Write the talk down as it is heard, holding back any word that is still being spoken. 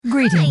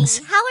Greetings.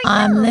 Hi, how are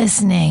you? I'm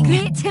listening.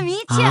 Great to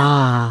meet you.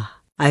 Ah,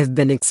 I've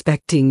been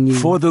expecting you.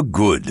 For the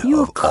good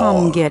You of come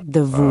all. get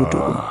the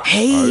voodoo.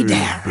 Hey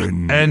there.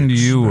 And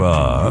you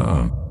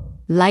are?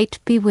 Light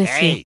be with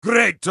you.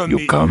 Great to You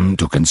meet come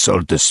to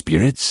consult the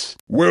spirits?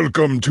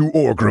 Welcome to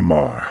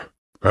Orgrimmar.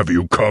 Have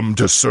you come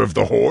to serve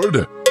the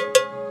Horde?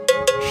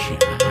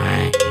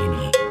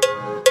 Shiny.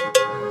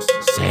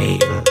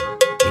 Sail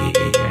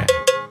here.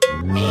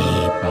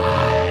 Me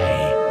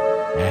buy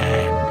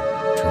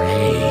and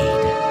trade.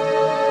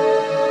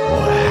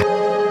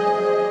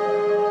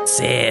 What?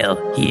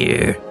 Sail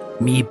here,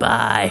 me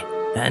buy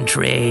and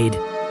trade.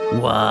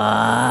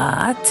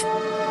 What?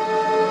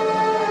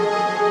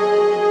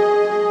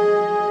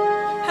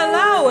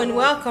 Hello and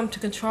welcome to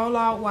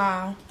Ctrl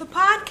WoW, the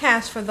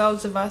podcast for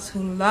those of us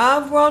who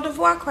love World of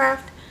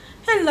Warcraft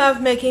and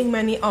love making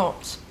many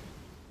alts.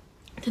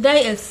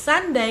 Today is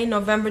Sunday,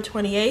 November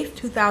 28th,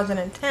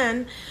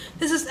 2010.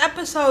 This is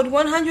episode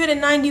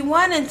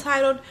 191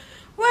 entitled,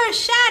 We're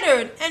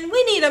Shattered and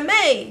We Need a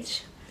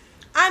Mage.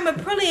 I'm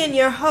Aprillian,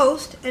 your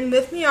host, and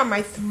with me are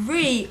my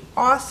three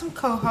awesome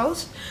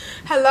co-hosts.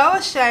 Hello,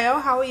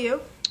 Ashayo, how are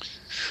you?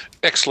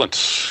 Excellent.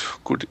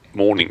 Good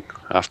morning,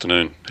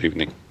 afternoon,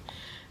 evening.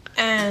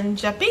 And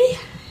Jeppy,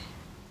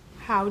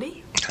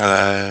 howdy.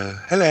 Hello.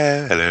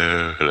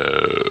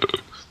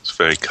 It's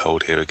very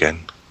cold here again.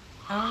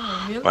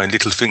 Oh, really? My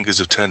little fingers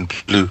have turned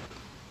blue.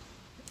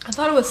 I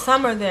thought it was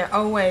summer there.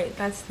 Oh, wait,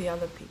 that's the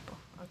other people.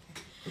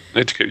 Okay.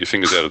 Need to keep your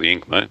fingers out of the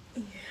ink, mate.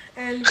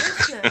 And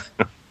Krishna,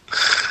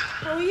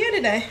 how are you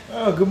today?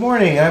 Oh, good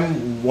morning.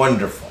 I'm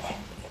wonderful.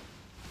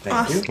 Thank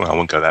Awesome. you. Well, I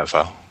won't go that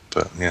far,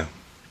 but yeah.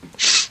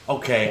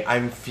 Okay,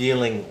 I'm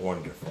feeling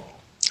wonderful,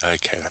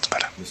 Okay, that's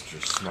better. Mr.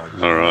 Smart.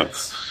 All right.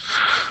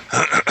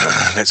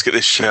 Let's get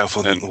this shelf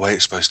on the way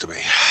it's supposed to be.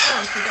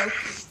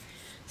 Okey-dokey.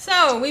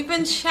 So, we've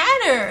been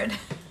shattered.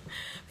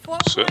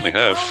 Certainly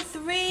have.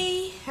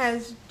 4.03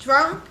 has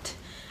dropped,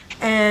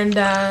 and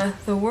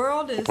the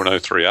world is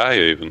 0.03A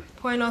even.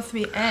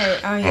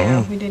 0.03A. Oh,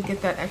 yeah, we did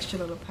get that extra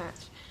little patch.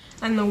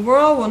 And the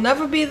world will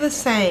never be the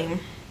same.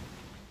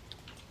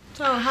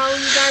 So, how are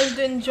you guys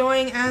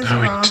enjoying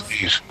Azeroth?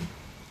 Indeed.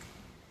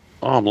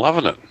 Oh, I'm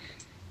loving it.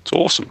 It's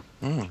awesome.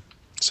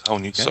 It's a whole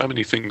new game. So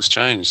many things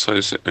changed.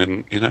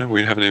 And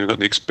we haven't even got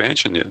the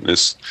expansion yet.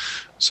 There's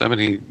so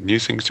many new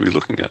things to be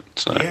looking at.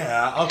 So.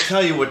 Yeah, I'll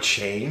tell you what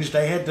changed.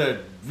 I had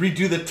to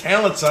redo the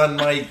talents on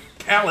my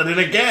paladin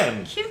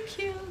again. Cute.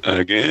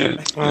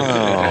 Again. Oh,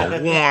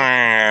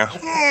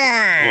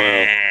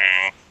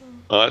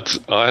 Well,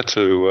 I had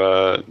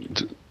to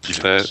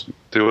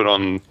do it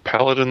on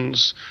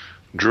paladins,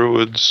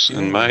 druids,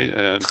 and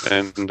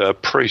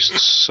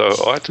priests. So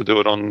I had to do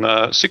it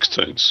on 6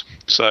 tunes.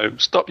 So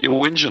stop your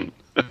whinging.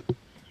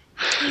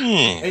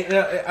 Hey,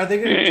 are they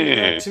going to do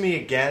that to me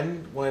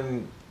again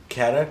when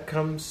Kata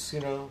comes,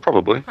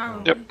 Probably.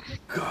 Probably. Yep.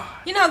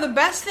 God. The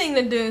best thing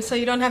to do, so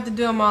you don't have to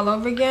do them all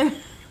over again,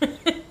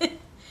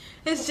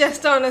 is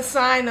just don't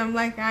assign them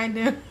like I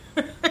do.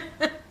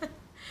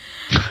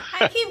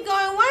 I keep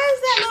going, why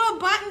is that little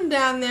button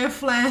down there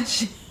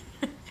flashing?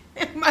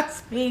 It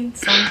must mean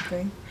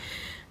something.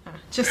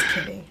 Just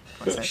kidding.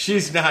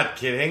 She's not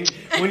kidding.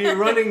 When you're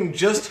running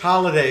just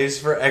holidays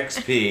for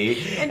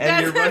XP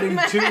and you're running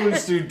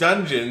tunes through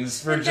dungeons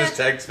for just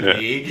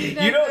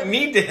XP, you don't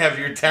need to have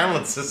your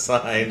talents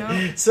assigned.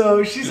 No.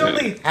 So she's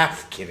only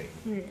half kidding.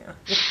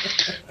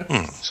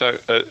 Yeah. So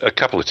a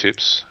couple of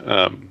tips.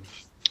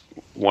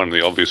 One of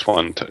the obvious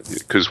one,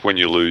 because when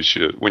you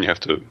have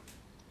to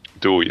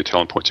do all your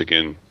talent points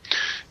again,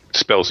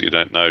 spells that you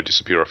don't know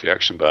disappear off your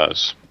action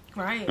bars.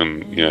 Right.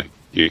 And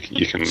you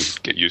can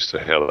get used to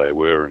how they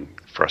were and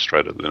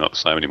frustrated that they're not the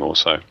same anymore.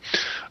 So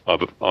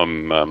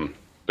I'm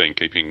been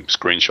keeping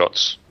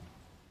screenshots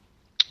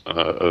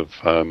of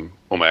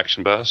all my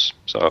action bars,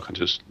 so I can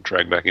just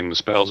drag back in the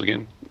spells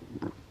again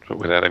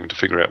without having to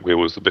figure out where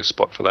was the best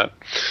spot for that.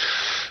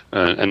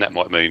 And that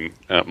might mean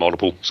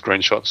multiple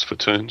screenshots for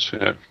turns,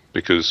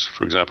 because,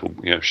 for example,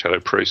 Shadow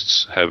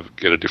Priests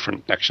get a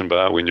different action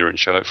bar when you're in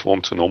Shadow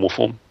form to normal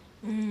form.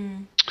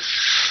 And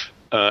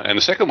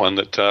the second one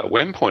that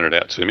Wen pointed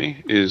out to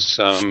me is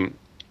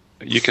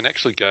you can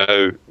actually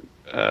go,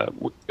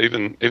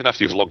 even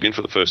after you've logged in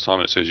for the first time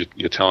and it says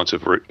your talents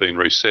have been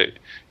reset,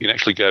 you can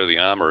actually go to the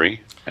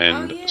armory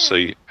and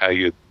see how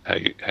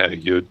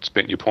you'd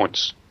spent your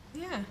points.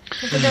 Yeah,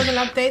 because it doesn't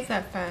update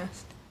that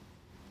fast.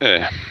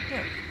 Yeah.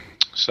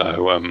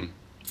 So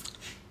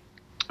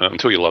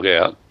until you log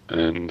out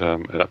and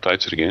it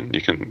updates it again,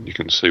 you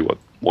can see what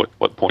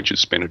points you'd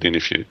spent it in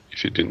if you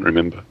didn't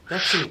remember.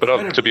 That's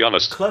But to be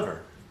honest,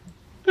 clever.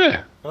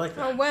 Yeah. I like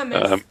that. Oh, Wem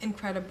is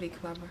incredibly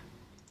clever.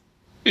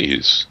 He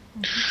is.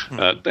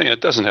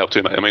 It doesn't help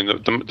too much. I mean,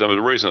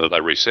 the reason that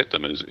they reset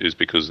them is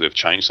because they've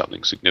changed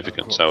something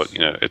significant. So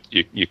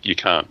you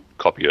can't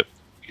copy it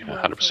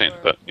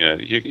 100%, but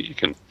you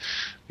can.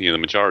 The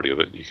majority of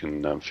it you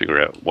can figure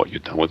out what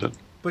you've done with it.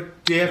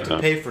 But do you have to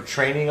pay for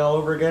training all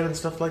over again and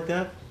stuff like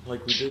that?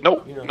 Like we did?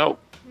 Nope.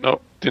 No,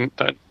 didn't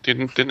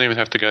even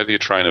have to go to your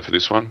trainer for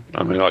this one.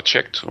 I mean, I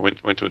checked. I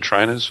went to a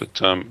trainer's,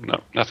 but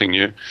no, nothing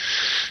new.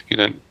 You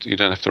don't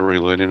have to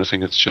relearn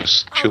anything. It's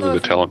just purely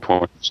the talent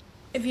points.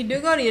 If you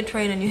do go to your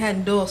trainer and you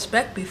hadn't dual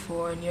spec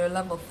before and you're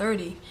level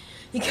 30,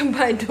 you can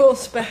buy dual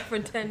spec for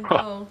 10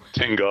 gold.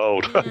 10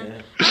 gold.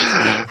 Yeah.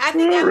 I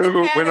think I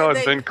remember when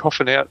I'd been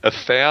coughing out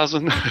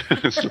 1,000.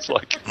 It's just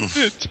like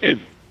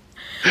 10.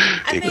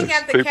 I think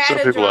at the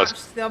Cata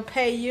drops, they'll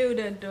pay you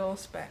to dual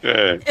spec.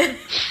 Yeah.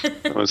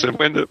 I said,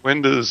 when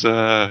does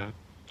dual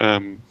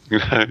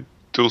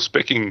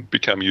specking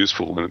become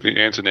useful? And the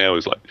answer now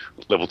is like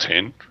level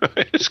 10.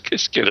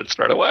 Just get it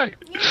straight away.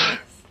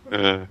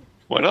 Yes.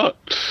 Why not?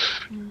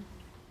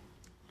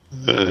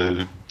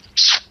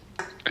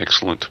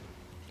 Excellent.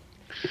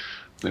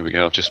 There we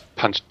go. I've just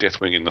punched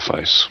Deathwing in the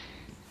face.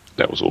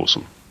 That was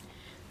awesome.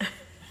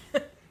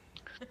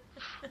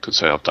 Could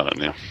say I've done it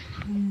now.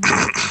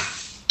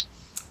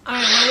 All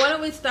right, well, why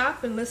don't we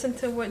stop and listen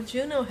to what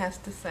Juno has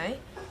to say.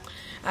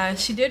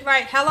 She did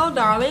write, "Hello,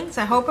 darlings.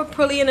 I hope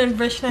Aprillian and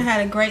Vrishna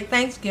had a great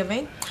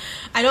Thanksgiving.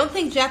 I don't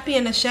think Jeppy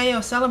and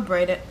Ashayo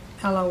celebrated.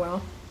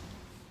 LOL.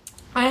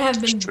 I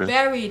have been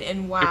buried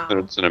in WoW."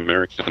 It's an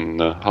American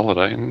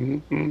holiday.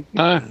 No.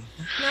 No,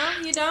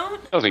 you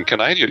don't? I think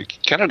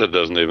Canada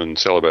doesn't even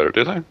celebrate it,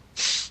 do they?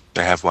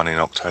 They have one in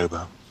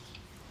October.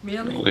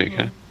 Really? Well, there you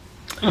go.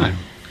 Oh.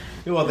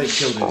 Well, they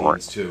killed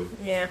Indians too.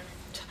 Yeah.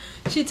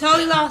 She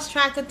totally lost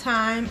track of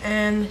time,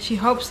 and she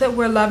hopes that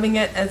we're loving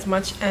it as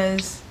much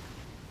as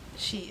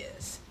she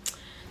is.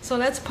 So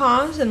let's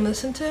pause and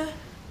listen to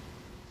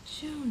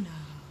Juno.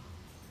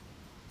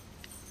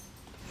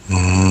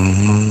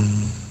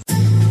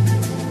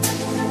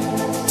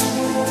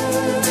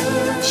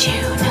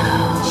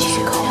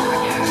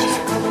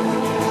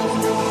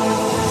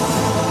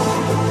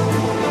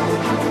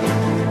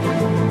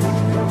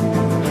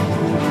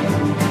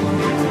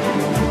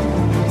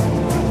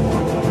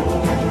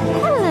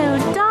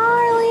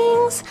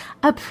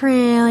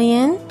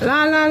 Aprillian.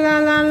 La la la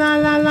la la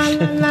la la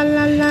la la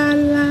la la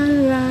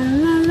la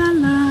la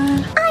la.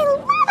 I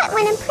love it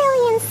when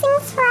Aprillian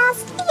sings for us.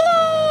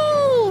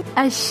 Yay!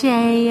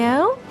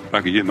 Ashayo.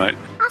 Fuck you, mate.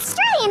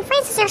 Australian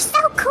phrases are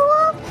so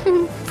cool.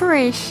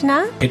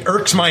 Vrishna. It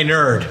irks my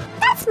nerd.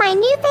 That's my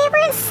new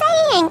favorite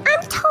saying.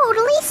 I'm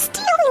totally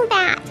stealing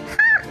that.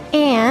 Huh.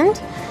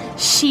 And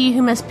she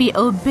who must be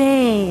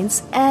obeyed,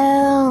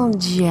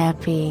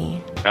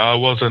 Jeppy. I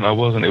wasn't. It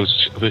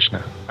was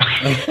Vrishna.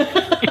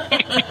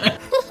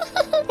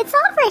 It's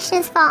all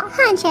Vrishna's fault,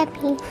 huh,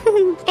 Jeppy?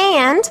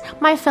 And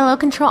my fellow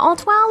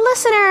Ctrl-Alt-WoW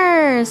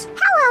listeners.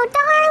 Hello,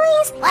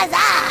 darlings. What's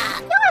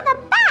up? You're the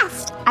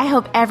best. I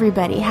hope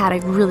everybody had a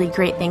really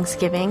great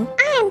Thanksgiving.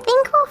 I am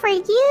thankful for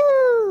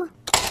you.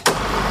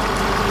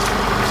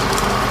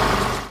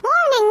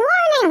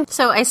 Warning.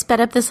 So I sped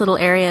up this little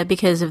area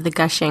because of the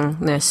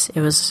gushingness.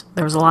 There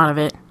was a lot of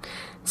it.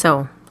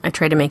 So I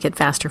tried to make it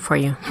faster for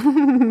you.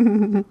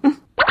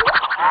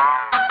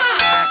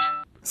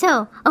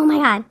 So, oh my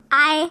god,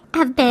 I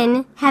have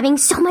been having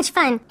so much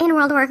fun in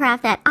World of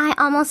Warcraft that I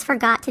almost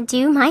forgot to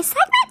do my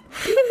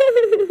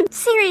segment.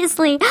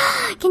 Seriously,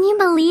 can you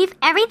believe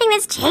everything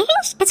that's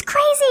changed? It's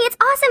crazy, it's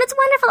awesome, it's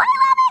wonderful,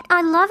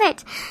 I love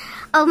it.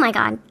 Oh my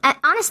god,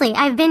 honestly,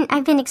 I've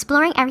been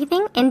exploring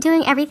everything and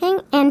doing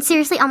everything and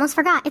seriously almost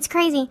forgot. It's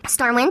crazy.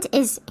 Stormwind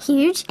is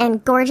huge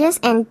and gorgeous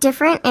and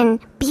different and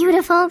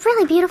beautiful,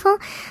 really beautiful.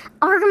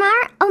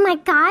 Orgrimmar, oh my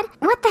god,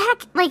 what the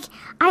heck?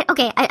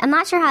 I'm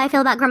not sure how I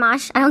feel about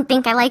Grommash. I don't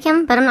think I like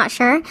him, but I'm not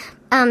sure.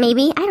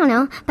 Maybe, I don't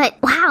know.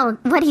 But wow,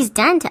 what he's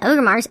done to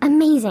Orgrimmar is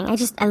amazing.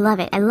 I love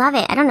it. I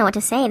don't know what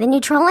to say. The new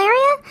troll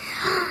area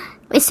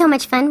is so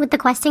much fun with the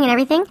questing and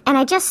everything. And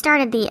I just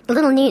started the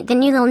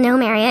new little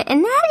gnome area,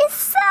 and that is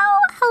so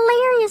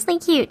hilariously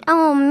cute.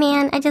 Oh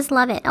man, I just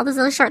love it. All those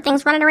little short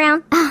things running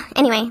around.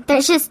 Anyway,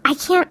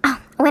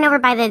 I went over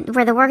by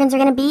where the Worgans are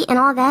going to be, and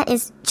all that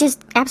is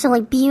just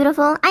absolutely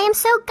beautiful. I am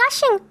so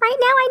gushing right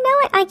now. I know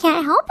it. I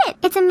can't help it.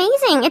 It's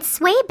amazing. It's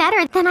way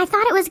better than I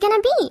thought it was going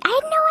to be. I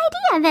had no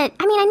idea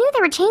I knew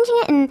they were changing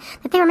it and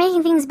that they were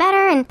making things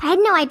better, and I had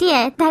no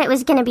idea that it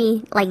was going to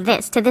be like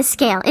this, to this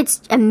scale.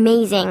 It's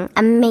amazing.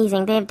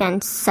 Amazing. They have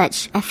done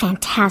such a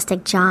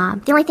fantastic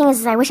job. The only thing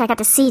is I wish I got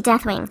to see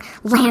Deathwing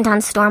land on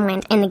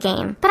Stormwind in the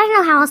game. But I don't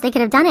know how else they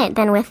could have done it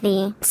than with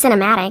the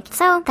cinematic.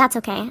 So that's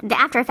okay. The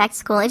After Effects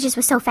is cool. It just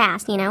was so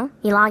fast. You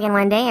log in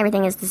one day,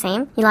 everything is the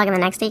same. You log in the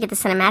next day, you get the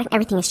cinematic,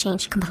 everything has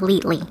changed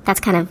completely. That's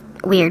kind of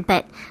weird,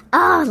 but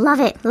love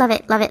it.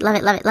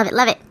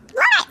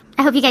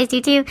 I hope you guys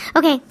do too.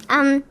 Okay,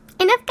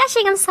 enough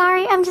gushing, I'm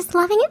sorry. I'm just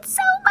loving it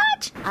so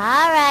much.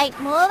 Alright,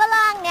 move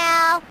along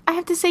now. I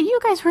have to say, you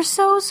guys were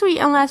so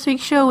sweet on last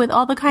week's show with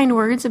all the kind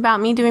words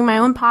about me doing my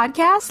own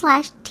podcast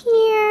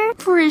 /tier.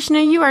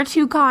 Vrishna, you are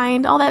too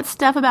kind. All that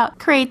stuff about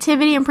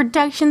creativity and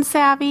production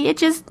savvy, it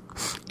just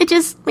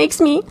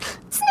makes me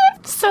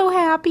so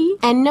happy.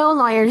 And no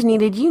liars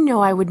needed. You know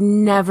I would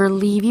never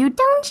leave you,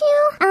 don't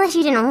you? Unless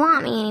you didn't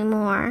want me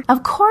anymore.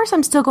 Of course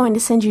I'm still going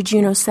to send you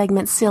Juno's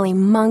segment, Silly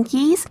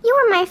Monkeys. You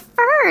were my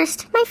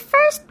first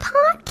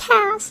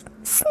podcast.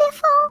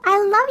 Sniffle. I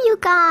love you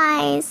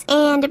guys.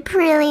 And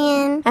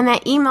Brilliant. And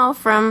that email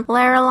from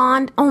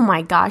Laralond, oh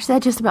my gosh,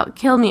 that just about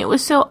killed me. It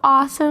was so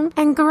awesome.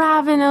 And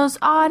Gravino's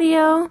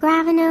audio.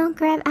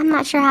 I'm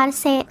not sure how to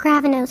say it.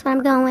 Gravino's what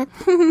I'm going with.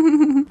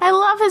 I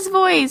love his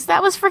voice.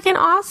 That was freaking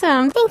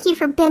awesome. Thank you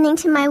for bending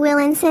to my will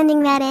and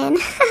sending that in.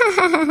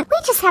 We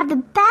just have the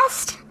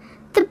best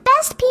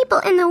people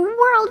in the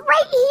world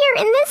right here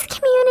in this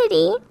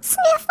community.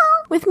 Sniffle.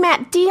 With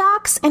Matt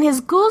Deox and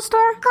his ghoul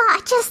store. God, I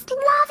just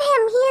love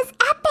him. He is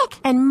epic.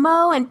 And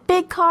Mo and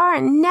Big Car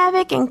and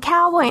Nevik and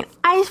Cowboy and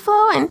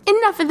Iceflow and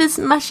enough of this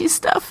mushy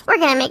stuff. We're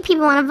gonna make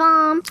people want to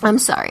vom. I'm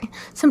sorry.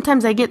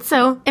 Sometimes I get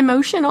so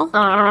emotional.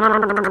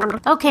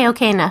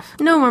 Okay, enough.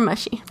 No more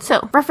mushy.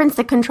 So, reference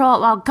the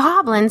Control while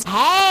goblins.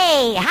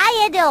 Hey,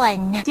 how you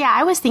doing? Yeah,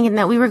 I was thinking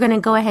that we were going to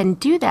go ahead and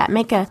do that,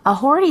 make a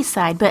Hordy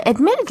side, but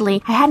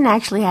admittedly, I hadn't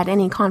actually had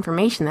any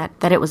confirmation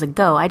that it was a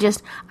go. I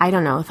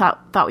don't know,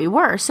 thought we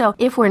were. So,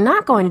 if we're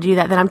not going to do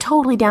that, then I'm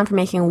totally down for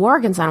making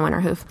Worgans on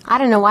Winterhoof. I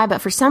don't know why,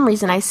 but for some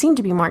reason, I seem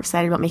to be more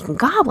excited about making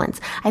goblins.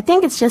 I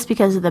think it's just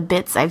because of the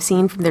bits I've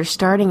seen from their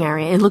starting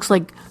area. It looks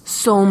like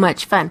so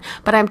much fun,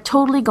 but I'm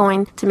totally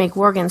going to make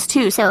Worgans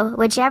too. So,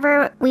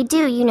 whichever we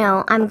do,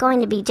 I'm going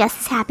to be just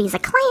as happy as a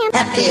clam.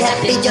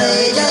 Happy,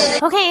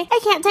 joy. Okay, I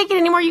can't take it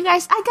anymore, you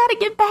guys. I gotta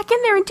get back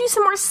in there and do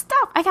some more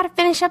stuff. I gotta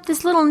finish up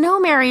this little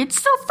gnome area.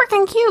 It's so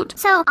freaking cute.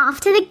 So, off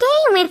to the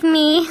game with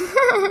me.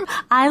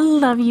 I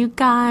love you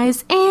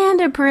guys, and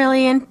a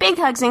brilliant big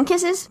hugs and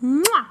kisses.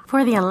 Mwah!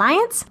 For the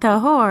Alliance, the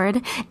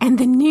Horde, and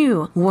the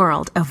new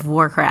World of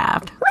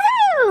Warcraft.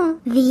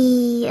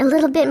 A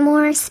little bit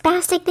more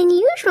spastic than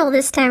usual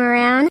this time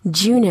around.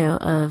 Juno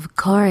of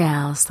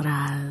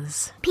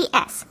Corialstraz.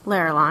 P.S.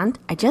 Laralond,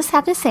 I just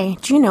have to say,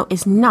 Juno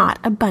is not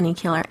a bunny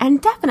killer,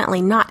 and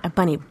definitely not a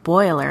bunny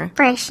boiler.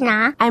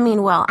 Frishna. I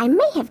mean, well, I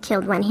may have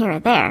killed one here or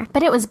there,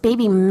 but it was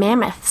baby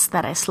mammoths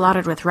that I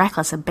slaughtered with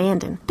reckless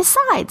abandon.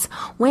 Besides,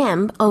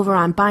 Wemb, over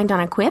on Bind on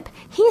Equip,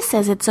 he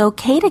says it's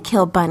okay to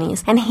kill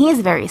bunnies, and he's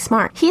very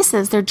smart. He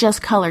says they're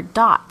just colored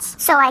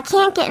dots. So I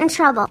can't get in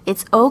trouble.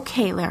 It's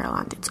okay,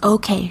 Laralond. It's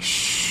okay.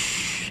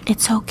 Shh.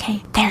 It's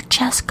okay. They're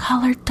just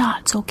colored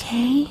dots,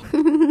 okay?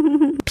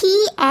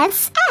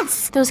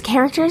 P.S.S. Those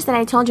characters that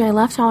I told you I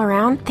left all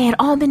around, they had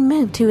all been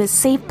moved to a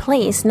safe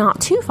place not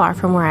too far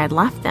from where I'd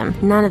left them.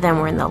 None of them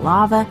were in the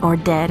lava or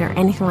dead or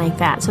anything like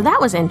that, so that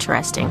was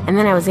interesting. And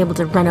then I was able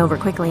to run over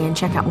quickly and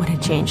check out what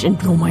had changed,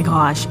 and oh my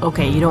gosh,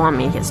 okay, you don't want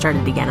me to get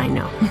started again, I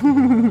know.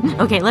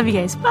 Okay, love you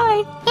guys.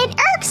 Bye. It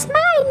irks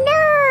my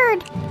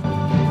nerd.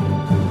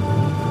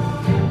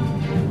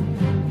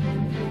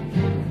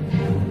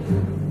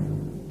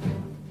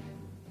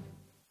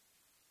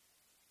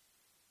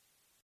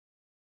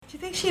 Do you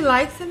think she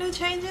likes the new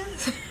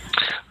changes?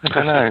 I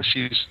don't know.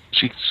 She's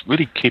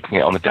really keeping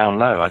it on the down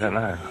low. I don't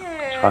know.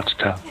 Yeah. It's hard to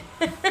tell.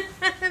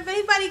 If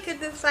anybody could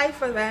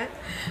decipher that,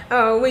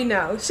 oh, we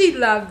know. She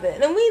loved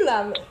it, and we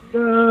love it.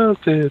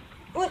 Loved it.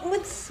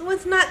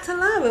 What's not to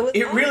love?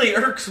 It really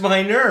irks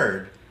my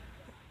nerd.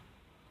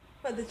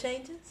 What, the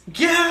changes?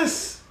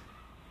 Yes!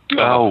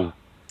 Oh.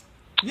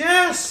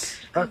 Yes!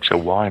 Such a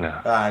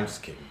whiner. I'm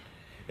just kidding.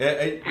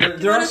 There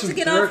you are want us some to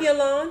get off your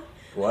lawn?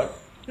 What?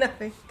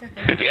 Nothing. Go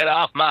ahead. Get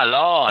off my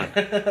lawn.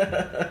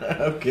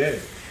 Okay.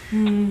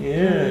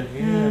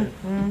 Yeah.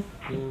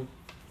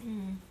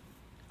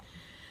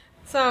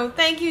 So,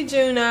 thank you,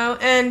 Juno.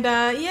 And,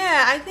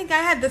 I think I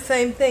had the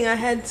same thing. I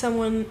had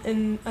someone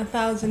in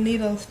 1,000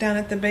 needles down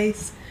at the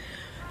base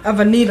of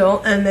a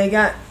needle, and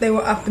they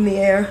were up in the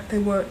air. They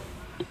weren't.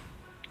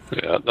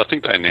 Yeah, I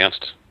think they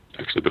announced,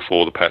 actually,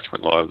 before the patch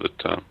went live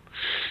that,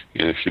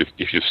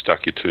 if you've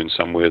stuck your tune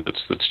somewhere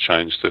that's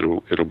changed,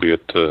 it'll be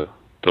at the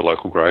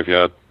local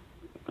graveyard.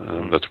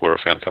 That's where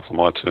I found a couple of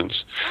my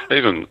tunes.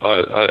 Even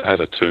I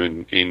had a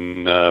tune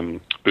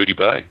in Booty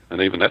Bay,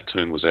 and even that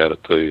tune was out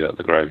at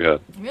the graveyard.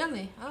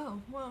 Really?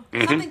 Oh, well.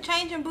 Something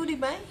changed in Booty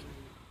Bay?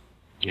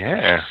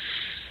 Yeah.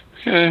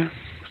 Yeah.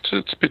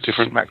 It's a bit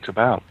different back to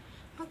bow.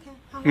 Okay.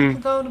 I'll have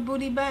to go to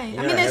Booty Bay.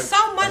 Yeah, I mean, there's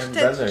so much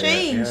that's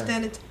changed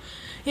that it's,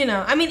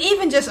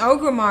 even just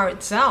Ogrimmar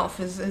itself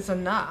is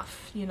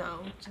enough,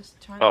 just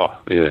trying Oh,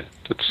 yeah.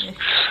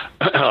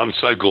 I'm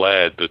so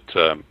glad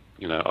that,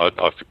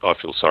 I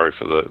feel sorry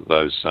for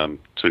those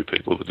two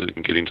people that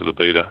didn't get into the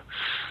beta,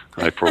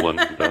 April and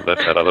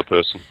that other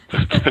person,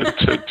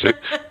 to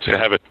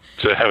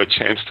have a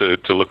chance to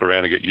look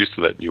around and get used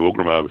to that new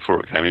Ogrimmar before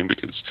it came in,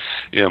 because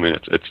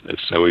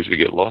it's so easy to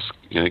get lost,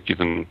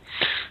 given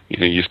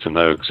you used to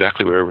know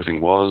exactly where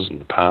everything was and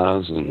the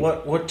paths and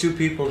what two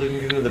people didn't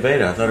get into the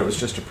beta? I thought it was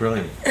just a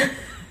brilliant.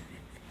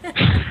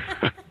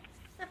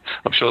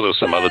 I'm sure there was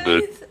some other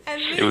dude.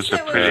 It was a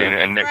brilliant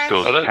and next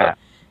door cat.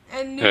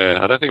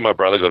 I don't think my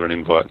brother got an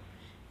invite.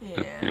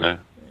 Yeah.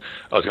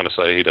 I was going to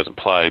say he doesn't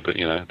play, but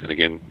then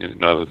again,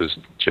 there's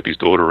Cheppy's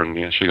daughter,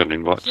 and she got an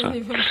invite. Doesn't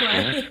even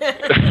play.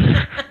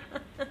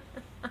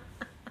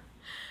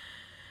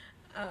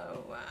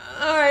 Oh wow!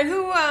 All right,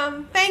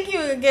 thank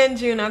you again,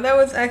 Juno. That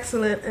was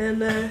excellent,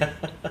 and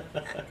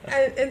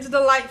it's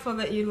delightful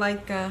that you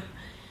like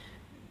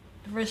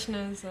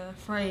Vrishna's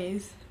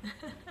phrase.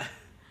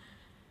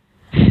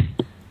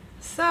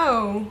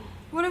 So,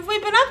 what have we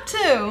been up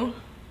to?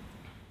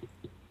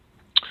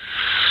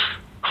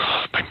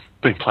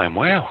 Been playing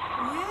WoW.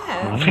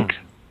 Yeah. I think.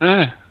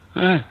 Yeah.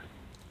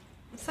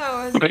 So,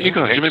 What about you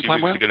guys? You been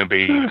playing WoW?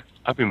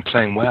 I've been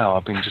playing WoW.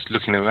 I've been just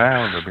looking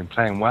around. I've been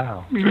playing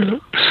WoW.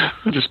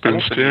 I've just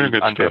been staring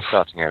at under stuff. the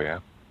starting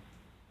area.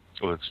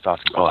 Or the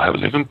starting. Oh, I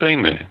haven't even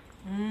been there.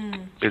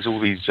 There's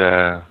all these.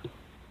 What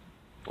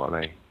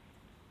are they?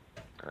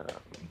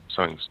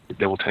 Something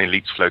level 10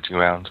 elites floating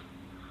around.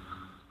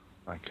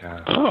 Like.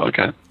 Oh,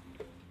 okay.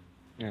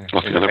 Yeah.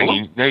 Must be another one.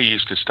 You know, you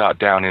used to start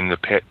down in the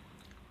pit,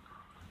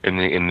 in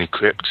the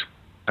crypt,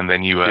 and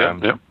then you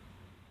So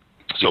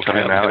you come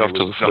out off to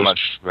the not first.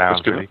 much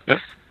round really. Yeah.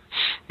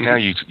 Now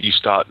you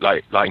start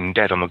lying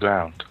dead on the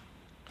ground,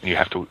 and you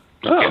have to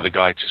get the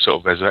guy to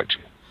sort of resurrect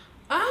you.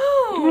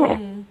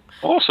 Oh.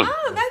 Awesome.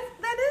 Oh, that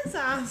is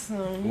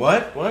awesome.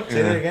 What?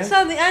 Say that again?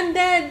 So the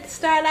undead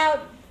start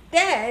out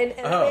dead,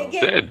 and they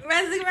get Dead.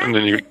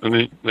 resurrected.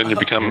 And then you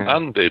become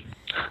undead.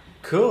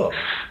 Cool.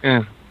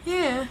 Yeah.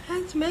 Yeah,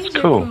 that's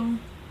major cool.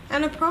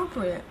 and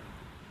appropriate.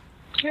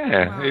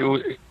 Yeah. Wow.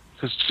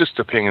 Because just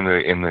appearing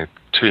in the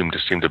tomb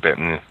just seemed a bit.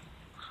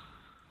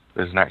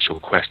 There's an actual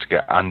quest to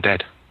get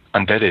undeaded.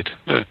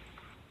 Yeah.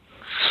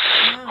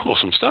 Wow.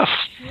 Awesome stuff.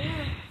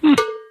 Yeah.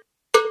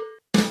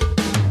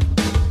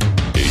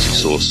 Easy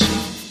sauce.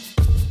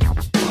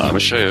 I'm a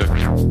Sheo.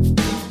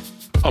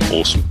 I'm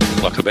awesome.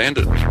 Like a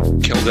bandit.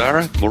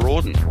 Keldara,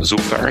 Maraudin,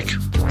 Zulfarik.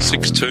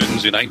 6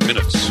 turns in 8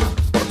 minutes.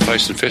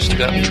 Whiteface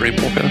Investigator,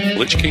 Dreamwalker,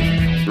 Lich King,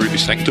 Ruby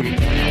Sanctum,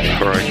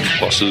 Heroic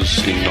Bosses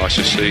in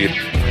ICC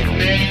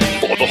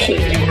for the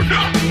Horde.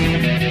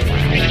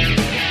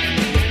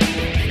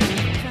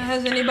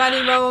 Has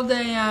anybody rolled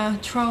a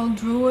troll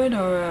druid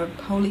or a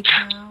holy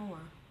cow? Or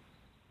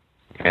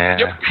Yeah.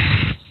 Yep.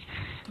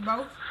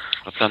 both?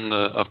 I've done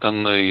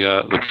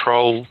the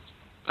troll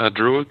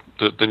druid,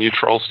 the new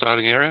troll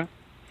starting area.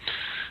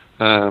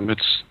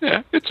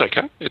 It's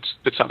okay. It's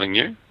something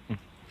new.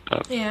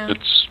 Yeah.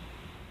 It's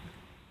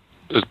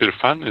a bit of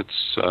fun.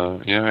 It's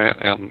out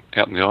in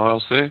the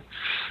Isles there.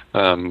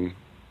 The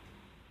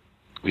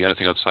only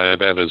thing I'd say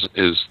about it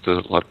is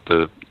the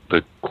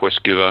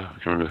quest giver. I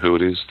can't remember who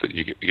it is that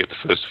you get the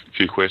first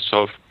few quests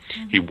of.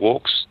 Mm-hmm. He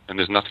walks, and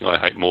there's nothing I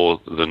hate more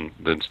than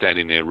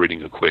standing there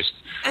reading a quest,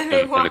 and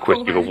the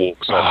quest giver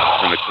walks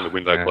off, and the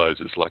window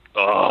closes. It's like,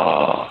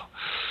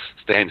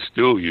 stand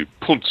still, you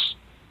punts.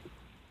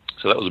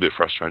 So that was a bit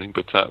frustrating,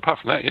 but apart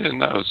from that, it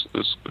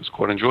was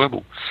quite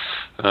enjoyable.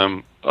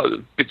 A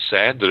bit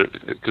sad that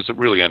because it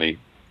really only,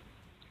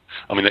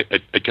 I mean,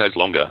 it goes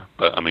longer,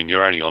 but I mean,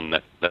 you're only on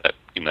that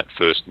in that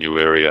first new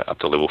area up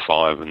to level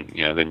 5, and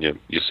then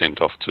you're sent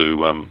off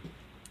to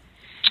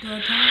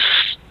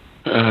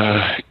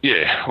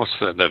what's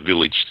that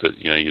village that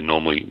you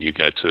normally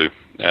go to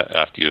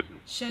after you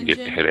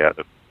head out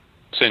of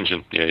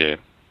Senjin, yeah.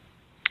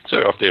 So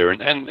you're off there,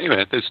 and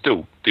there's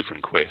still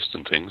different quests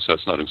and things, so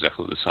it's not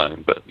exactly the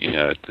same, but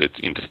it's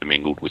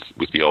intermingled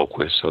with the old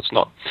quests, so it's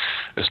not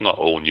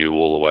all new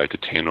all the way to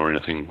 10 or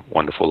anything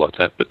wonderful like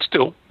that, but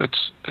still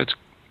it's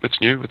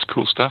new, it's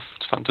cool stuff,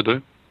 it's fun to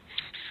do.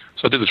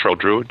 So I did the Troll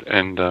Druid,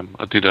 and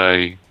I've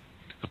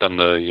done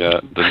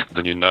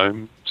the new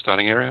Gnome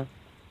starting area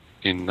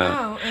in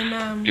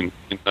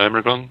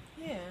Omragon.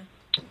 Yeah.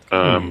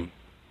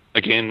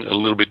 Again, a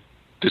little bit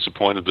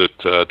disappointed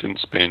that I didn't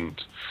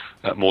spend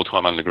more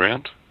time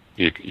underground.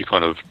 You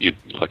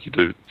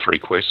do 3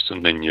 quests,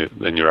 and then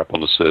you're up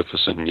on the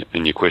surface, and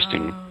you're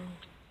questing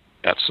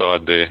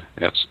outside there,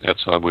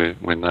 outside where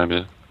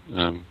Noma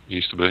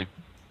used to be.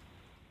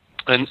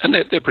 And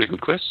they're pretty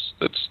good quests.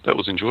 That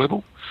was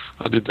enjoyable.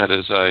 I did that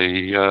as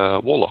a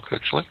warlock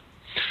actually,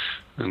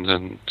 and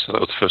then so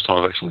that was the first time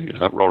I've actually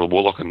rolled a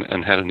warlock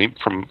and had an imp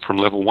from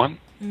level 1,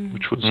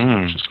 which was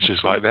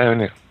just like there,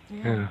 isn't it?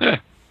 Yeah.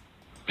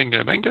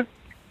 Bingo, bango.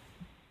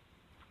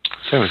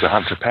 Same as the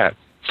hunter pet.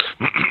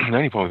 The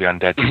only problem with the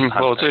undead.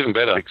 Well, it's even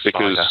better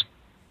because.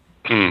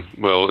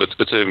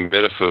 It's even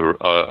better for.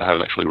 I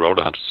haven't actually rolled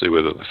a hunter to see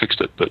whether they fixed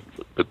it, but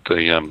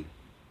the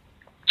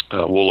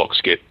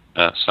warlocks get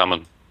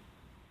summon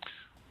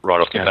right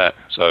off the bat.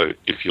 So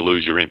if you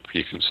lose your imp,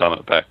 you can summon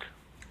it back.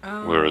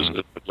 Oh. Whereas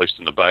at least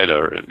in the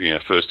beta,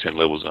 first 10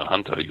 levels of a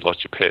hunter, you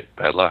lost your pet.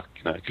 Bad luck,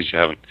 because you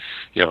haven't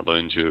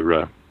learned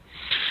your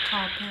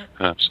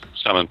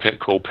summon pet,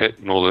 call pet,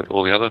 and all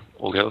the other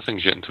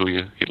things yet until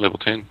you hit level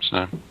 10.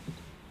 So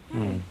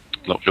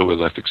not sure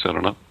whether they fixed that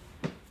or not.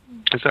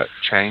 Has that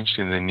changed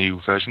in the new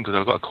version? Because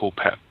I've got a call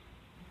pet.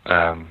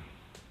 I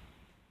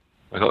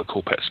got a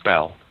call pet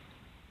spell.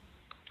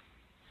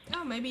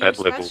 Oh, maybe you're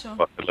special.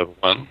 At level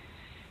 1.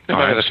 Yeah,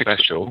 maybe that's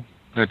special.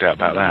 No doubt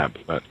about that.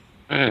 But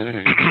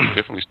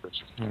definitely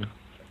special.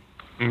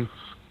 Yeah.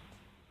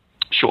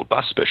 Short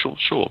bus special,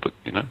 sure, but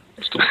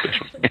still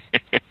special.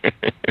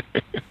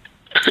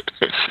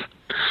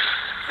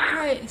 All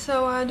right.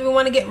 So, do we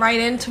want to get right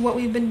into what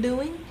we've been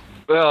doing?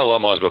 Well, I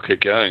might as well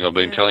keep going. I've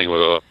been telling you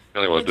what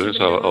I do,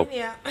 so I'll.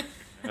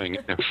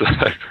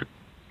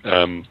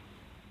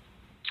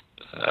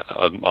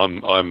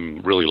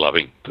 I'm really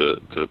loving the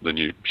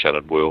new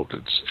Shattered World.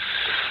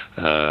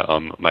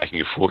 I'm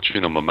making a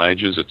fortune on my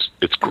mages.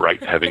 It's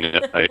great having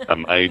a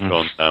mage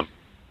on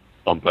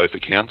both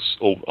accounts.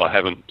 I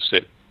haven't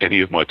set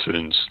any of my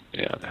tunes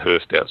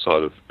hearst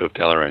outside of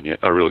Dalaran yet.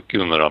 I really,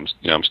 given that I'm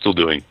still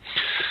doing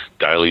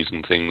dailies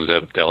and things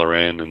out of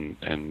Dalaran,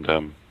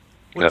 and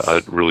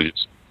I really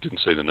just didn't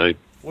see the need.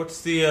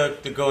 What's the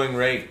going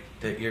rate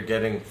that you're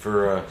getting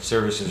for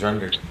services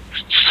rendered?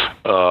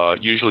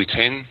 Usually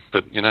 10,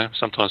 but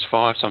sometimes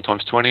 5,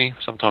 sometimes 20,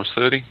 sometimes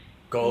 30.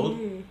 Gold?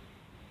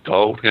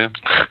 Gold, yeah.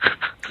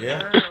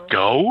 Yeah.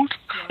 Gold?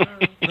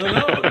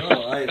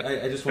 No.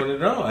 I just wanted to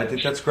know. I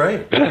think that's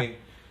great. Yeah.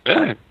 I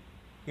mean,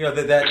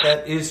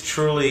 that is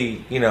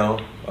truly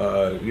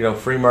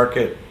free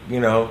market.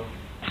 And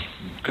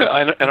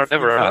I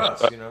never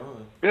asked.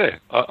 Yeah,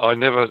 I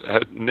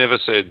never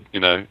said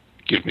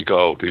give me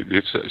gold.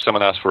 If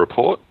someone asks for a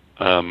report,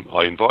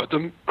 I invite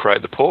them,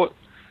 create the port,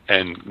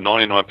 and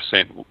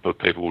 99% of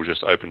people will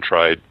just open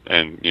trade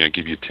and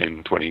give you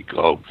 10, 20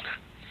 gold.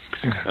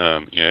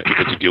 If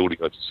it's a guild, you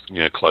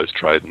just close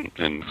trade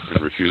and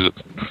refuse it.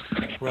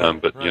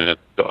 Right,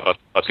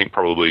 I think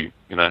probably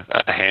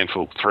a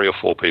handful, 3 or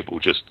 4 people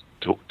just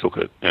took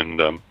it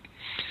and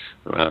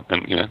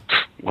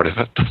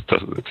whatever,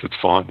 it's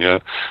fine.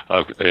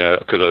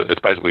 Because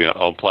it's basically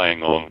I'm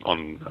playing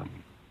on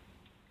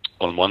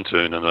one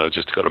turn, and I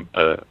just got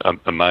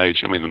a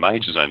mage. I mean, the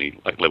mage is only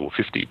like level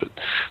 50, but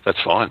that's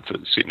fine. For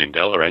sitting in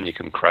Dalaran, you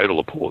can cradle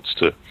the ports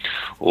to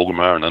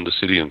Orgrimmar and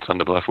Undercity and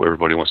Thunderbluff, where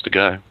everybody wants to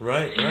go.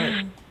 Right.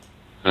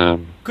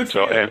 Good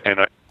for you.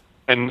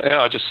 And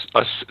I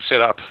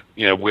set up,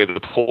 where the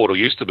portal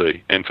used to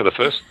be, and for the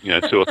first,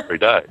 2 or 3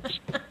 days,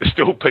 there's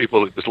still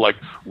people that just like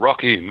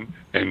rock in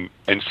and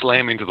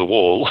slam into the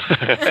wall,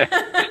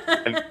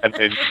 and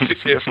then sit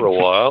there for a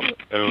while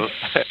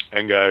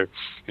and go,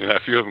 a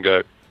few of them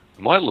go,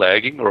 am I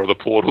lagging or are the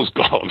portals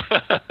gone?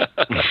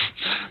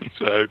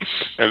 So,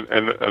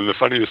 and the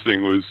funniest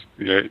thing was,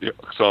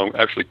 so I'm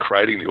actually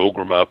creating the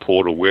Orgrimmar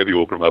portal where the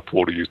Orgrimmar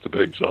portal used to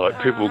be. So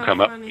people will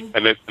come up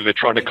and they're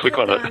trying to click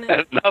on it,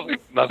 and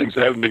nothing's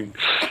happening.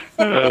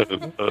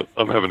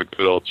 I'm having a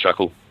good old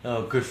chuckle.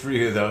 Oh, good for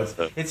you though.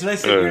 It's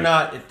nice that you're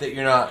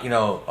not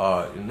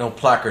no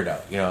placard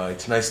out.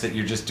 It's nice that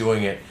you're just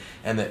doing it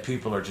and that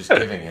people are just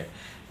giving it.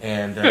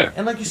 And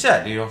like you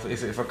said,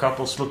 if a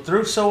couple slip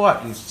through, so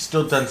what? You've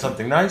still done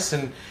something nice,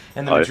 and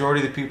the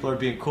majority of the people are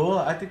being cool.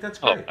 I think that's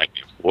great. Oh, thank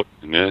you.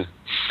 Yeah.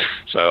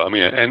 So I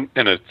mean, and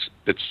it's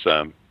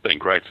been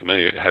great for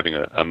me having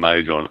a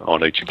mage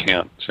on each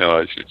account.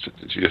 So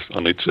if I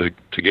need to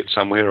get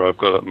somewhere, I've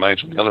got a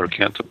mage on the other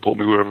account to put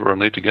me wherever I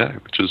need to go,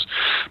 which has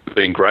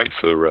been great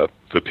for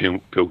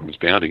Pilgrim's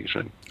Bounty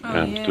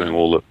and doing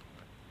all of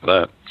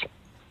that.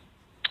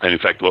 And in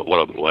fact, what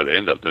I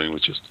ended up doing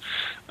was just,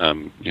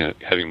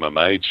 having my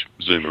mage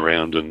zoom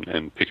around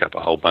and pick up a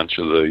whole bunch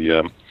of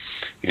the,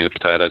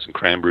 potatoes and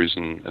cranberries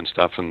and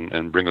stuff,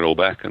 and bring it all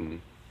back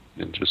and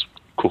just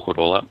cook it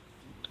all up,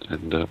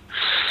 and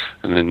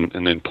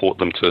then port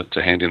them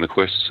to hand in the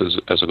quests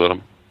as I got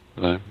them.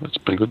 So that's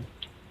been good.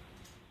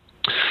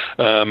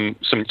 Some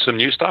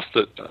new stuff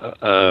that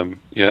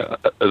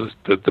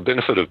the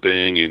benefit of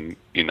being in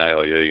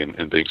AIE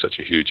and being such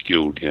a huge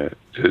guild,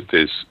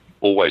 there's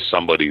always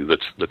somebody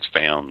that's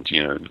found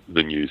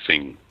the new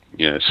thing.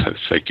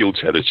 So Guild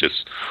Chat is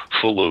just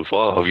full of,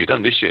 have you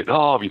done this yet?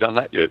 Oh, have you done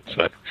that yet?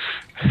 So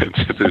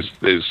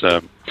there's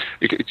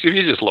if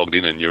you're just logged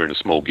in and you're in a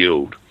small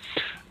guild,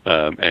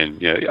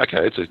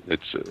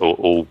 it's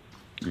all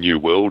new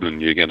world, and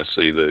you're going to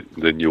see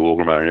the new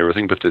Orgrimmar and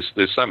everything. But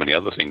there's so many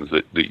other things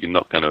that you're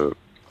not going to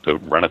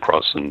run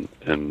across, and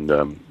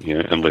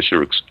unless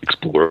you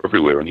explore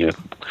everywhere, and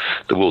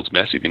the world's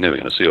massive, you're never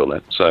going to see all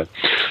that. So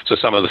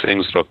some of the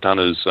things that I've done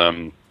is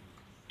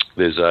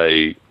there's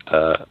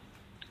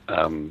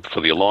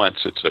for the Alliance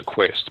it's a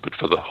quest, but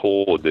for the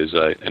Horde there's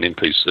an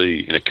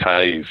NPC in a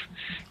cave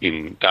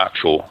in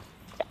Darkshore,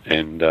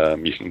 and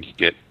you can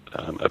get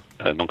a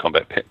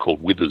non-combat pet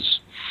called Withers,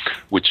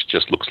 which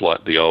just looks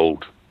like the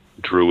old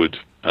druid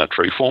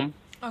tree form.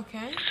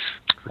 Okay.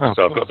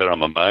 So I've got that on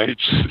my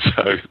mage,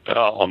 so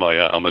on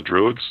my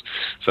druids.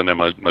 So now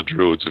my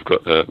druids have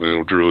got a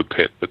little druid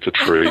pet that's a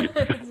tree.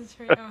 It's a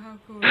tree. Oh, how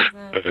cool is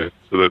that?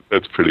 So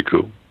that's pretty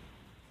cool.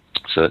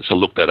 So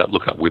look that up.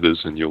 Look up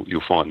Withers, and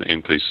you'll find the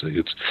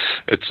NPC.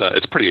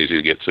 It's pretty easy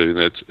to get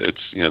to.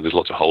 It's there's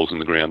lots of holes in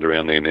the ground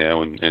around there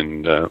now,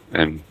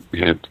 and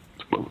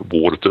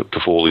water to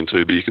fall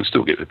into, but you can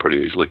still get there pretty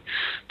easily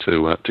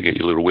to get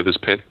your little Withers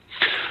pet.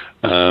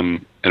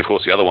 And of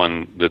course, the other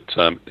one that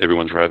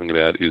everyone's raving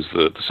about is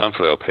the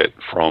Sunflower pet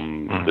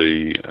from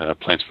the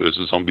Plants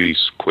vs.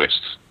 Zombies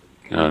quest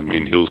in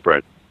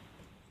Hillsbrad.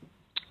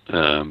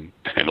 And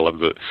I love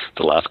the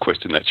last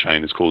quest in that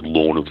chain is called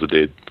Lawn of the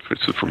Dead.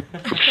 It's from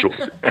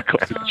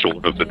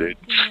Shaun of the Dead.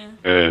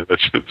 Yeah, that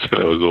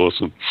was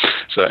awesome.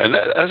 So, and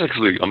that's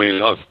actually, I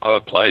mean,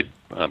 I've played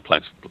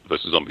Plants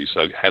vs Zombies,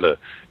 so had a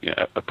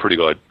pretty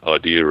good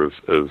idea of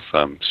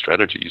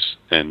strategies,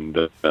 and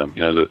the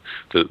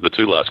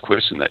two last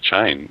quests in that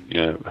chain,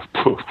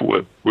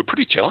 were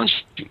pretty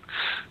challenging.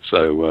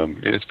 So,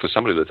 it's for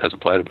somebody that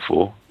hasn't played it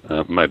before.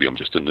 Maybe I'm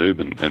just a noob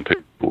and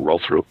people roll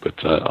through it,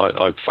 but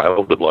I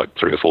failed it like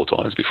 3 or 4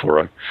 times before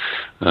I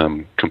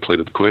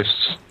completed the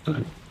quests. So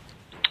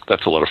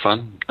that's a lot of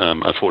fun.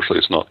 Unfortunately,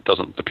 it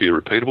doesn't appear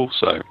repeatable,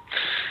 so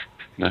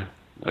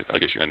I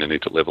guess you only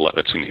need to level up.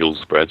 That's in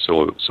Hills, Brad.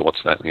 So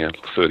what's that?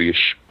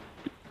 30-ish.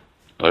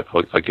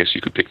 I guess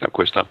you could pick that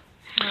quest up.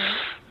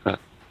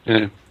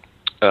 There's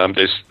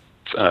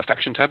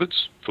faction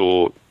tabards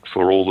for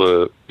all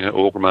the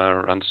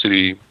Orgrimmar,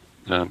 Undercity,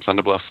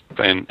 Thunderbluff,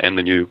 and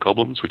the new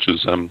goblins, which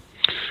is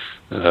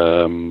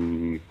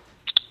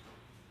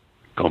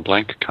gone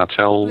blank,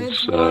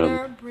 cartels.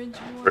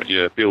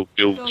 Bridgewater.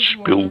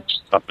 Bilge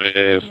up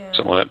there,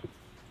 something like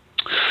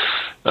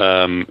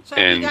that. So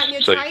have you gotten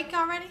your trike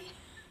already?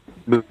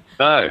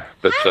 No,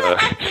 but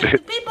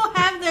people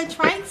have their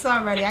trikes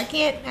already. I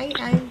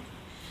can't.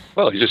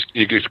 Well, you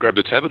just grab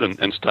the tabard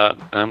and start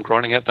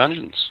grinding out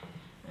dungeons.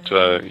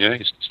 So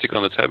you stick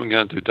on the tab and go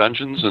and do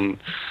dungeons, and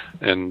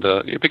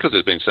because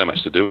there's been so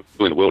much to do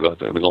in the world, I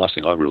mean, the last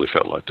thing I really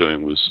felt like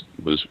doing was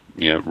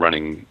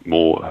running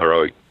more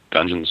heroic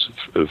dungeons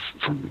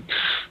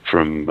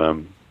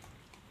from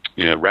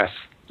Wrath,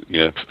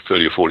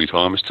 30 or 40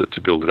 times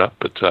to build it up.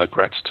 But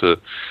grats to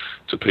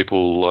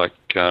people like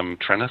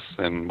Traneth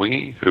and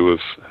Wingy who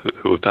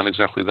have done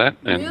exactly that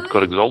and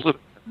got exalted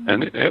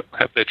and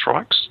have their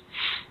trikes,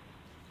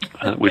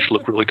 which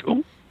look really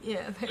cool.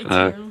 Yeah, they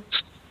do.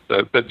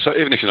 So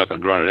even if you're not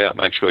going to grind it out,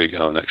 make sure you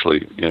go and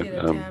actually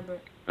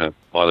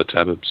buy the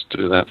tabards to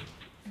do that.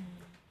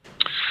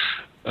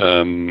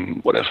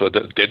 What else?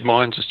 Dead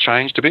Mines has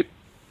changed a bit.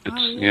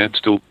 It's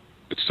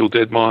it's still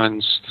Dead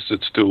Mines.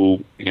 It's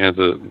still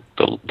the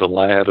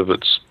layout of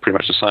it's pretty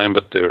much the same,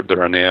 but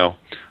there are now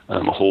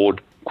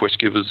Horde quest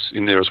givers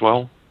in there as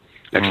well.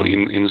 Actually,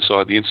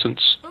 inside the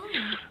instance,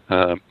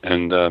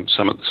 and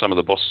some of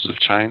the bosses have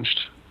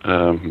changed.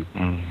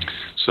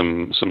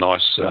 Some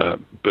nice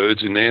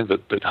birds in there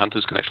that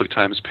hunters can actually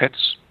tame as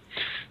pets,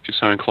 if you're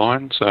so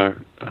inclined. So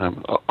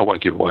I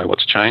won't give away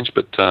what's changed,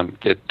 but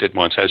Dead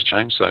Mines has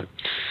changed, so you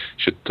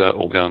should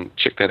all go and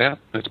check that out.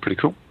 That's pretty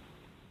cool.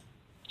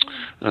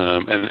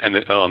 And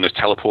there's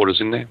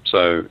teleporters in there,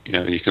 so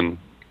you can.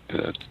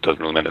 It doesn't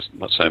really matter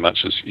not so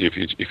much as if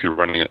you're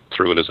running it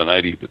through it as an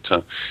 80, but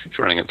if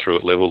you're running it through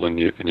at level and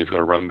you've got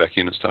to run back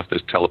in and stuff,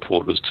 there's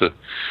teleporters to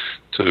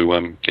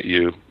get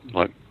you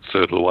like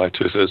 1/3 of the way,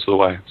 2/3 of the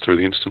way through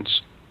the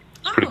instance.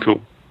 It's pretty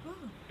cool.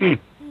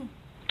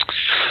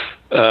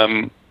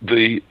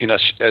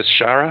 As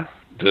Shara,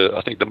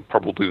 I think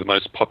probably the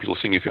most popular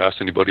thing, if you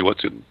ask anybody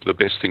what's the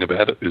best thing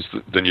about it, is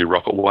the new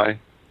rocket way,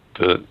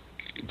 the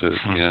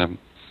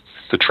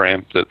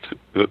tram,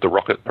 the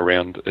rocket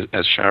around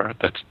as Shara.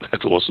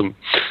 That's awesome.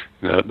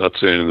 Not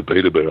seen in the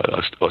beta, but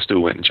I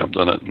still went and jumped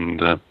on it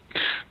and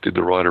did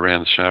the ride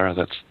around Shara.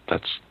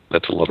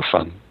 That's a lot of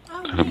fun.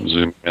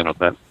 Zoom in on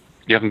that.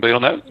 You haven't been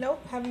on that?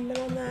 Nope, haven't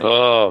been on that.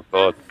 Oh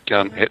God,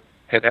 go and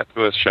head out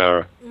to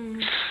Shara.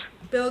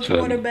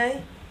 Bilgewater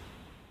Bay.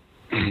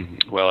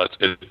 Well,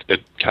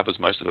 it covers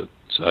most of it,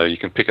 so you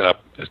can pick it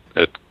up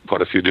at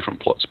quite a few different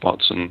plot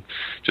spots and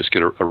just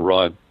get a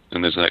ride.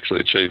 And there's an actual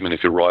achievement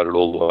if you ride it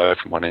all the way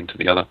from one end to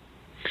the other.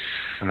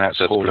 And that's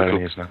Horde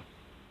only, isn't it?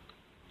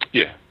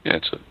 Yeah,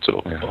 it's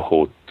a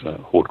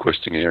Horde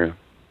questing area.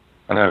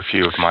 I know a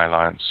few of my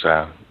Alliance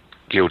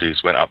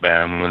guildies went up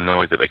there and were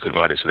annoyed that they couldn't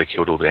ride it, so they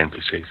killed all the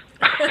NPCs.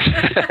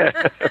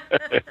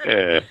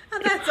 Yeah.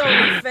 That's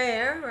only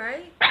fair,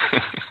 right?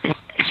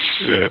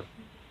 Yeah.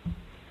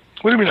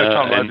 What do you mean I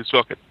can't ride this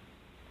rocket?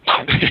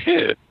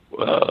 Yeah.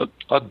 Well,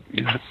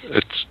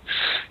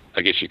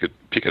 I guess you could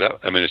pick it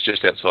up. I mean, it's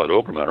just outside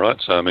Orgrimmar, right?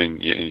 So, I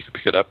mean, you can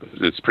pick it up.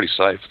 It's pretty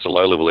safe. It's a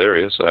low-level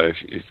area, so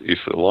if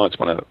the Alliance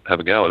want to have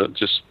a go at it,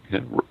 just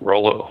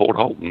roll a Horde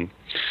Halt and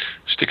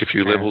stick a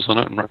few levels on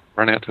it and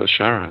run out to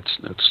Ashara.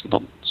 It's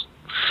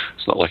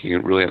not like you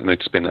really need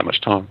to spend that much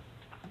time.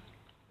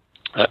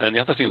 And the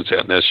other thing that's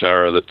out in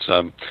Ashara that's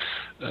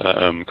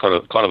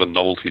kind of a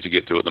novelty to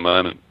get to at the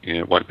moment.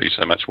 It won't be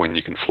so much when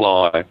you can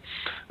fly,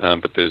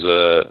 but there's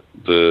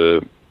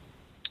the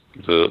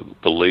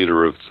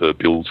leader of the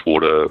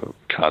Bilgewater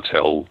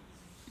cartel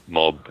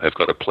mob has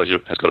got a pleasure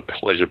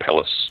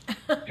palace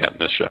out in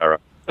Ashara.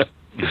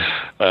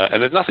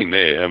 And there's nothing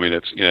there. I mean,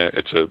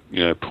 it's a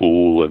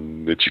pool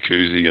and a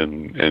jacuzzi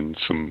and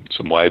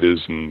some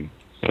waiters and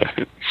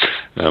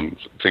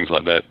things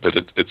like that. But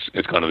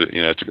it's kind of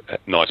it's a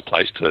nice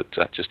place to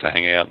just to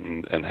hang out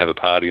and have a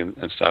party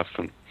and stuff.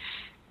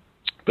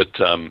 But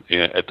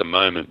at the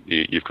moment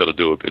you've got to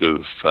do a bit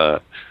of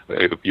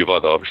you've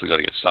either obviously got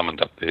to get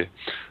summoned up there,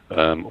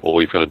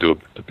 or you've got to do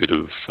a bit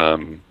of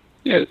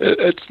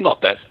it's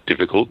not that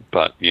difficult,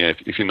 but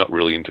if you're not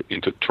really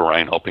into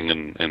terrain hopping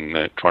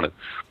and trying to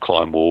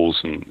climb walls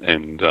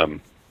and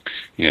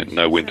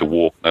know when to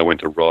walk, know when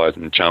to ride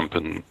and jump,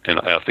 and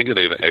I think it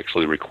even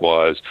actually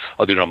requires.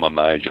 I did it on my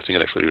Mage. I think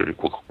it actually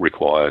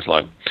requires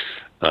like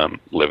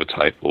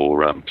levitate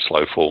or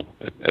slow fall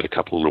at a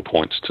couple of little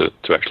points to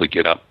actually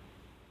get up.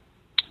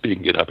 You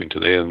can get up into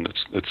there, and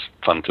it's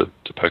fun to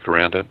poke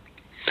around at.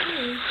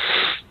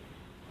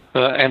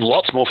 And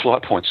lots more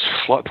flight points.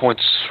 Flight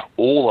points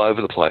all over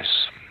the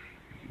place.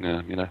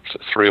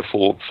 3 or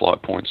 4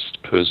 flight points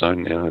per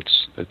zone now.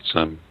 It's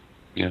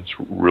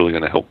really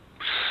going to help.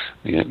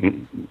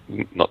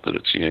 Not that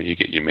it's you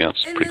get your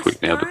mounts pretty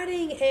quick now.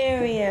 Starting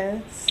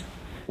areas.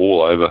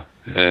 All over.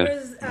 Yeah.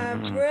 There's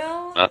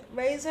Brill,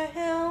 Razor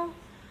Hill.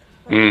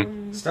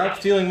 Stop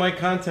stealing my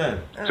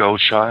content.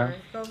 Goldshire.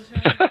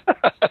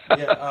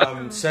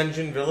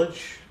 Senjin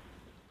Village.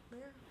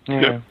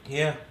 Yeah.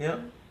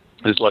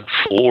 There's like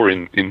 4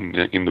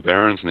 in the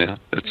Barrens now.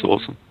 That's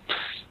awesome.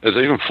 There's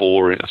even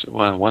 4 in.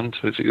 Well, 1,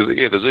 2, 3.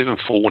 Yeah, there's even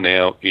 4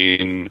 now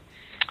in.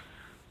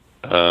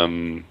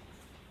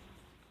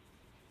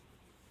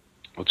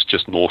 What's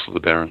just north of the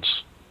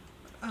Barrens?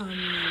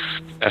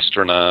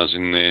 Astronars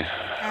in there.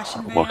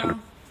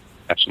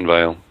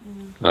 Ashenvale.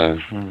 No.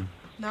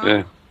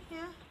 Yeah.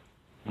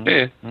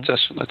 Yeah,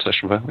 that's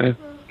Ashenvale. Yeah.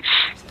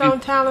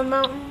 Stone Talon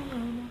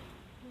Mountain.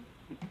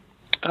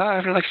 I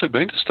haven't actually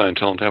been to Stone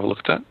Talon to have a look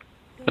at that.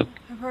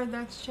 I've heard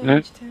that's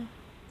changed too.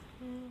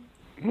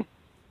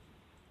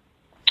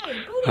 Hey,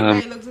 Booty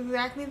Bay looks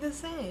exactly the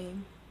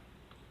same.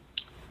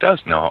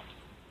 Does not.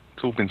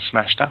 It's all been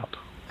smashed up.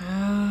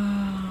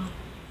 Oh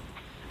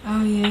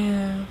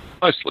yeah.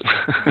 Mostly.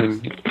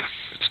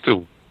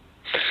 it's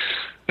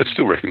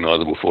still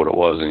recognisable for what it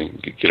was, and you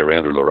can get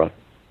around it all right.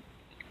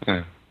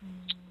 Yeah.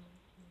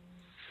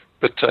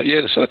 But so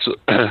that's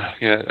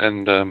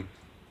and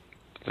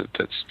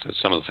that's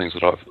some of the things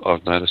that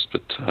I've noticed.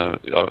 But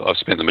I've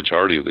spent the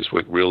majority of this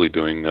week really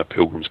doing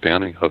Pilgrim's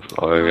Bounty. I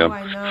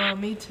know,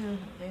 me too.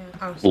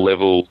 Yeah.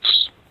 Leveled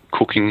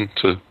cooking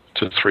to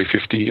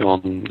 350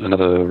 on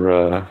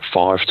another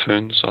 5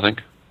 turns, I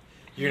think.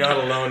 You're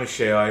not alone,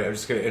 Shay. I'm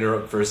just going to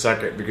interrupt for a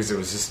second because it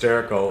was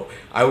hysterical.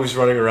 I was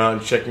running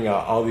around checking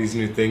out all these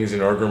new things in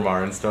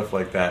Orgrimmar and stuff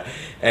like that,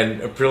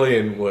 and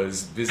Aprillian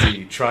was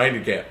busy trying to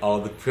get all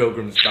the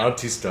Pilgrim's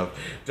Bounty stuff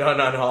done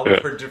on all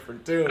of her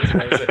different tunes.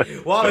 And I was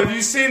like, "Wow, have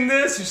you seen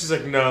this?" And she's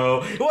like,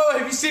 "No." "Well,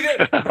 have you seen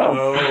it?"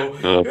 "No."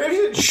 Have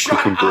you seen?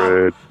 Shut up!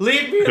 Bread.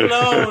 Leave me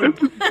alone.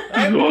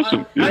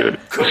 I'm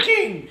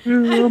cooking.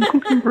 Yeah, I'm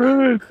cooking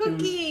bread.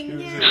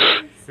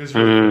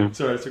 Sorry,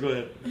 so go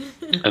ahead.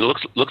 And it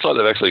looks like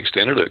they've actually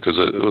extended it because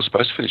it was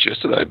supposed to finish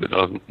yesterday, but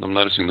I'm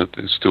noticing that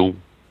there's still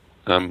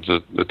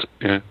even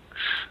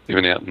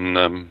out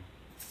in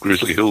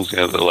Grizzly Hills,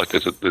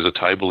 there's a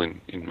table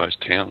in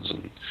most towns,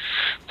 and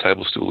the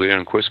table's still there,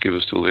 and quest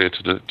giver's still there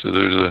to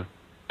do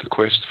the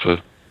quest for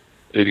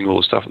eating all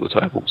the stuff at the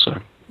table. So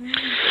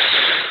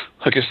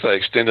I guess they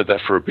extended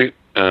that for a bit,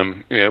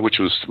 which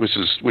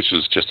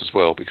is just as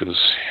well,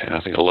 because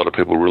I think a lot of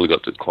people really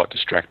got quite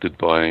distracted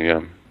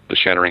by the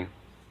shattering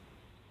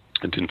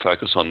and didn't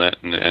focus on that,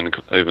 and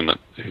even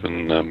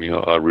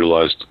I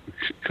realised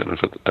kind of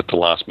at the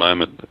last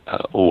moment,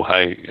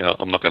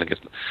 I'm not going to get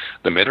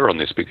the meta on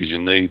this, because you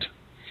need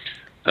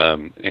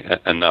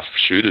enough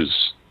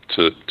shooters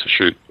to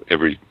shoot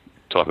every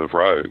type of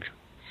rogue,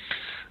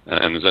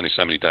 and there's only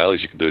so many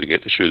dailies you can do to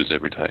get the shooters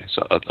every day.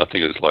 So I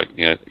think it's like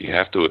you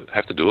have to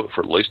do it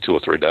for at least 2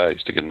 or 3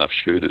 days to get enough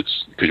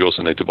shooters, because you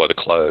also need to buy the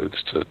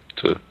clothes because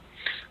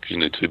you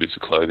need 2 bits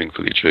of clothing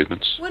for the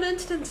achievements. What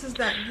instance is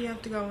that you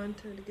have to go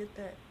into to get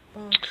that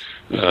box?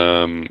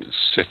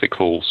 Sethic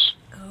Halls.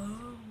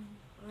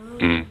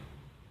 And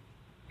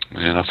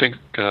I think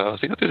I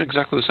did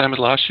exactly the same as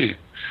last year.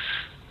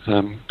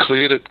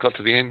 Cleared it, got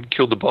to the end,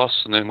 killed the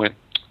boss, and then went,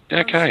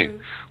 okay,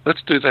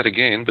 let's do that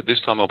again, but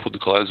this time I'll put the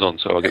clothes on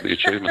so I get the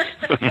achievement.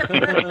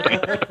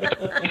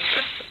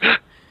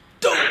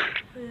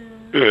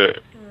 Yeah,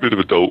 bit of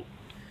a dope.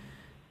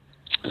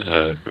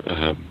 I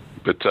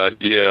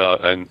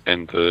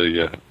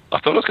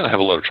thought I was going to have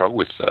a lot of trouble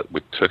with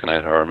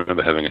Turkinator. I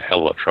remember having a hell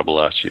of a lot of trouble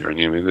last year, and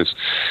you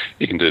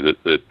can do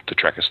the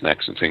tracker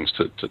snacks and things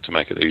to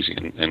make it easy,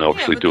 and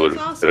obviously do it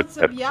at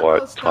a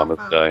quiet time of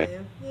the day.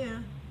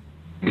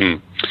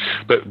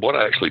 But what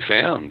I actually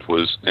found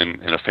was,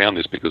 and I found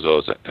this because I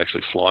was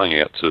actually flying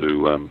out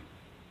to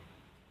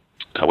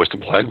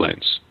Western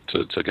Plaguelands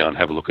to go and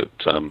have a look at,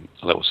 that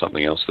was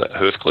something else, that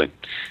Hearthclean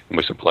in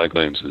Western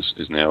Plaguelands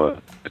is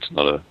now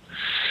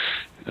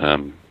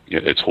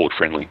it's horde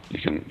friendly. You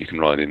can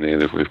ride in there.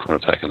 We've kind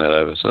of taken that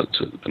over, so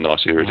it's a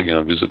nice area to go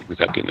and visit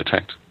without getting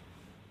attacked.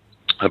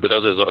 But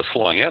as I was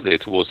flying out there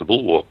towards the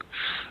bulwark,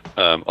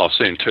 I've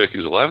seen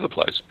turkeys all over the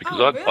place,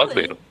 because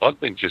I've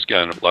been just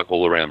going like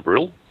all around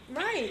Brill.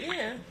 Right.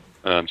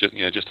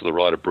 Yeah. Just to the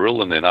right of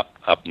Brill, and then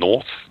up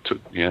north to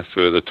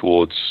further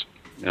towards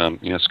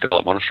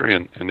Scarlet Monastery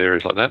and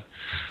areas like that.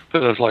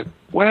 But I was like,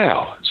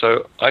 wow!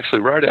 So I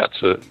actually rode out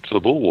to the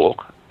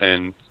bulwark,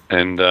 and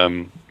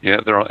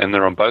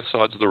they're on both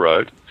sides of the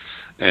road,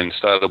 and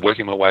started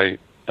working my way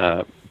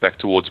back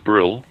towards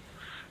Brill,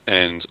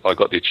 and I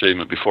got the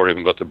achievement before I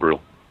even got to Brill.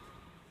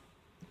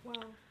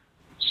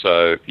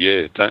 So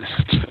yeah,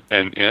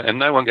 and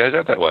no one goes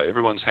out that way.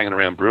 Everyone's hanging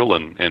around Brill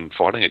and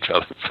fighting each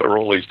other for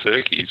all these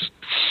turkeys.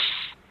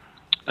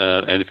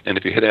 And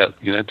if you head out,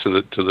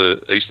 to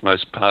the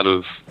eastmost part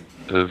of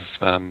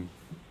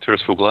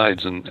Terraceville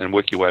Glades and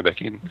work your way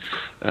back in,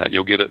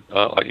 you'll get it.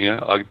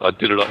 I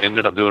did it. I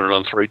ended up doing it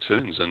on 3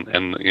 tunes, and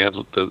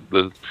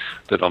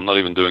that I'm not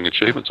even doing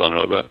achievements on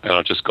it, and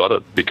I just got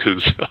it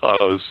because I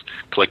was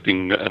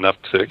collecting enough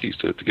turkeys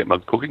to get my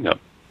cooking up.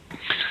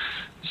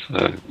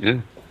 So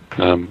yeah,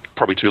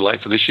 probably too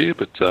late for this year,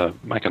 but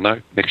make a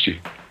note next year.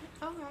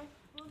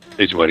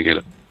 Okay. Easy way to get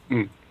it.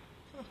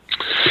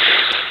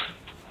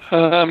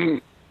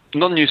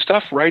 Non-new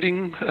stuff.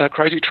 Raiding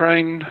Crazy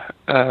Train.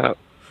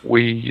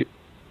 We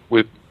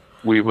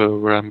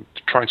were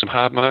trying some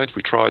hard modes.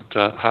 We tried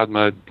hard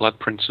mode Blood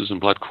Princess and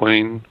Blood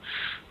Queen,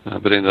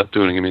 but ended up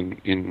doing them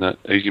in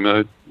easy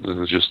mode. It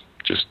was just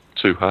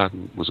too hard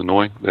and was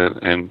annoying.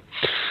 And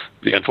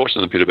the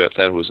unfortunate bit about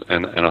that was,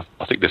 and I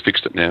think they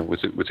fixed it now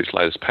with this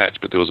latest patch,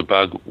 but there was a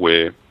bug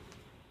where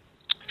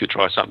if you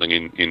try something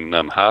in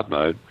hard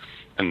mode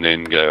and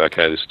then go,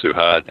 okay, this is too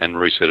hard, and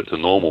reset it to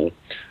normal,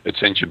 it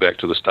sends you back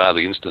to the start of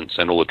the instance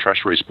and all the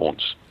trash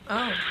respawns.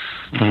 Oh.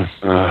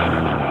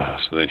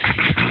 So then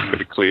you got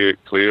to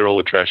clear all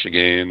the trash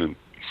again,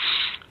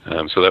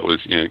 and so that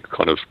was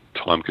kind of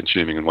time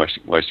consuming and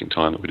wasting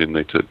time that we didn't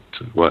need to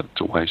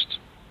waste.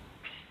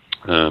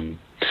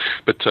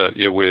 But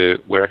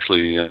we're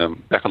actually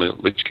back on the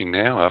Lich King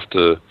now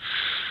after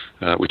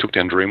we took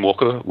down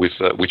Dreamwalker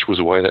which was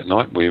away that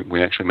night.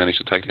 We actually managed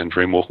to take down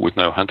Dreamwalker with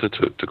no hunter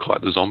to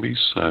kite the zombies.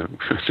 So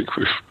I think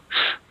we're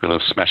kind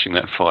of smashing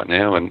that fight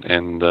now, and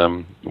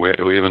we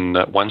even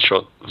one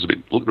shot. It was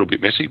a little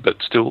bit messy,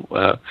 but still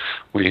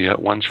we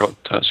one shot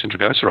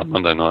Sindragosa on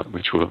Monday night,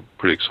 which we're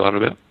pretty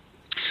excited about.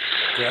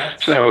 Yeah.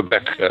 So now we're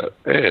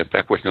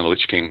back working on the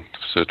Lich King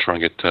to try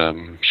and get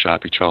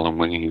Sharpie, Child and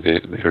Wingy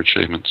their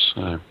achievements.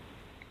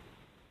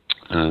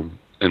 And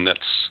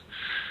that's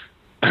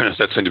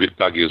that seemed a bit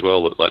buggy as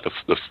well. Like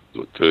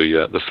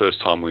the first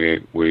time we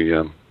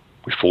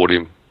fought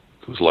him,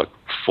 there was like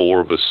 4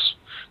 of us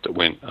that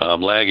went,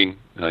 I'm lagging.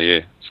 Oh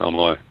yeah, so am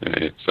I.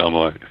 Yeah, so am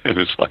I. And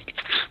it's like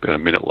about a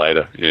minute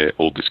later,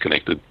 all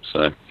disconnected.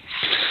 So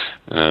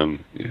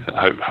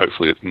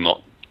hopefully it's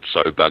not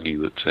so buggy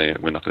that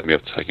we're not going to be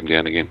able to take him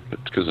down again.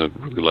 But because I'd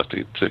really like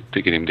to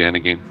get him down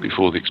again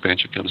before the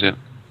expansion comes out.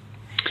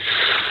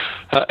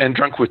 And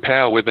Drunk with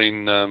Power, we've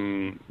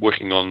been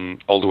working on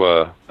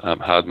Ulduar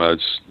hard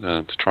modes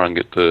to try and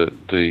get the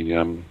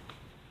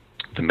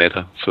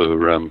meta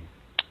for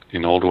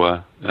in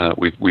Ulduar.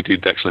 We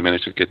did actually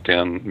manage to get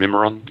down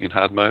Mimeron in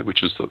hard mode,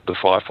 which is the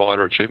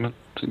firefighter achievement.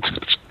 It's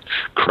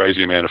a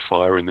crazy amount of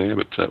fire in there,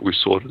 but we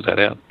sorted that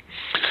out.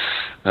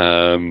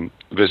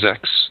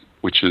 Vezax,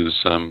 which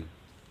is the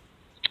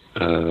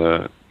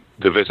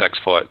Vezax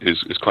fight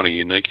is kind of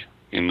unique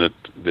in that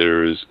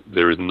there is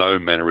no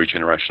mana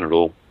regeneration at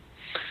all.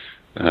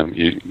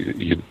 You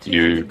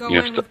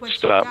have to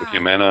start with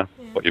your mana,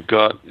 what you've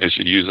got. As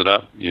you use it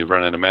up, you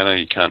run out of mana.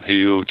 You can't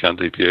heal, you can't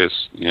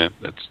DPS.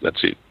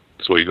 That's it.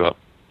 That's all you got.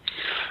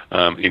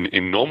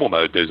 In normal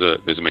mode, there's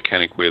a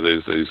mechanic where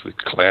there's the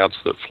clouds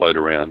that float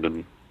around,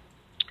 and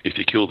if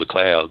you kill the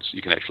clouds,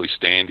 you can actually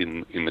stand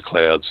in the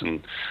clouds,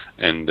 and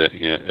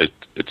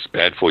it's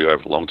bad for you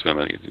over the long term.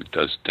 It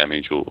does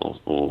damage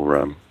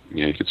or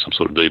you get some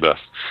sort of debuff,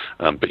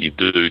 but you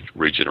do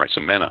regenerate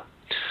some mana.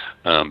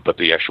 But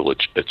the actual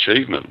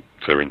achievement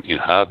for in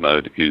hard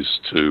mode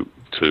is to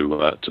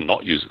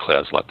not use the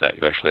clouds like that.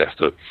 You actually have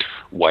to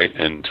wait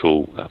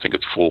until I think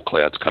it's 4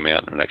 clouds come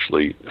out and it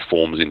actually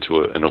forms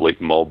into an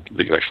elite mob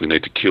that you actually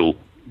need to kill,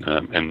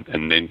 and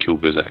then kill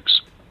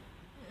Vezax.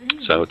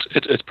 So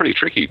it's pretty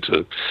tricky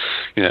to,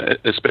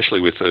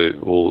 especially with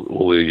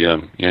all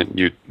the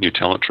new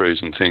talent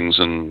trees and things,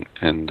 and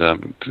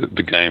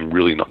the game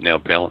really not now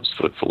balanced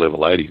for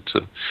level 80.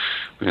 So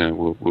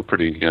we're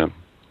pretty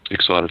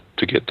excited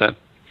to get that.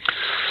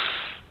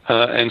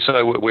 And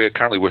so we're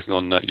currently working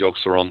on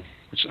Yogg-Saron,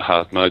 which is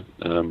hard mode.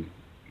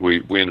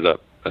 We ended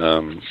up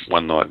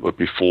one night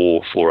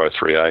before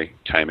 403A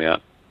came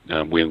out.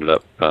 We ended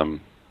up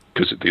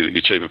because the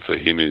achievement for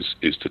him is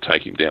to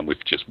take him down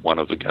with just one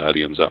of the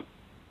Guardians up.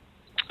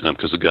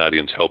 Because the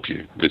Guardians help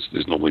you.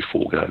 There's normally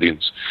 4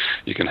 Guardians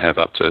you can have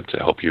up to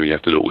help you. You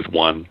have to do it with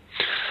one.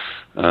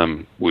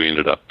 We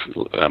ended up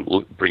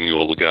bringing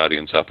all the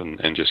Guardians up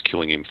and just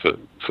killing him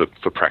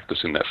for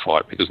practice in that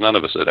fight, because none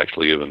of us had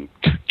actually even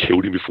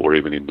killed him before,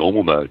 even in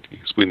normal mode.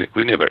 Because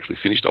we never actually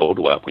finished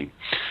Ulduar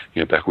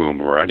back when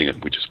we were running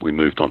it. We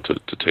moved on to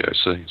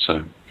TOC.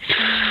 So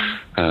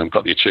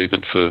got the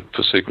achievement for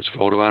Secrets of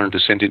Ulduar and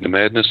Descent into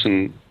Madness,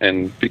 and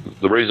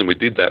the reason we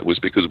did that was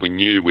because we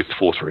knew with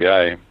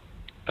 4.3a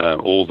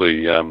all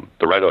the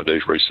raid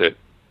IDs reset,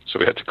 so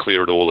we had to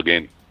clear it all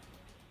again.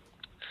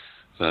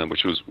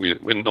 Which was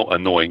we're not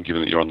annoying,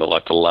 given that you're on the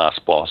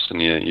last boss,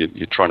 and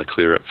you're trying to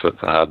clear it for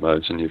hard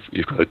modes, and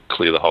you've got to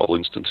clear the whole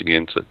instance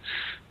again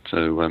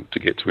to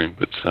get to him.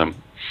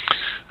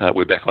 But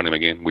we're back on him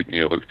again. We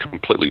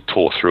completely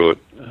tore through it.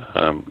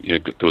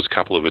 There was a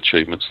couple of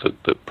achievements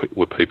that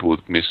were people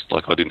had missed.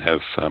 Like I didn't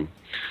have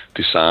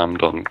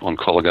disarmed on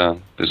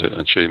Colligan. There's an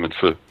achievement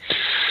for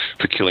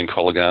killing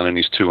Colligan and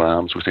his two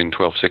arms within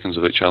 12 seconds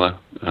of each other,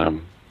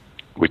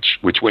 which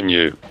when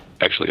you're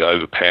actually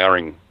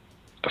overpowering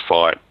a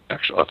fight,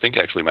 I think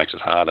actually makes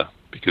it harder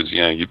because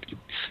you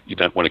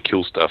don't want to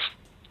kill stuff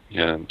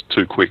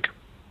too quick.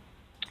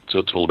 So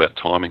it's all about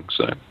timing.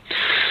 So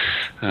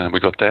we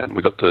got that, and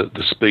we got the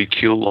speed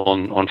kill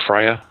on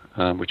Freya,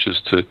 which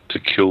is to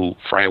kill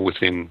Freya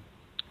within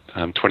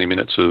 20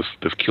 minutes of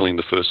killing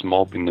the first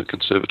mob in the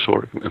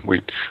conservatory. And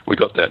we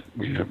got that.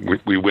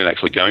 We weren't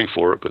actually going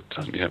for it, but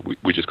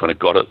we just kind of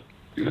got it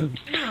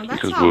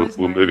because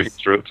we're moving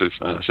through it too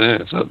fast.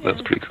 Yeah, so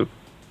that's pretty cool.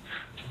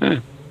 Yeah.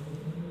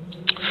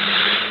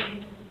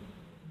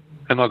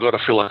 And I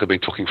feel like I've been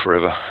talking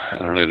forever,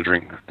 and I need a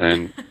drink,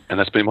 and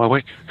that's been my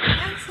week.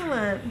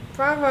 Excellent,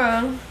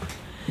 bravo.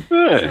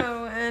 Yeah.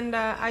 So, and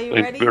are you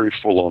ready? Very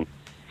full on.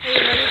 Are you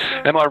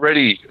ready? Am I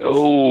ready?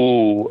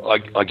 Oh,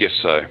 I guess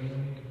so.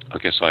 I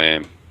guess I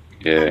am.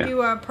 Yeah. Have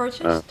you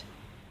purchased?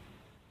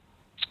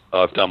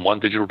 I've done one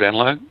digital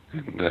download,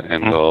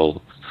 and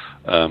I'll,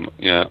 I'm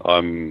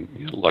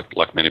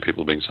like many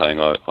people have been saying,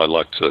 I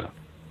like to,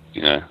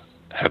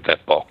 have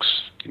that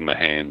box in my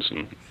hands,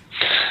 and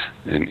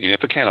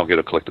if I can, I'll get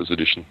a collector's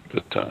edition.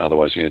 But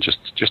otherwise,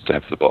 just to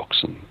have the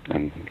box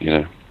and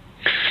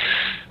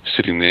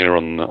sitting there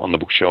on the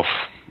bookshelf,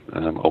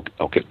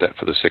 I'll get that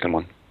for the second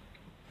one.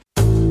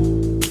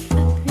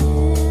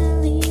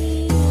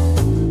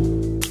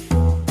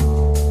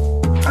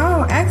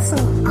 Oh,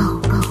 excellent.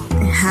 Oh,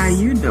 how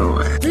you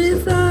doing?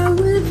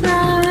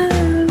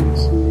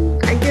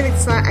 I get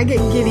excited. I get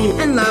giddy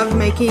and love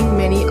making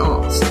mini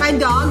alts. My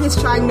dog is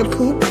trying to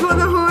poop for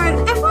the Horde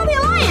and for the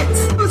Alliance.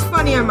 It was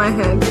funny in my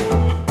head.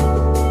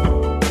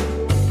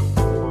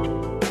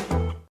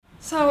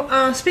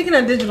 So, speaking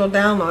of digital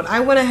download,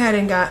 I went ahead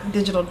and got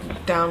digital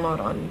download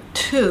on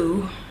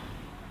 2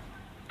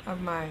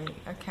 of my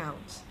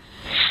accounts.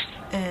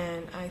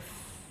 And I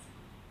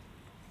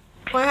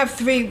have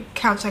 3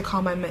 accounts I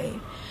call my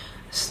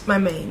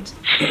mains.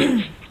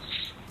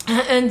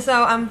 And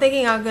so I'm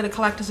thinking I'll get a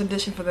collector's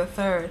edition for the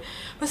 3rd.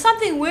 But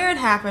something weird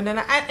happened,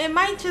 and it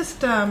might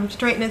just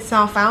straighten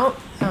itself out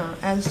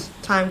as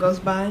time goes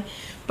by.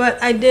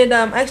 But I did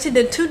actually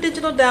did 2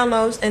 digital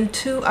downloads and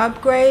 2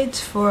 upgrades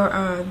for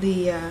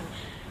the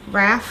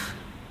RAF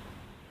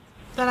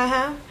that I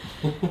have.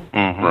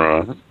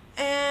 Right.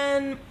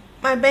 And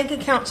my bank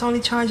account's only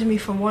charging me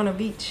for 1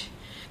 of each.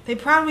 They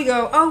probably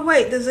go, oh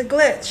wait, there's a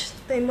glitch.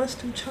 They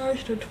must have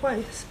charged her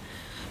twice.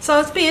 So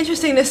it's be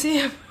interesting to see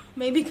if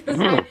maybe because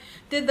I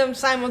did them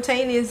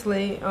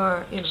simultaneously,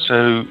 or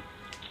So,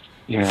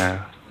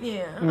 yeah.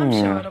 Yeah, I'm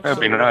sure it'll That'd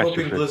be So nice.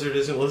 hoping Blizzard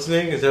isn't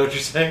listening? Is that what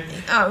you're saying?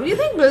 Oh, you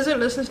think Blizzard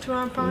listens to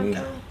our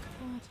podcast?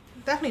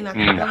 Definitely not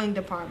the billing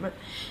department.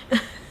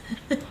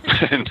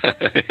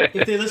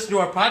 If they listened to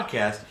our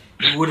podcast,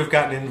 you would have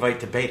gotten an invite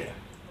to beta.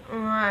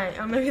 Right,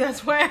 or maybe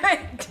that's why I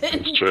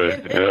didn't. It's true.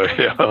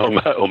 Yeah.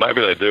 Or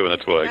maybe they do, and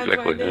that's why. That's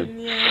Exactly. why I didn't,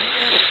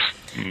 yeah.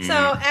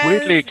 So,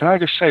 Weirdly, can I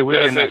just say,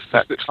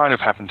 that kind of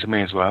happened to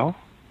me as well.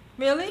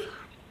 Really?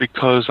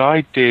 Because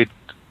I did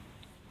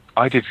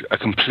a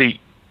complete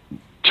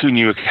 2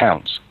 new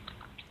accounts,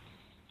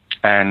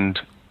 and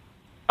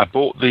I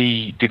bought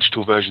the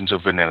digital versions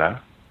of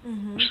Vanilla,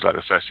 which is like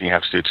the first thing you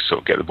have to do to sort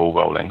of get the ball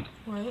rolling.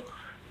 Right.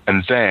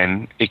 And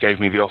then it gave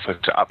me the offer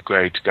to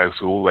upgrade to go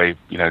through all the way,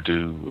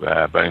 do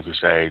Burning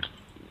Crusade,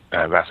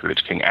 Wrath of the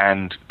Lich King,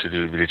 and to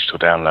do the digital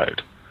download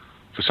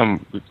for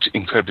some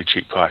incredibly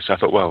cheap price. I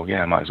thought, well,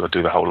 yeah, I might as well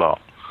do the whole lot.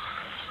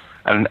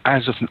 And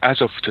as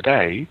of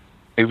today,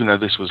 even though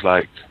this was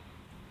like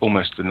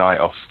almost the night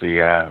off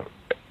the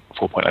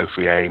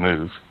 4.03A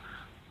move,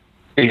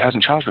 it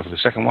hasn't charged me for the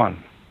second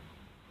one,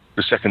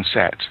 the second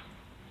set.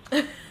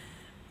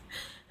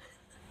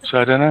 So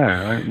I don't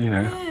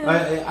know.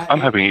 I'm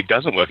hoping it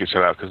doesn't work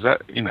itself out because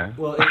that,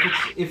 Well,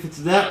 if it's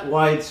that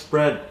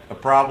widespread a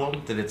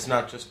problem that it's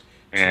not just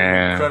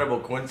incredible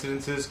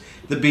coincidences,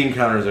 the bean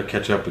counters will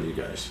catch up with you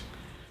guys.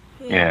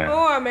 Yeah.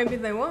 Or maybe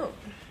they won't.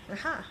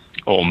 Aha.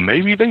 Or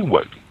maybe they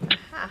won't.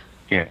 Aha.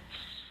 Yeah.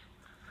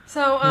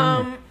 So,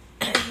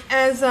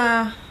 as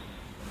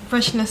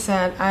Vrishna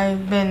said,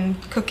 I've been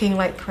cooking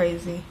like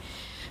crazy.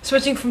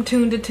 Switching from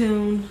tune to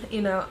tune,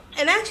 and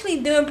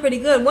actually doing pretty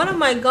good. One of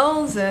my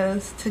goals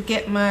is to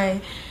get my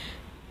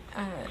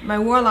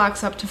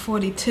warlocks up to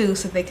 42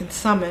 so they can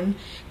summon,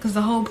 because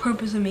the whole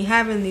purpose of me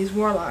having these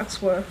warlocks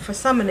were for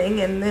summoning,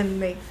 and then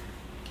they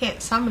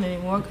can't summon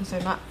anymore because they're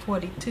not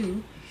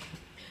 42.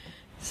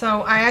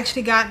 So I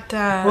actually got...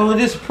 well, it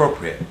is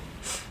appropriate.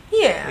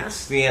 Yeah.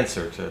 It's the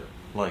answer to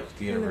life,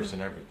 the universe,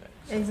 and everything.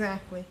 So.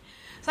 Exactly.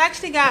 So I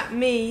actually got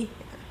me...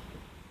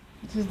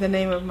 This is the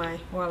name of my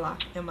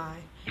warlock, M.I.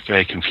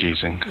 Very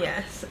confusing.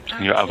 Yes.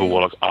 Your other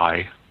warlock,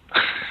 I.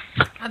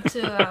 Up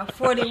to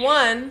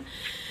 41.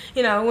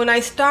 When I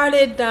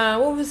started,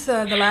 what was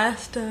the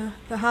last,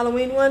 the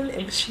Halloween one?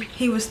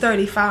 He was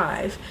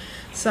 35.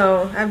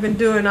 So I've been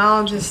doing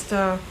all just,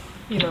 the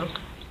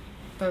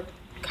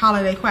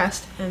holiday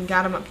quest and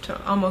got them up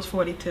to almost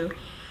 42.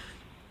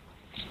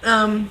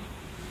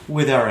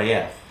 With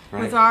RAF,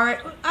 right? With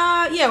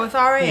with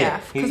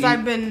RAF. Because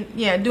I've been,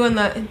 doing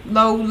the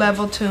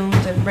low-level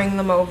tunes and bringing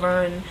them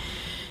over and,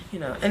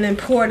 and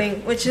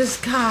importing, which is,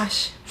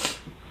 gosh,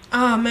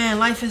 oh, man,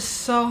 life is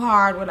so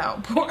hard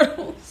without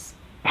portals.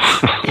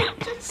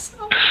 Just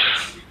so...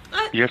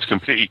 You have to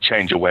completely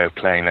change your way of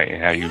playing, like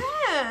how you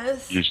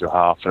use your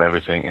harp and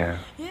everything, Yeah,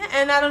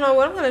 and I don't know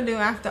what I'm going to do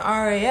after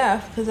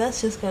RAF, because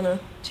that's just going to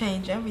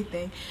change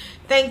everything.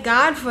 Thank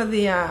God for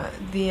the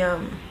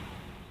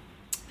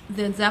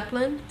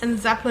Zeppelin, and the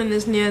Zeppelin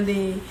is near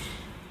the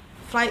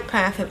flight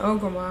path in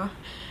Orgrimmar.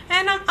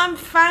 And I'm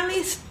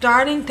finally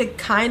starting to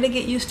kind of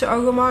get used to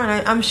Orgrimmar,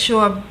 and I'm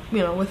sure,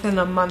 within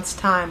a month's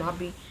time I'll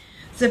be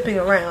zipping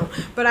around.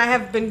 But I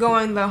have been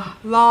going the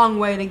long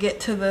way to get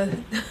to the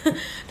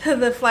to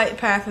the flight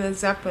path in the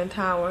Zeppelin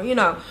Tower.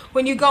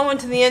 When you go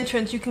into the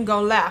entrance, you can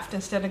go left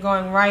instead of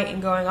going right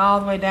and going all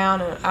the way down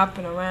and up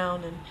and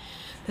around. And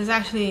there's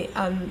actually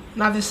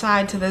another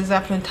side to the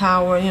Zeppelin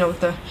Tower,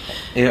 with the...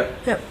 Yeah.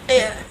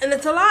 And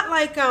it's a lot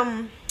like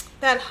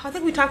that... I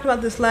think we talked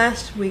about this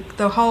last week,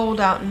 the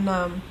hold out in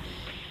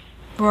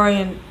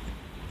Borean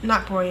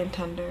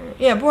Tundra.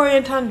 Yeah,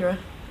 Borean Tundra.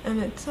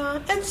 And it's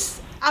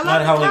I love Not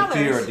the Howling colors.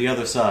 Fear at the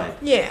other side.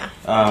 Yeah.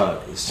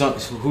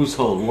 Whose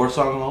hold?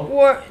 Warsong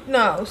hold?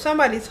 No,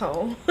 somebody's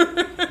hold.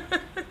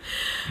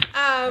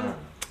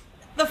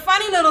 The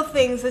funny little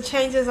things, the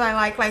changes I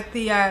like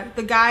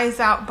the guys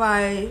out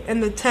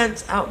in the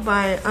tents out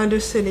by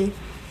Undercity,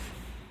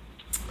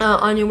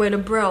 on your way to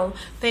Brill,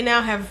 they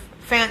now have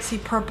fancy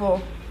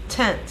purple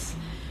tents.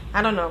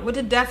 I don't know. What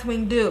did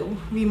Deathwing do?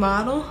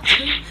 Remodel?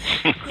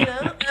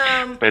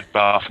 Bed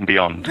Bath and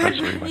Beyond.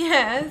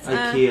 Yes.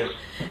 IKEA.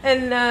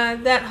 And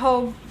that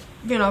whole,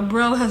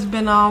 Brill has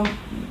been all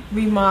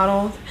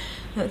remodeled.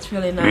 That's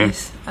really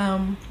nice.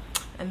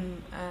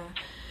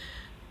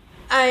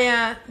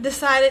 I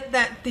decided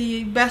that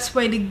the best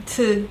way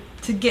to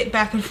get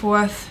back and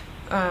forth,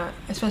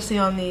 especially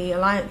on the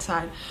Alliance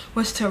side,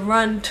 was to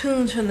run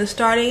tunes from the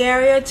starting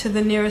area to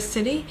the nearest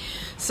city.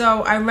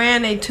 So I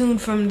ran a tune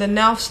from the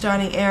Nelf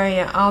starting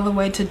area all the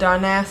way to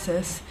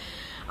Darnassus,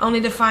 only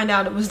to find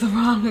out it was the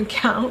wrong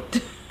account. The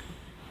tune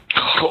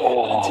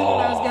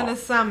I was going to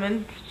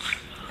summon.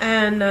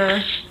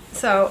 And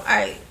so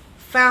I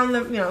found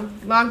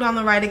logged on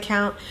the right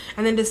account,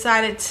 and then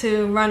decided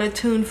to run a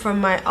tune from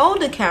my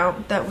old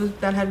account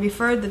that had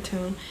referred the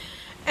tune,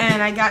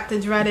 and I got the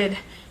dreaded,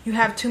 you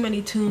have too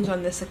many tunes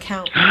on this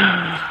account.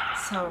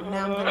 So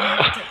now I'm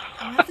gonna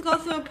have to go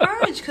through a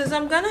purge, because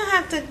I'm gonna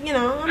have to,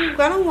 I'm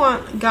gonna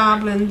want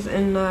goblins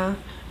in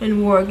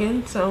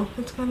Worgen, so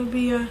it's gonna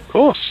be a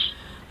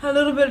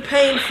little bit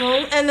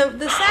painful. And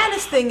the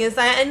saddest thing is,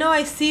 I know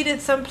I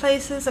seeded some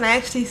places, and I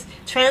actually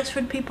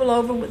transferred people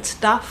over with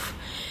stuff.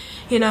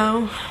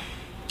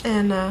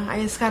 And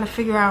I just got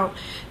to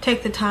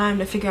take the time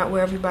to figure out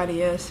where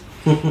everybody is.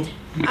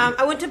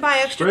 I went to buy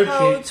extra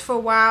codes for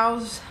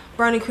WoW's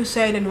Burning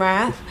Crusade and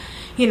Wrath,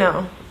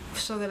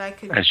 so that I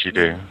could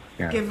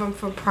give them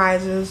for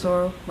prizes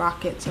or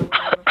rockets or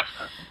whatever.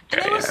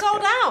 And they were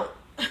sold out.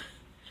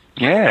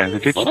 Yeah, the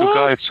digital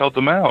guy sold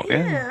them out,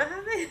 Yeah.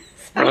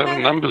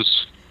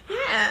 Numbers.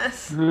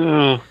 Yes.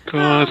 Oh,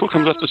 God. What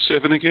comes after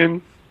 7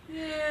 again?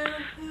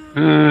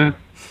 Yeah.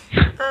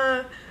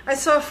 I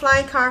saw a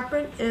flying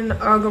carpet in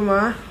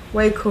Orgrimmar.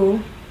 Way cool.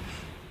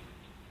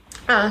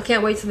 I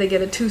can't wait till they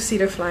get a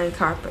 2-seater flying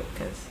carpet,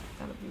 because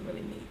that'll be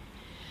really neat.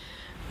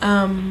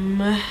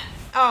 And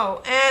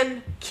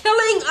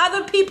killing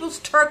other people's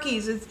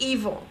turkeys is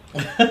evil.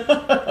 If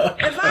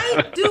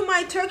I do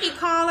my turkey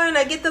collar and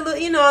I get the little,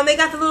 and they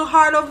got the little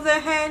heart over their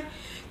head,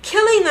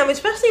 killing them,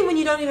 especially when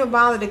you don't even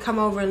bother to come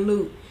over and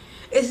loot,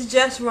 is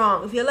just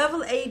wrong. If you're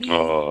level 80,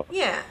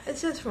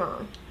 it's just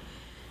wrong.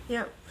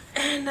 Yep.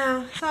 And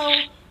so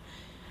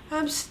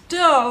I'm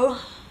still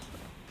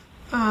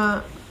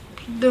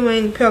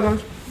doing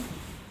Pilgrim's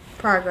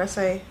Progress.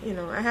 I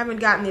haven't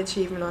gotten the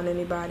achievement on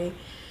anybody.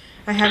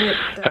 I haven't.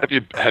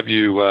 Have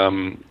you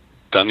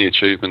done the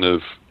achievement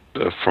of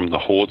from the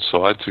Horde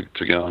side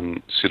to go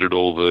and sit at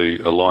all the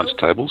Alliance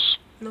tables?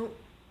 Nope.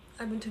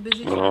 I've been too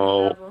busy.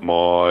 Oh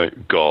my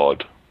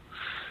God!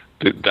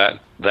 That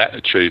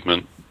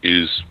achievement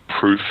is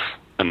proof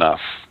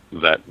enough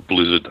that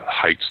Blizzard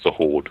hates the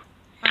Horde.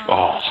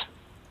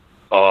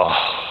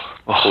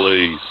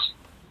 Please.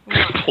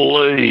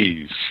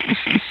 Please.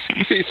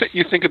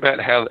 You think about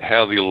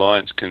how the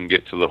Alliance can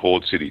get to the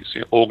Horde cities.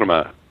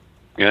 Orgrimmar,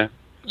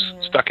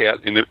 stuck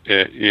out in the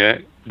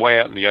way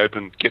out in the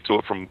open. Get to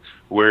it from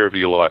wherever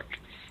you like.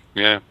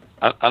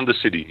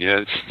 Undercity.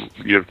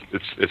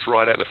 It's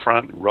right out the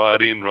front,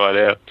 right in, right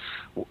out.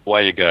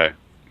 Away you go.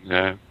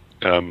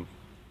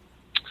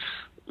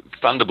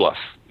 Thunderbluff.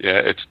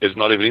 Yeah, it's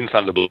not even in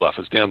Thunder Bluff.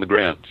 It's down the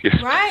ground.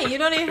 Yes. Right. You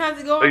don't even have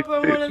to go up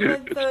on one of the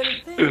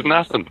things. There's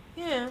nothing.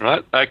 Yeah.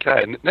 Right.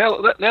 Okay. Now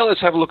let's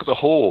have a look at the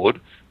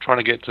Horde trying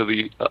to get to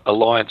the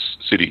Alliance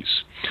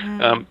cities.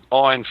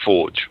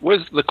 Ironforge.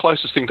 Where's the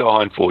closest thing to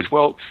Ironforge?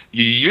 Well,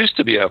 you used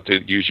to be able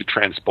to use your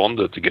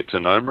transponder to get to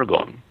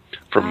Nomragon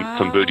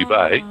from Booty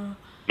Bay.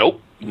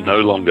 Nope, no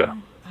longer.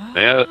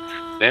 Now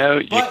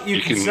but you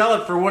can sell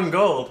it for 1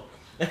 gold.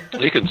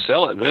 You can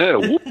sell it, yeah,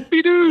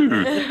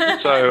 whoopie-doo.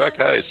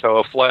 So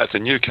I fly out to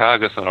New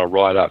Cargus and I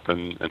ride up,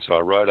 and so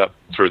I rode up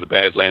through the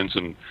Badlands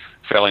and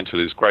fell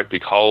into this great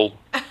big hole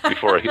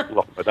before I hit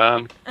Loch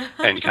Madan,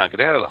 and you can't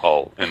get out of the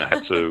hole, and I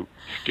had to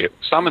get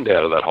summoned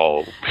out of that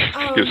hole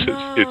because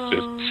it's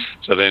just.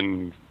 So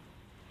then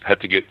had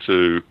to get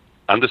to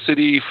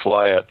Undercity,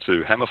 fly out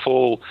to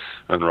Hammerfall,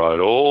 and ride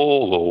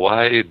all the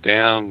way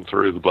down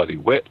through the bloody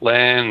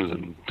wetlands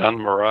and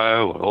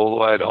Dunmoreau and all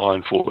the way to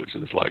Ironforge,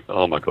 and it's like,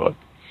 oh my god.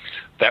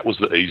 That was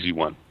the easy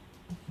one.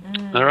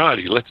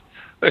 Alrighty, let's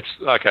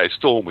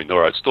Stormwind. All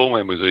right,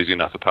 Stormwind was easy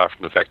enough, apart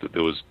from the fact that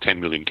there was 10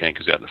 million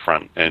cankers out the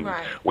front, and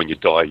when you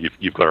die,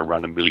 you've got to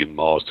run 1 million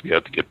miles to be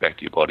able to get back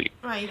to your body.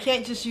 Right, you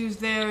can't just use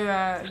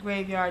their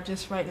graveyard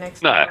just right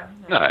next door.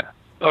 No.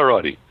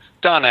 Alrighty,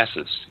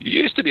 Darnassus.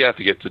 You used to be able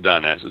to get to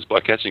Darnassus by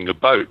catching a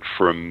boat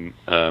from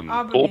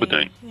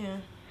Aubergine.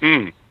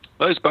 Yeah.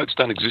 Those boats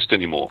don't exist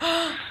anymore.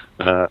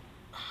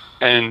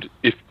 And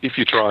if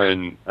you try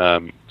and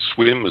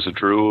swim as a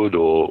druid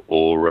or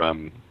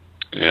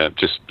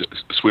just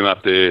swim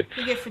up there,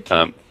 you get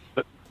fatigue.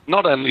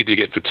 Not only do you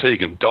get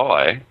fatigue and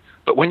die,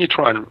 but when you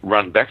try and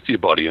run back to your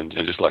body and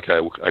just like,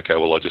 okay,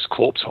 well, I just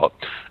corpse hop.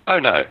 Oh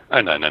no.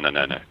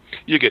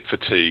 You get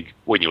fatigue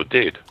when you're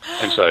dead,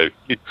 and so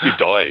you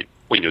die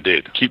when you're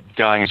dead. Keep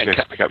dying until you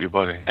have to pick up your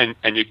body, and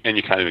you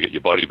can't even get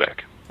your body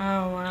back.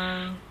 Oh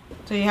wow!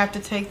 So you have to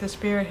take the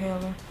spirit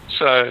healer.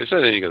 So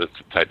then you got to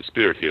take the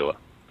spirit healer.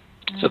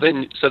 So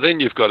then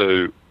you've got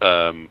to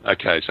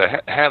so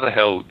how the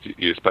hell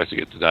you're supposed to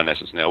get to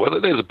Darnassus now? Well,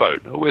 there's a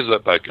boat. Where's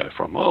that boat go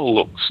from? Oh,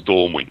 look,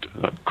 Stormwind.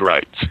 Oh,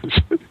 great.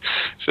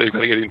 So you've got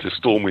to get into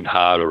Stormwind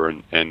Harbour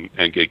and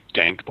get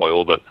ganked by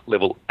all the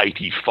level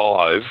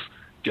 85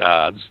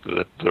 guards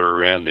that are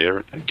around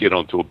there and get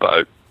onto a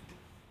boat.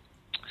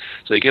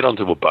 So you get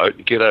onto a boat,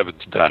 you get over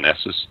to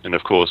Darnassus, and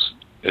of course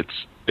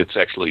it's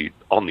actually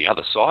on the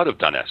other side of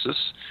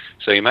Darnassus.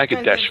 So you make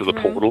a dash for the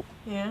portal.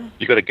 Yeah.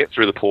 You got to get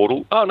through the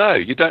portal. Oh no,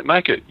 you don't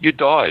make it. You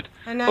died.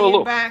 And now you're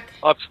look, back.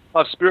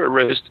 I've spirit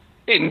rest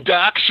in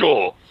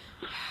Darkshore.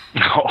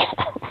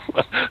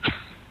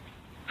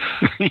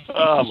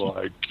 Oh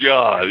my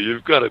god,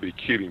 you've got to be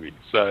kidding me.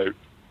 So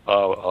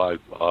I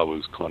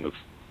was going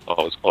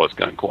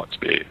quite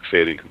fair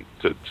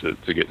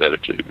to get that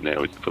achievement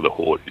now for the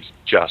Horde is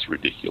just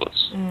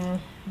ridiculous.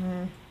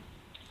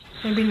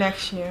 Maybe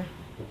next year.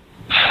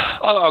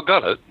 I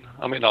got it.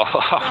 I mean, he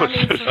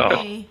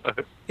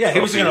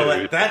wasn't going to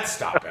let that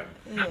stop him.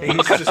 Yeah. He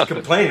was just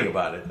complaining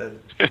about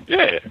it.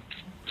 Yeah.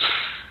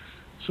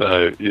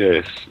 So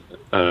yes,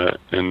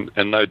 and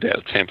no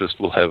doubt Tempest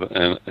will have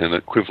an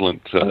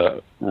equivalent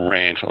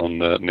rant on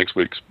next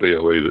week's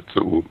BOE that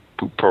will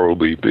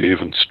probably be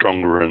even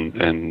stronger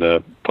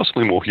and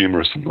possibly more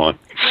humorous than mine.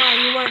 Why,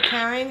 you weren't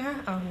carrying her?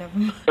 Oh, never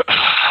mind.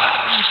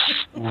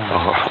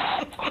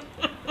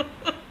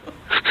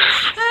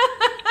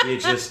 You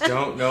just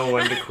don't know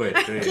when to quit,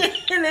 do you?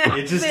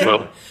 You just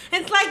don't.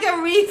 It's like a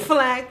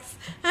reflex.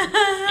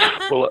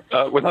 Well,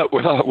 when I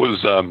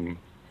was I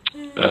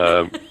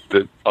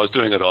was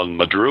doing it on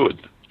my druid,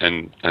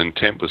 and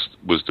Tempest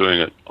was doing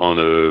it on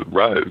a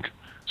rogue,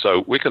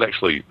 so we could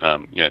actually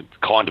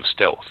kind of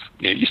stealth.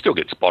 You still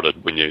get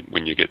spotted when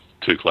you get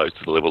too close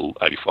to the level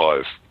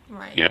 85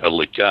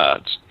 elite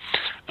guards.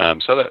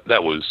 So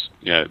that was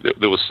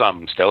there was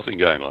some stealthing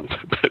going on,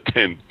 but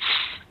then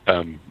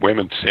Wem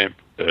and Temp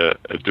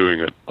are doing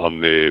it on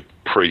their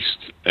priest,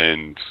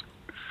 and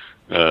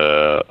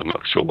I'm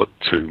not sure what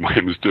tomb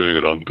Wem's doing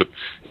it on, but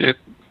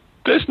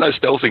there's no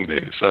stealthing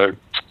there. So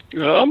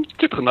I'm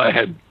tipping they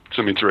had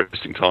some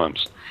interesting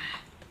times.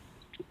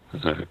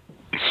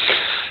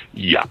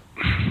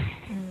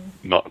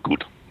 Not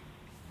good.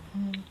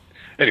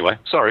 Anyway,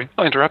 sorry,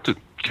 I interrupted.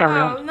 Carry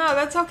on. No,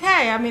 that's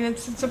okay. I mean,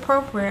 it's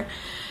appropriate.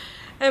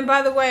 And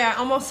by the way, I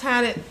almost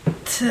had it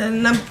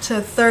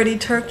to 30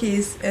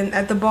 turkeys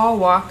at the ball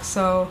walk,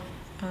 so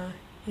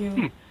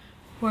you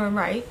were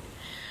right.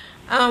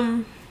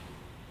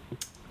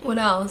 What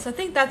else? I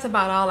think that's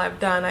about all I've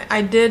done.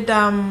 I did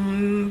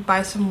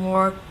buy some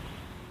more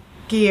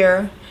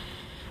gear,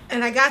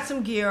 and I got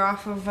some gear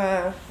off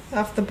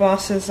the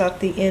bosses at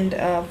the end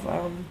of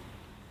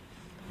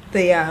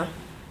the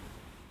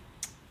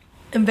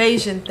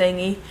invasion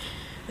thingy,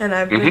 and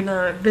I've been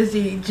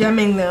busy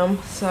gemming them.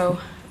 So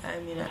I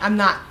mean, I'm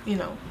not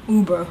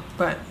uber,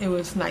 but it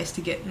was nice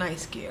to get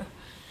nice gear.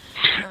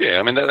 Yeah,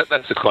 I mean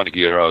that's the kind of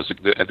gear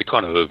the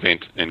kind of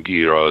event and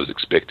gear I was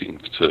expecting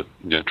to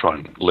try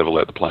and level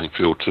out the playing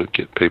field to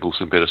get people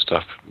some better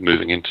stuff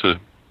moving into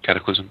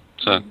Cataclysm.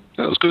 So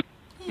that was good.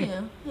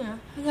 Yeah.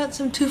 I got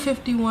some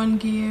 251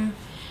 gear,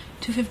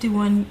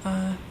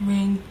 251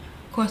 ring,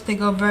 Of course, they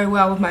go very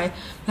well with my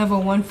level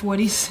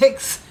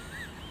 146.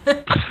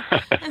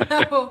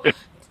 level,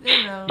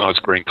 Nice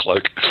green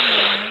cloak.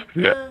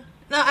 Yeah.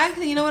 No,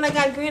 actually, you know what I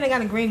got green? I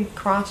got a green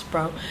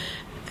crossbow.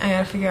 I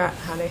gotta figure out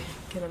how to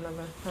get a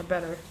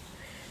better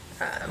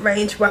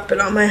ranged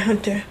weapon on my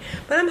hunter.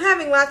 But I'm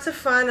having lots of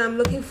fun. I'm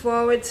looking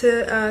forward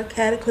to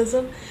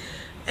Cataclysm.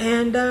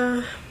 And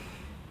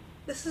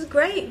this is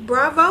great.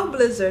 Bravo,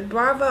 Blizzard.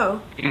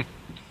 Bravo.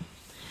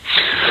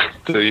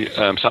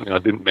 Something I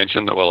didn't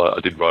mention, well,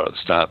 I did right at the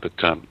start, but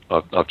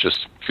I've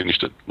just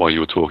finished it while you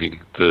were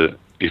talking.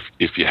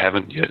 If you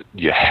haven't yet,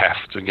 you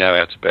have to go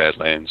out to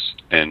Badlands,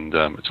 and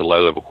it's a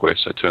low-level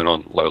quest, so turn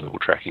on low-level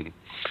tracking.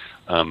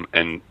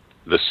 And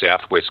the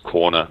southwest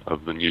corner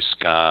of the new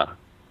Scar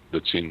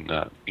that's in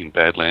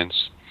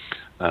Badlands,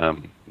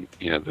 the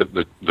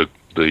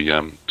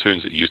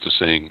tunes that you're used to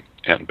seeing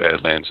out in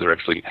Badlands are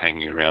actually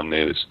hanging around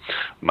there. There's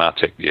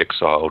Martek the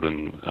Exiled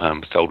and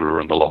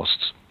Felder and the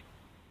Lost.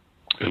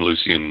 And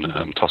Lucian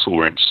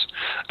Tosselrents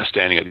are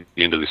standing at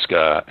the end of the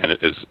Scar, and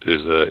it is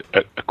a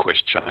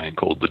quest chain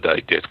called The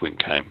Day Deathwing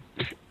Came.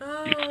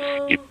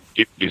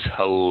 It is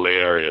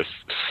hilarious.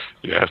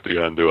 You have to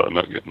go and do it. I'm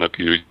not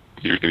giving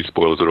you any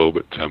spoilers at all,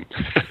 but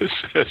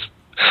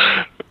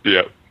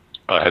yeah,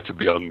 I had to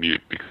be on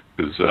mute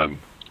because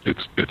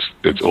it's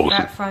awesome.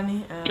 That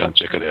funny? Go and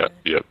check it out.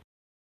 Yep.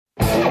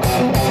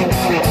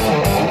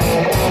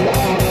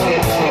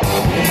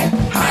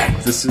 Hi,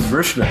 this is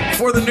Vrishna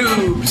for the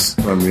noobs.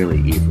 I'm really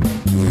evil.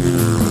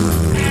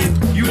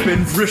 You've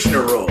been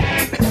Vrishna rolled.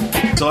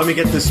 So let me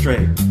get this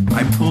straight.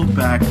 I pulled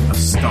back a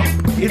stump.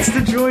 It's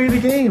the joy of the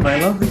game. I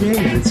love the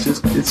game. It's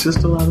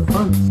just a lot of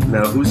fun.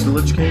 Now, who's the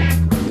Lich King?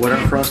 What are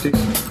Frosties?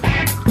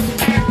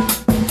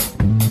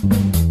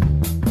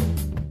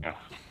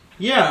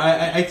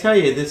 Yeah, I tell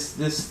you,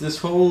 this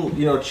whole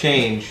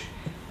change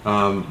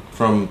from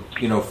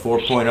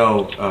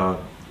 4.0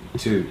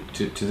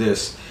 to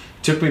this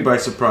took me by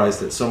surprise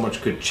that so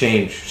much could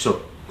change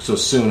so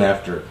soon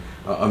after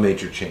a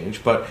major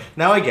change. But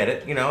now I get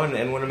it,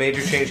 and when a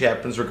major change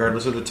happens,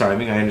 regardless of the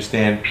timing, I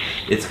understand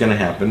it's going to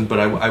happen. But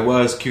I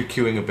was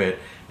QQing a bit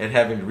and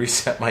having to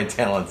reset my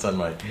talents on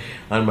my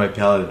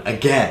paladin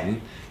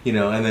again,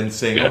 and then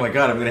saying, oh my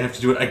god, I'm going to have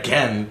to do it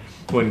again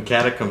when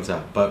Cata comes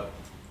out. But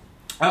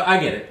I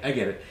get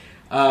it.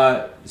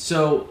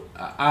 So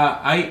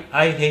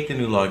I hate the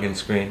new login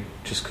screen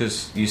just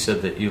because you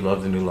said that you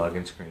love the new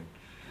login screen.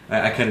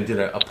 I kind of did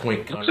a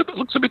point. It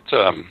looks a bit.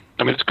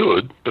 It's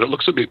good, but it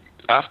looks a bit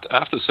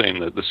after seeing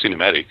the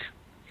cinematic,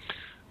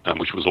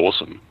 which was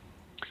awesome.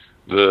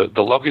 The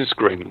login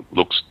screen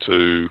looks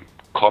too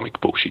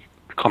comic bookish.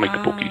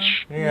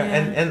 Yeah,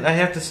 and I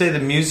have to say the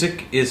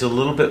music is a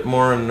little bit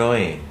more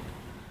annoying.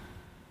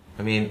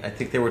 I mean, I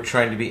think they were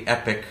trying to be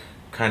epic,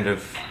 kind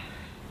of,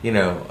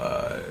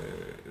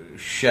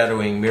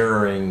 shadowing,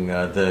 mirroring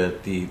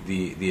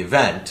the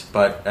event,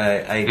 but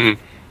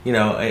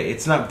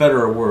it's not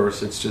better or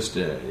worse. It's just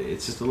a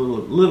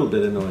little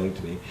bit annoying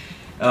to me.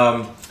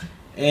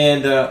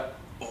 And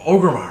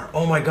Orgrimmar,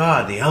 oh my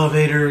god, the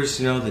elevators,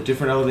 the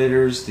different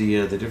elevators,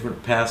 the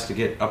different paths to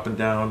get up and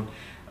down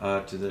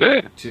to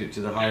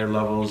the higher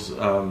levels.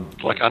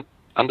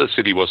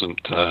 Undercity wasn't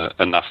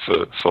enough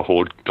for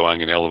Horde dying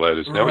in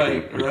elevators. Now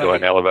we can die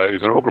in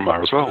elevators and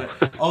Orgrimmar as well.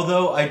 Right.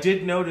 Although I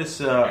did notice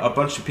a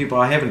bunch of people,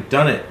 I haven't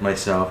done it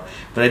myself,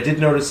 but I did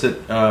notice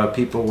that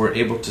people were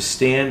able to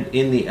stand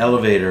in the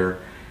elevator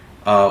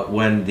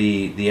when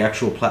the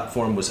actual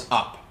platform was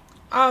up.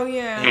 Oh,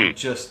 yeah. And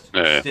just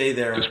stay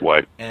there. Just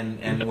wait.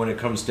 And when it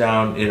comes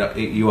down,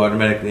 you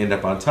automatically end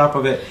up on top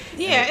of it.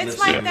 Yeah, it's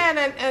like that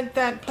at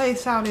that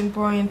place out in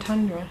Borean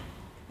Tundra.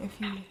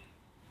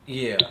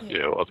 Yeah,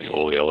 well, I think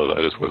all the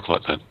elevators work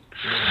like that.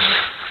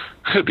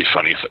 It'd be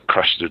funny if it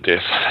crushed to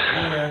death.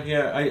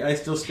 Yeah. I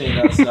still stand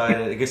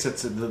outside. I guess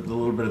that's the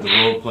little bit of the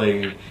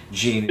role-playing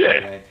gene.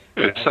 Yeah,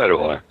 so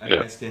do I.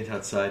 I stand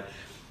outside.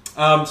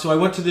 So I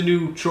went to the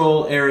new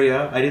troll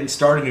area. I didn't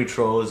start a new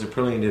troll as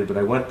Aprillian did, but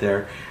I went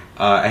there.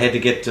 I had to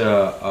get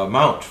a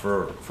mount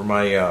for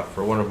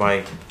one of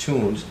my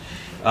tunes,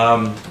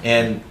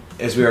 and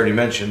as we already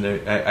mentioned,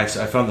 I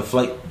found the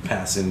flight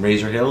pass in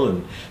Razor Hill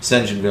and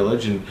Sen'jin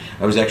Village, and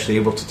I was actually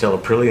able to tell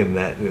Aprillian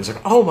that, and it was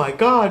like, oh my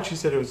god! She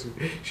said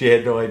she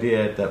had no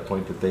idea at that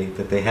point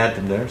that they had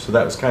them there, so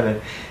that was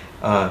kind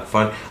of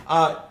fun.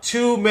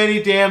 Too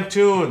many damn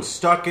tunes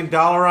stuck in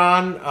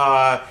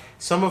Dalaran.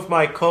 Some of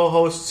my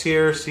co-hosts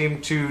here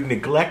seem to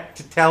neglect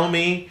to tell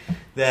me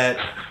that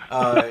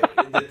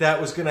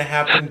that was going to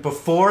happen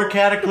before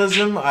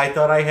Cataclysm. I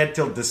thought I had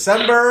till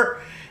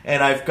December.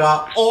 And I've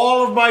got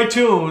all of my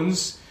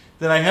tunes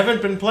that I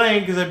haven't been playing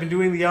because I've been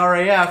doing the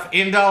RAF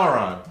in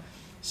Dalaran.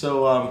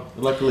 So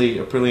luckily,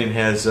 Aprillian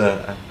has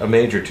a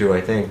mage or two, I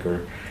think,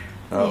 or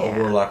a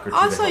warlock or two.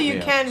 Also, you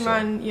can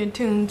run your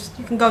tunes.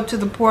 You can go to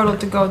the portal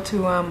to go to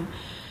the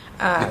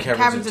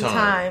Caverns of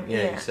Time.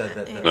 Yeah, you said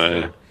that.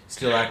 That's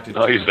still active.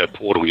 I used that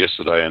portal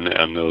yesterday,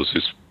 and there was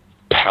this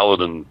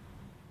paladin.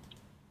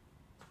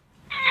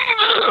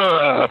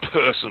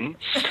 person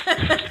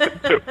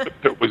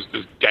that was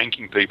just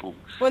ganking people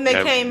when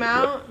they came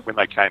out. When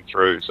they came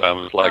through, so it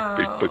was like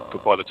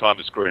by the time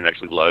the screen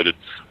actually loaded,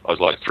 I was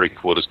like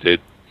 3/4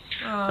 dead.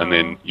 And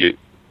then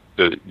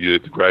the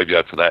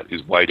graveyard for that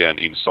is way down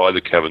inside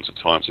the caverns at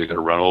times, so you've got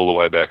to run all the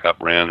way back up,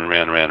 round and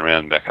round and round and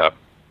round, back up.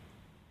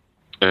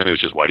 And it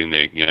was just waiting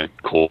there,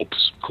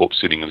 corpse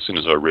sitting, and as soon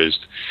as I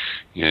rezzed,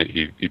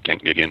 he'd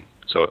gank me again.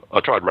 So I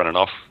tried running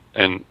off,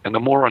 and the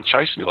moron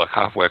chased me like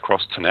halfway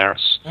across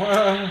Tanaris.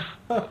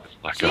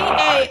 Like,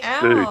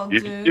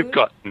 dude, you've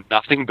got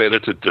nothing better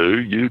to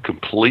do, you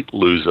complete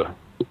loser.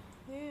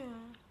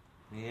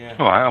 Yeah.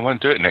 All right, I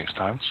won't do it next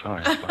time.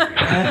 Sorry.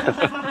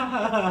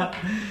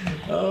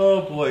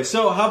 Oh boy!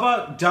 So how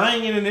about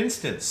dying in an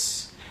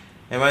instance?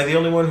 Am I the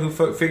only one who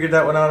figured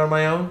that one out on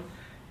my own?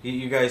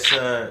 You guys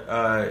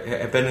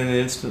have been in an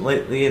instant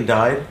lately and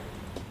died?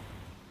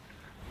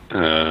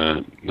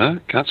 No,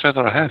 can't say that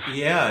I have.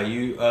 Yeah,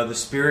 you the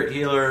spirit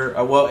healer.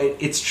 Well,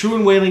 it's true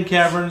in Wailing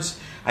Caverns.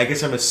 I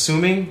guess I'm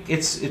assuming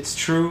it's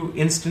true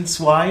instance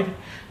wide.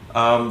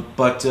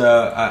 But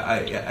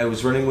I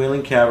was running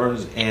Wailing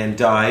Caverns and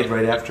died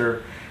right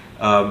after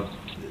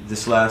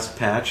this last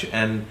patch,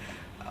 and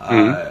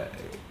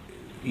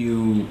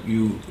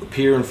you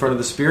appear in front of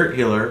the spirit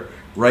healer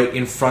right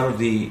in front of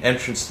the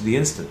entrance to the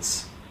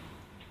instance.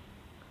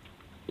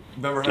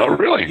 Remember how? Oh,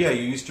 really? Yeah,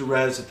 you used to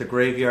res at the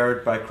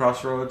graveyard by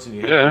Crossroads, and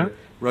you had to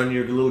run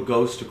your little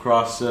ghost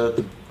across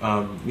the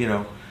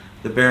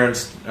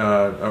barrens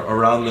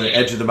around the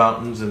edge of the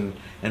mountains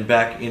and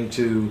back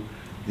into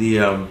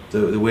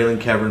the Wailing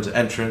Caverns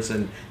entrance,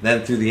 and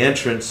then through the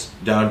entrance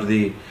down to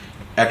the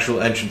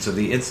actual entrance of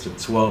the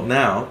instance. Well,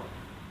 now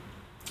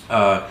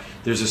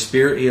there's a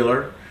spirit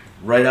healer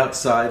right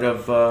outside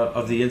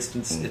of the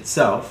instance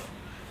itself,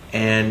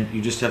 and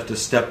you just have to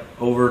step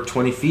over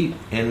 20 feet,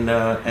 and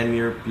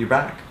you're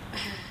back.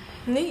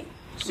 Neat.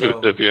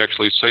 So, have you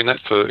actually seen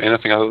that for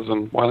anything other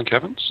than Wailing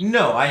Caverns?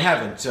 No, I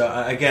haven't.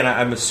 Again,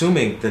 I'm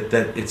assuming that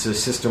it's a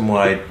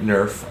system-wide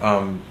nerf.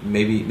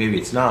 Maybe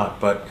it's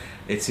not, but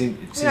it seems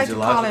we like to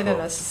illogical. call it an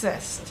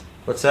assist.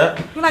 What's that?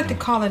 We like to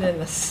call it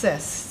an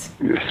assist.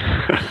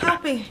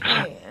 Helping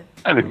hand.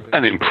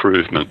 An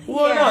improvement.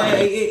 Well, no,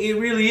 it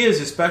really is,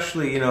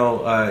 especially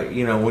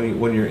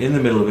when you're in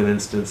the middle of an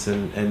instance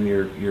and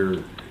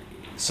you're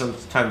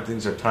sometimes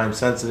things are time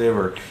sensitive,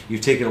 or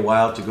you've taken a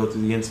while to go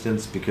through the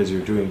instance because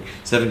you're doing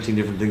 17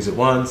 different things at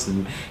once,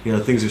 and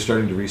things are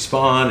starting to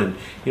respawn, and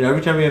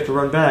every time you have to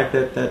run back,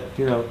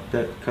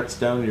 that cuts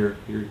down your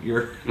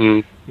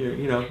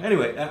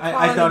anyway.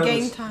 I thought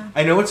it was. Time.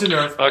 I know it's a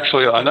nerf.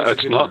 Actually, I know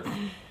it's not.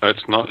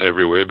 It's not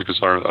everywhere, because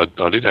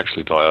I did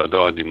actually die. I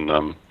died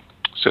in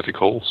Sethic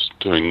Halls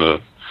doing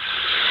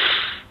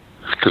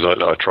because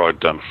I tried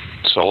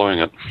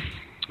soloing it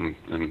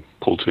and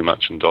pulled too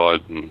much and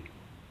died, and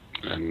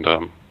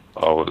I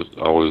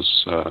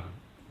was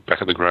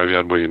back at the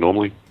graveyard where you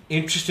normally.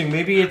 Interesting.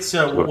 Maybe it's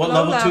what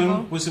level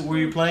tune was it? Were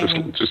you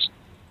playing? Just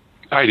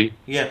 80.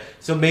 Yeah.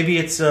 So maybe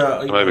it's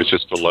maybe it's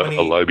just a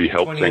lobby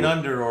help 20 thing. and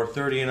under, or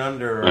 30 and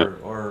under,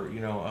 or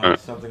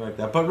something like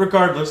that. But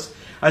regardless,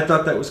 I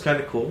thought that was kind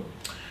of cool.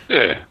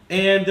 Yeah.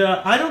 And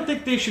I don't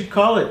think they should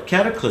call it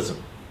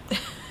Cataclysm.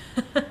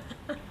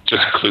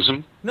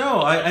 Cataclysm?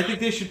 No, I think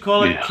they should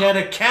call it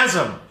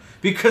Catachasm,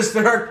 because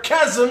there are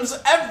chasms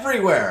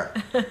everywhere.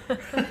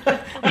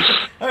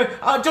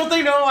 Don't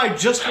they know I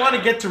just want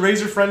to get to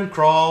Razor Friend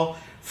Crawl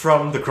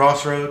from the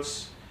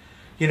Crossroads?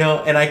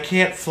 And I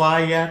can't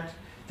fly yet.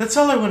 That's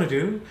all I want to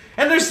do.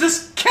 And there's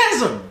this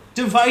chasm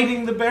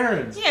dividing the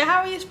barrens. Yeah,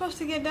 how are you supposed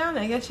to get down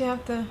there? I guess you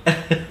have to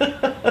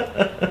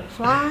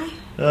fly.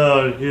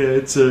 Oh yeah,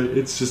 it's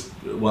just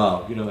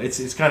wow.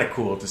 It's kind of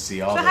cool to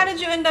see all. So how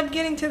did you end up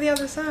getting to the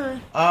other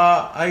side?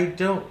 I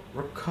don't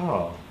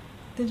recall.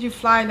 Did you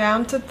fly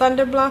down to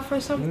Thunder Bluff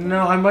or something?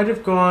 No, I might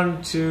have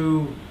gone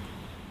to.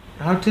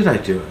 How did I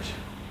do it?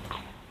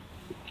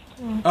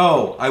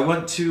 Oh, I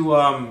went to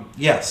I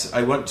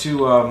went to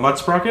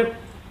Mudsprocket.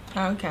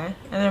 Oh, okay,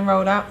 and then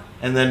rode up.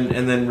 And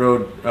then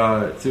rode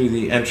through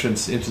the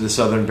entrance into the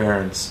Southern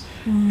Barrens,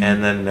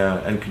 and then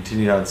and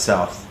continued on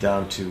south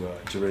down to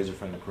Razor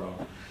Friend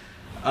Crawl.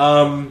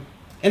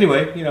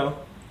 Anyway,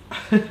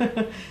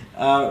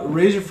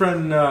 Razor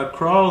Friend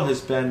Crawl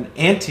has been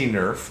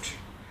anti-nerfed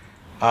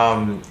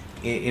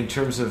in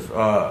terms of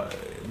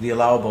the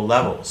allowable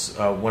levels.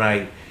 When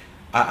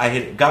I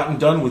had gotten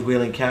done with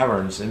Wailing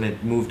Caverns and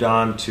had moved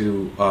on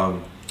to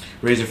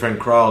Razor Friend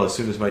Crawl as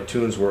soon as my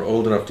tunes were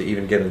old enough to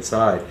even get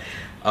inside.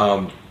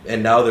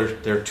 And now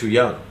they're too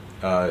young.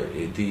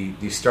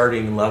 The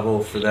starting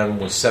level for them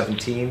was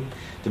 17,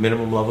 the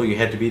minimum level you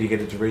had to be to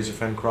get into Razor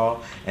Friend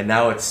Crawl, and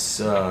now it's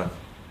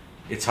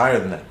higher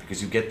than that,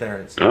 because you get there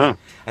and it says,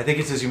 I think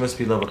it says you must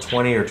be level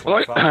 20 or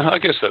 25. Well, I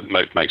guess that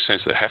makes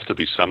sense. There have to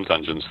be some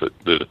dungeons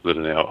that are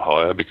now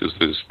higher, because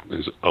there's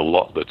a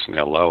lot that's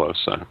now lower.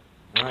 So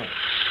right,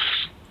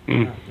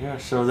 yeah.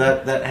 So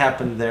that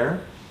happened there,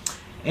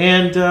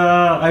 and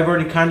I've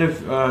already kind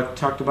of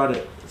talked about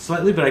it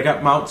slightly, but I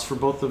got mounts for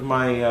both of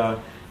my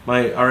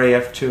my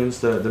RAF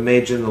tunes, the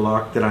Mage and the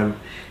Lock that I'm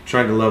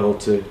trying to level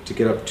to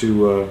get up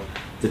to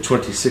the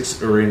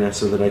 26th arena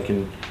so that I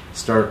can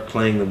start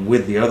playing them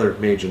with the other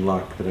Mage and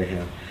Lock that I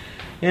have.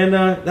 And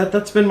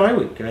that's been my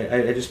week.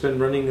 I just been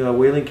running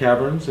Wailing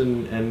Caverns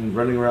and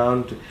running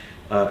around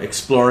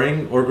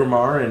exploring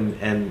Orgrimmar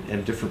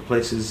and different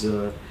places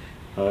in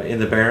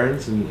the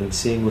Barrens and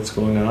seeing what's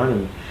going on.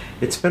 And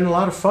it's been a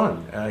lot of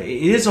fun. It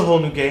is a whole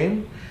new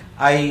game.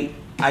 I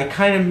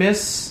kind of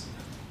miss,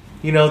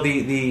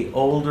 the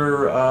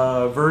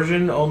older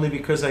version only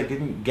because I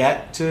didn't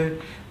get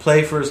to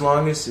play for as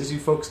long as you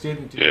folks did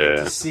and didn't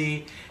get to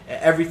see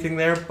everything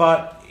there.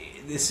 But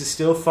this is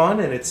still fun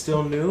and it's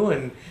still new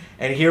and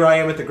here I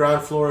am at the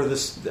ground floor of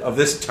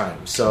this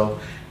time. So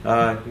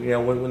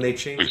when they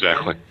change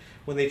exactly.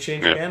 When they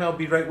change again, I'll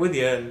be right with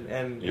you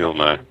and you'll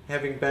know,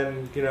 having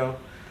been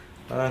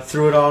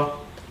through it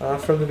all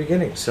from the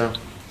beginning. So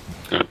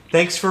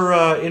thanks for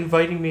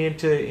inviting me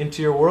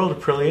into your world,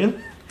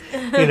 Aprillian.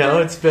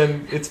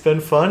 It's been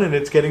fun and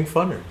it's getting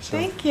funner. So.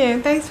 Thank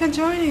you. Thanks for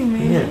joining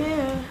me.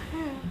 Yeah.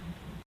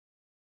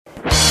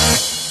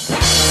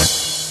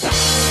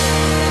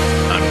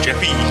 I'm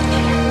Jeffy.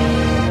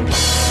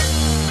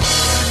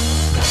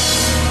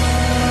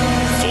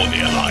 For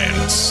the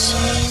Alliance.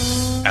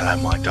 Hello,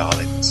 my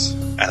darlings.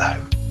 Hello.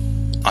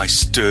 I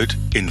stood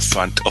in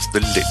front of the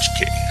Lich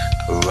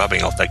King,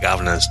 rubbing off the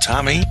governor's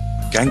tummy,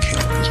 ganking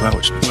as well,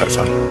 which is quite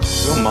fun.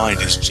 Your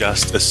mind is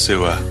just a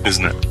sewer,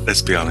 isn't it?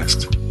 Let's be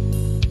honest.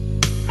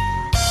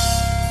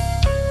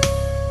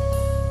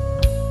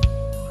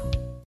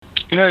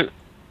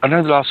 I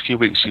know the last few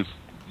weeks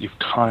you've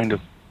kind of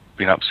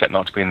been upset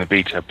not to be in the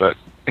beta, but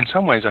in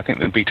some ways I think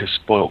the beta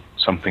spoilt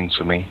some things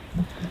for me.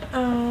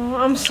 Oh,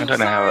 I'm so sorry. I don't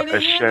know how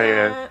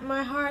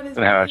My heart is.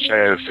 I don't know how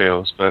Asheo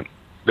feels, but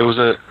there was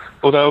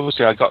although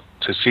obviously I got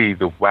to see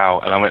the WoW,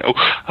 and I went,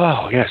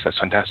 oh yes, that's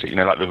fantastic.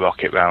 Like the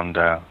rocket round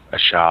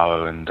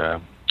Ashara and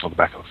on the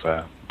back of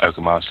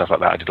Orgrimmar and stuff like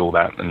that. I did all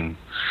that, and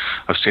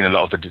I've seen a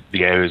lot of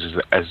the areas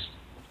as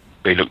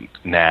they look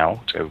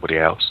now to everybody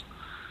else.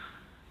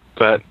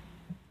 But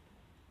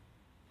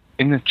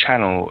in the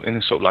channel, in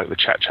the sort of like the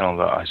chat channel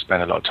that I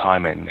spend a lot of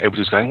time in,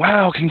 everybody was going,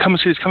 wow, can you come and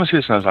see this, come and see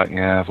this? And I was like,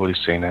 yeah, I've already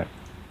seen it.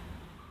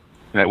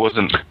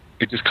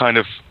 It just kind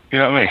of, you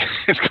know what I mean?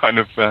 It's kind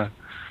of,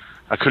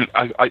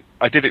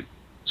 I did it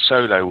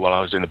solo while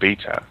I was in the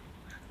beta,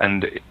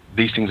 and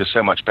these things are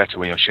so much better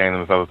when you're sharing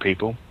them with other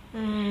people.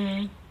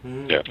 Yeah.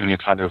 And you're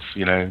kind of,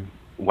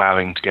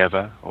 wowing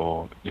together,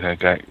 or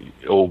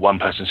or one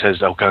person says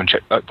they'll go and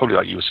check, probably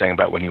like you were saying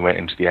about when you went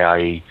into the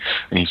AIE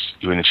and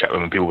you were in the chat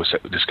room and people were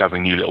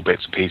discovering new little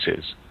bits and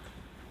pieces.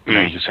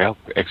 You could say, go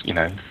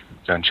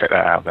and check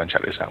that out, go and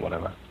check this out,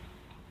 whatever.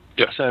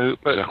 Yeah. So,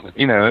 but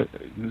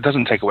it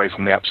doesn't take away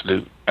from the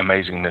absolute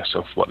amazingness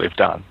of what they've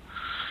done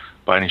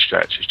by any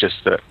stretch. It's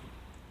just that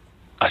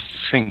I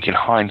think in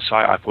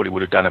hindsight I probably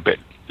would have done a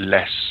bit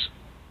less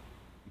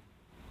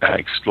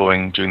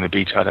exploring during the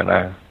beta. I don't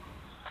know.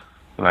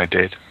 Than I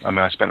did. I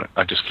mean,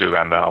 I just flew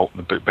around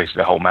basically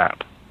the whole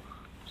map,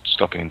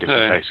 stopping in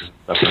different places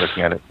and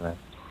looking at it.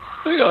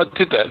 Yeah, I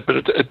did that, but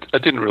it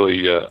didn't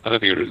really. I don't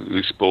think it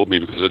really spoiled me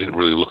because I didn't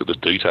really look at the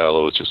detail.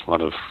 I was just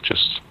one of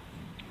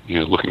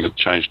looking at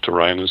changed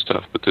terrain and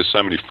stuff. But there's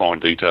so many fine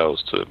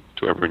details to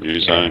every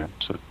new zone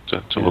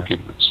to look in.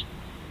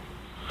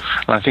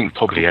 And I think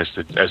probably as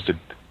the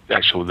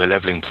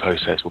leveling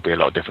process will be a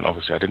lot different.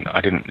 Obviously,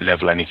 I didn't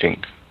level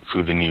anything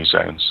through the new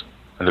zones.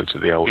 I looked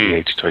at the old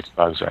 80 to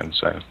 85 zone,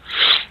 so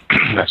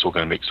that's all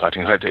going to be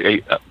exciting. In fact,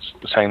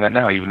 saying that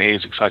now, even it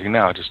is exciting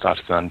now. I just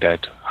started the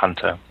Undead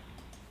Hunter,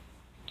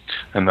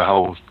 and the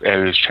whole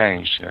area's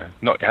changed.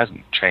 It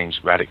hasn't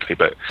changed radically,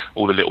 but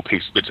all the little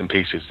bits and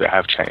pieces that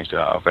have changed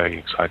are very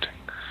exciting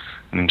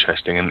and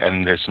interesting.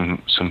 And there's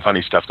some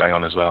funny stuff going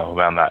on as well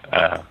around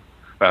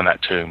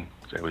that tomb.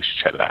 So we should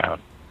check that out.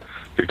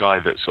 The guy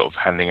that's sort of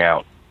handing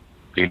out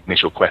the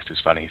initial quest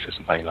is funny. He says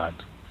some funny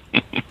lines.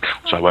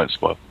 So I won't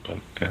spoil. But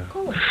yeah.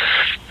 Cool.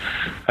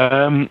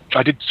 I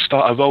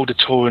rolled a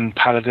Tauren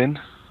Paladin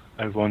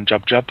over on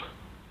Jub.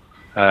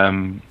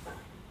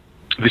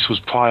 This was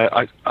prior.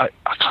 I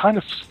kind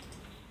of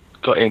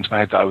got it into my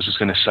head that I was just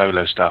going to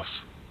solo stuff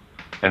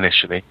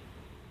initially,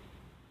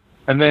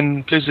 and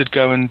then Blizzard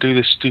go and do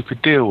this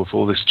stupid deal with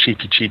all this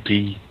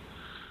cheapy.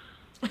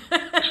 They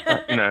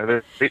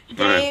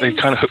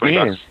kind of hooked me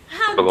in.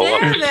 How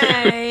dare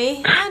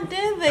they? How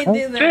dare they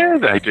do that? How dare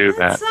they do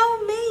that? That's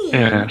so mean.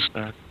 Yeah,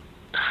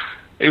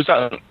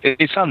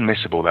 it's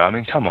unmissable though. I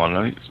mean, come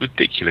on, it's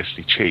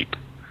ridiculously cheap.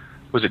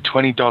 Was it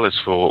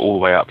 $20 for all the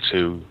way up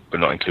to, but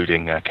not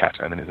including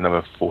Kata, and then it's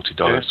another $40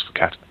 for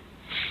Kata?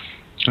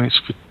 I mean,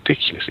 it's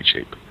ridiculously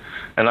cheap.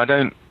 And I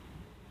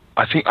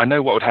think I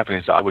know what would happen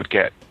is that I would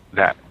get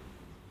that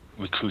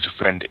recruiter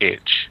friend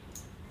itch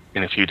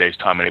in a few days'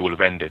 time, and it would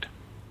have ended.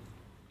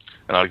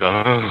 And I'd go,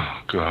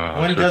 oh god.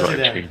 When does it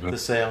end, the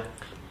sale?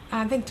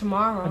 I think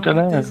tomorrow. I don't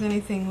know. If there's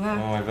anything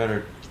left. Oh, I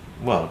better.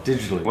 Well,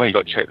 digitally. Well, you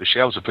got to check. The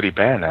shelves are pretty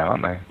bare now,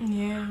 aren't they?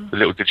 Yeah. The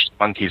little digital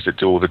monkeys that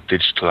do all the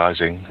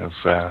digitalizing have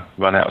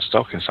run out of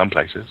stock in some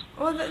places.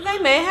 Well, they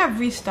may have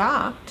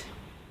restocked.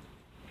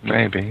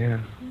 Maybe, yeah.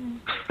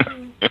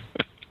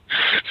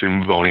 So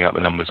I'm rolling out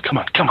the numbers. Come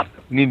on.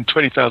 We need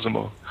 20,000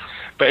 more.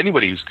 But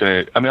anybody who's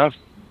going to... I mean,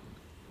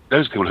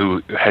 those people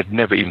who had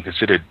never even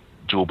considered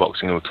dual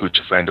boxing or recruit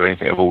a friend or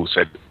anything have all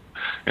said,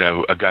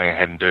 are going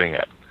ahead and doing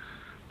it.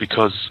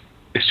 Because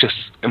it's just...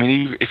 I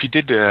mean, if you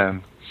did...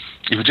 if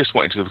you just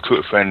wanted to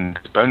recruit a friend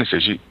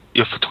bonuses,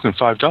 you're talking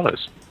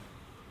 $5.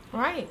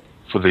 Right.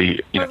 For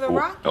the,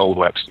 all the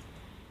webs.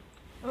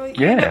 Well,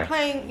 you're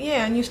playing,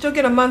 and you still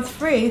get a month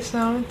free,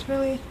 so it's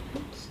really...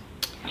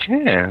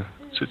 Yeah.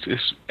 So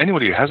it's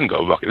anybody who hasn't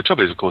got a rocket. The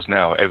trouble is, of course,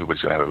 now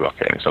everybody's going to have a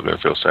rocket, and it's not going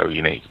to feel so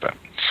unique. But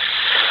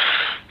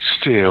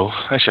still,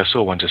 actually, I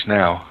saw one just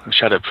now. A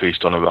Shadow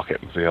Priest on a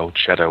rocket with the old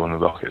shadow on the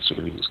rocket. So it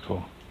really was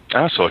cool.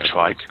 And I saw a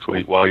trike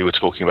while you were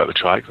talking about the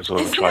trike. I saw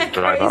a trike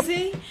drive up.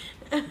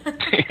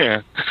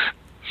 Yeah,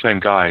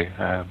 same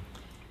guy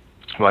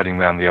riding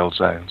around the old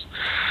zones.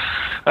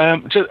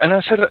 And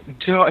I said,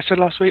 do you know what I said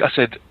last week? I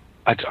said,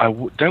 I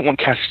don't want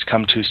Cash to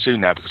come too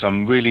soon now because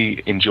I'm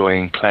really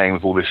enjoying playing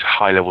with all this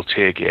high-level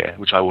tier gear,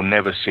 which I will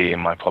never see in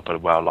my proper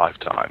WoW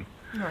lifetime.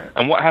 Right.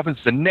 And what happens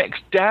the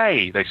next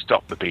day? They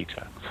stop the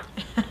beta.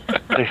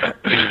 they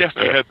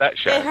definitely heard that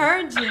show. They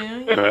heard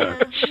you. Yeah.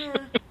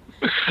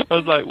 I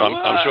was like, what?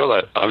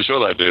 I'm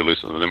sure they do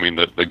listen. I mean,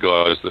 the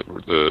guys that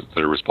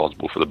are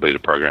responsible for the beta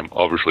program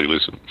obviously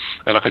listen,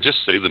 and I could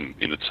just see them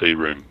in the tea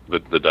room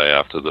the day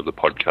after the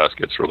podcast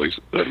gets released.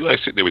 They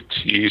sit there with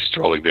tears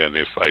strolling down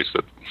their face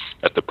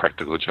at the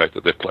practical joke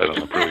that they've played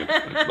on the brilliant.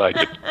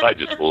 they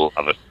just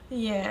love it.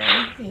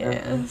 Yeah.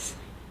 Yes.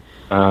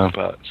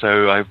 But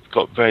so I've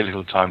got very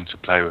little time to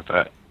play with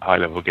that high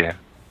level gear,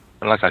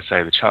 and like I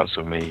say, the chance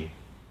of me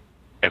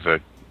ever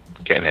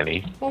getting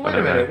any. Well, wait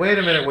a minute.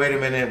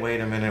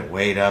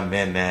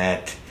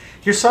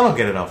 Your son will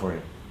get it all for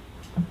you.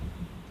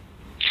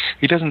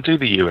 He doesn't do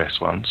the US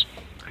ones.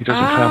 He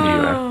doesn't play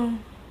on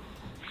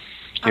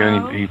the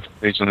US. He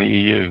plays on the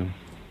EU.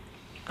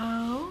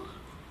 Oh.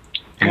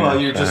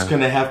 Well, you're just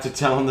going to have to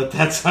tell him that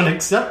that's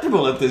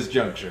unacceptable at this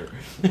juncture.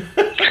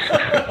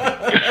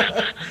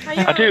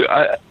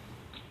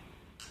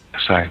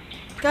 Sorry.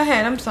 Go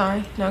ahead, I'm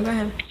sorry. No, go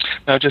ahead.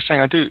 No, just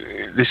saying,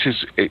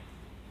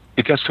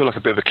 it does feel like a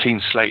bit of a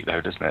clean slate,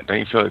 though, doesn't it? Don't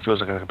you feel it feels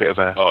like a bit of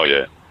a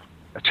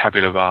a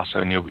tabula rasa,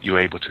 and you're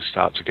able to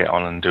start to get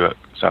on and do it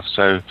stuff.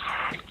 So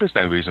there's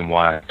no reason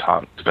why I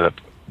can't develop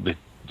the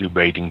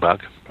raiding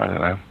bug. I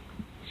don't know.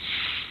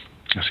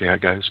 I'll see how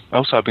it goes.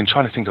 Also, I've been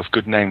trying to think of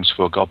good names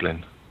for a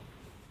goblin,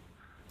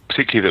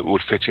 particularly that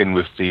would fit in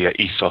with the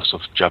ethos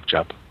of Jub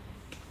Jub.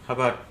 How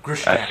about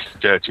Grishak?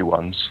 Dirty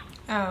ones.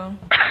 Oh.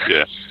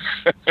 Yeah.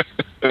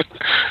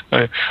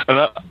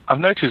 And I've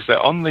noticed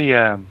that on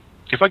the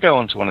if I go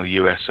onto one of the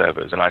US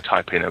servers and I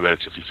type in a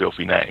relatively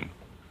filthy name,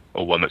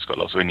 or one that's got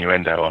lots of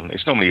innuendo on,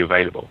 it's normally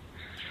available.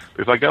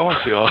 But if I go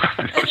onto your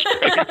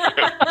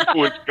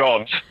it's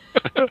gone.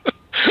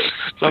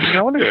 So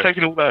I wonder if you're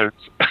taking all those.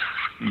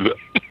 The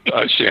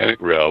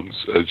Oceanic realms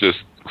are just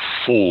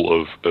full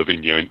of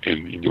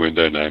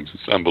innuendo names.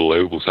 It's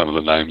unbelievable, some of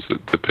the names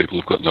that people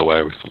have gotten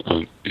away with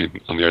on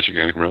the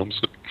Oceanic realms.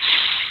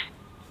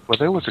 Well,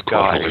 there was a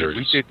guy.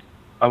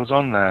 I was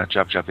on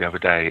Jub Jub the other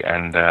day,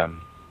 and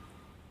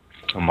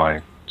on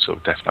my sort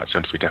of Death Knight,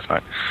 73 Death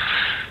Knight,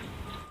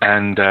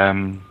 and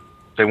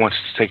they wanted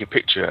to take a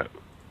picture,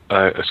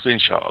 a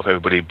screenshot of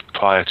everybody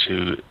prior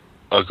to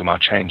Ogrimmar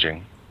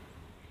changing.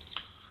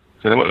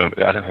 So I don't think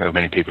there were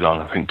many people on.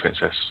 I think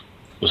Princess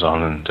was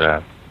on, and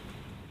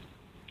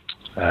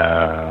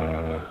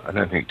I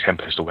don't think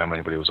Tempest or Wham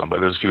anybody was on, but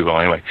there was a few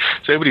on anyway.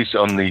 So everybody's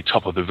on the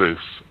top of the roof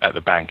at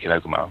the bank in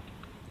Ogrimmar.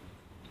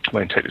 I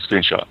went and take the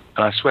screenshot,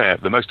 and I swear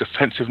the most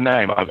offensive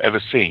name I've ever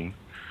seen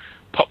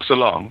pops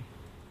along.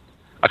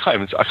 I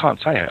can't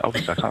say it.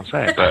 Obviously, I can't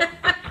say it, but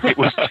it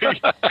was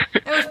pretty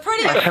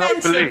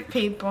offensive,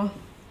 people.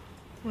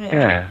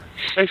 Yeah.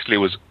 Basically, it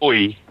was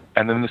oi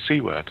and then the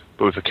C word,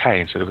 but with a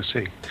K instead of a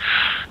C.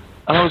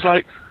 And I was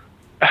like,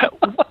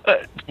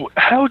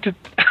 how did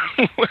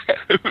who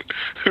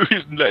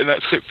is letting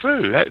that slip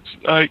through? That's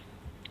like.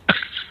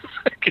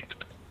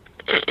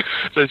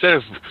 So instead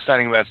of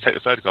standing around to take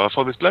the photograph, I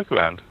followed this bloke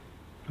around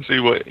and see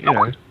what,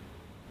 I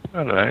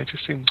don't know, it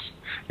just seems...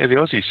 Yeah, the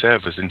Aussie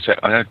servers,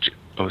 I know,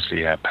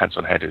 obviously, Pants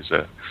on Head is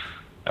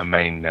a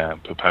main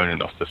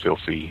proponent of the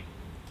filthy,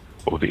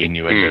 or the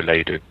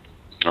innuendo-laden...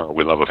 Oh,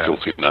 we love a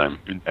filthy name.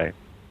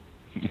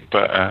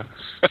 But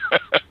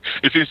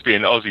it seems to be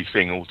an Aussie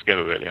thing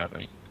altogether, really, I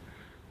think.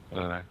 I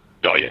don't know.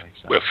 Oh, yeah,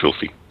 we're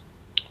filthy.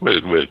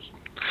 We're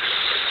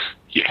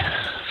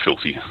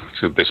filthy.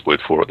 It's the best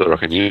word for it that I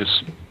can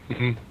use.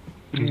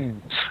 Mm-hmm. Yeah.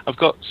 I've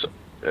got...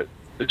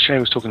 Shay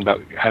was talking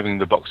about having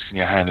the box in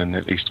your hand, and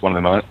at least one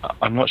of them.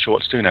 I'm not sure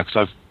what to do now, because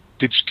I've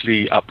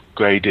digitally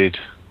upgraded...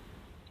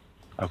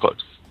 I've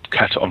got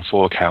Cat on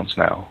 4 accounts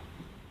now,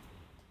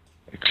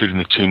 including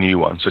the 2 new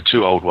ones. So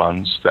 2 old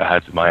ones that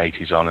had my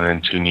 80s on, and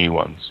then 2 new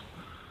ones.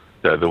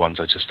 The ones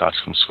I just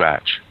started from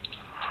scratch.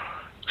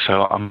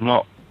 So I'm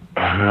not...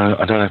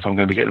 I don't know if I'm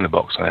going to be getting the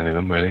box on any of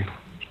them, really.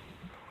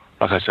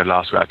 Like I said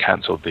last week, I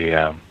cancelled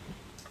the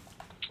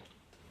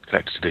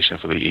collector's edition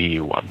for the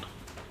EU one.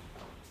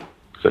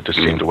 So it just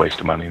seemed a waste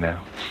of money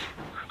now.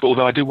 But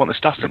although I do want the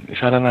stuff,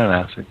 I don't know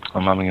now. So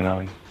I'm umming and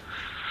ahhing.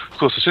 Of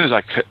course, as soon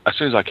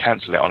as I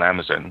cancel it on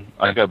Amazon,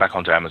 I go back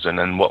onto Amazon,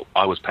 and what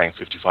I was paying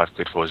 55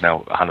 quid for is now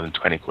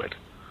 120 quid.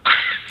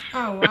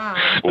 Oh, wow.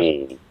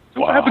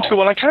 What happened to it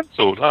when I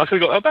cancelled? I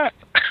could have got that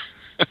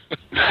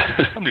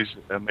back. Somebody's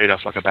made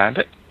us like a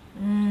bandit.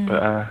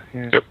 But,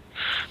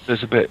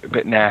 there's a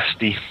bit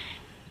nasty.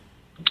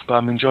 But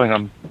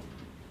I'm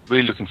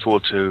really looking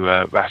forward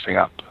to wrapping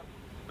up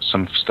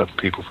some stuff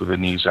people for the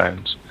new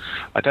zones.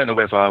 I don't know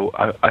whether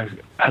I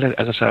had a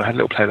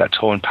little play of that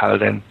Tauren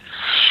Paladin.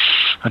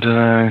 I don't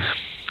know.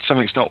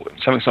 Something's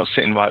not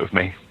sitting right with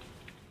me.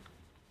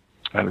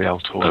 Like the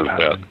old Tauren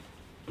Paladin.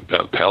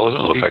 About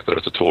Paladin or the fact that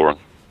it's a Tauren?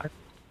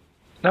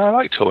 No, I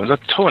like Taurens.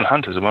 Tauren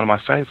Hunters are one of my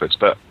favourites,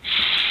 but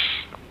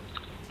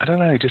I don't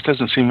know. It just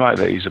doesn't seem right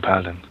that he's a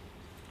Paladin.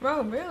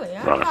 Oh, really?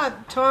 I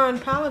thought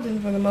Tauren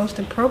Paladins were the most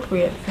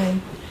appropriate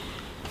thing.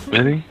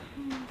 Really?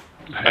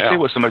 I think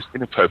what's the most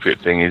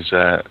inappropriate thing is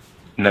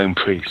Gnome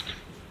Priest.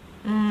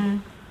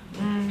 Ugh.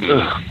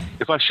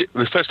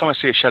 The first time I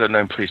see a Shadow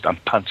Gnome Priest, I'm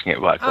punching it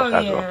right across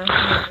Azeroth.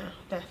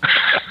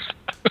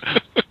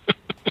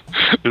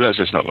 That's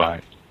just not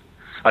right.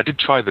 I did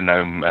try the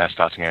Gnome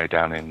starting area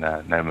down in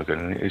Nomagon,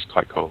 and it is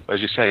quite cool.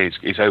 As you say,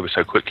 it's over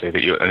so quickly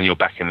that you're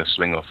back in the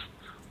swing of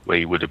where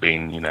you would have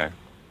been,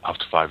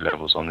 after 5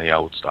 levels on the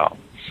old start.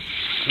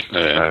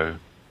 So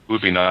it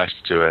would be nice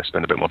to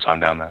spend a bit more time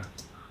down there.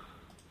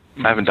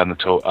 I haven't done the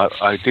tour.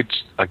 I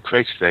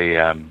created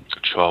a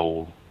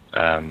troll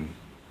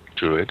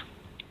druid,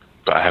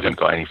 but I haven't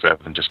got any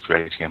further than just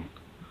creating him.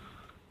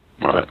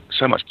 Right. But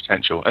so much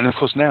potential. And of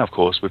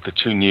course, with the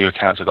 2 new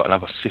accounts, I've got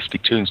another 50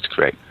 tunes to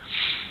create,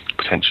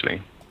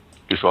 potentially,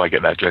 before I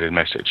get that dreaded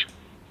message.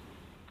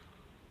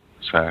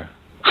 So,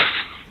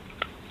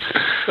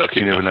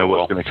 you never know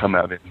what's going to come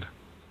out of it.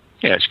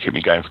 Yeah, it should keep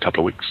me going for a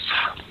couple of weeks.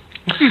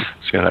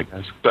 See how that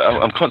goes. But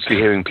I'm constantly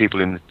hearing people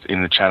in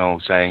the channel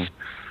saying,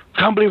 I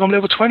can't believe I'm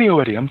level 20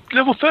 already. I'm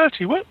level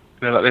 30. What?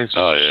 Like they're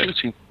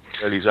shooting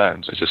early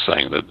zones. They're just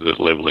saying that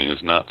leveling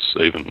is nuts.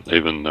 Even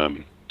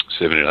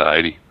 70 to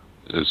 80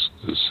 is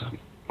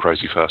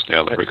crazy fast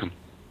now, they reckon.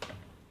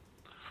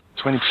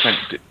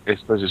 20%, I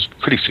suppose, is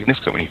pretty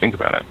significant when you think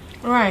about it.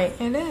 Right,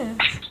 it is.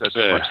 So that's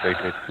how much they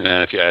did.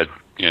 And if you add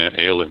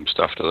heirloom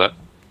stuff to that,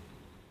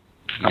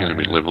 you're going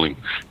to be leveling.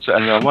 So,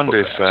 and I wonder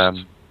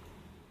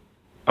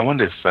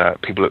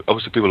if people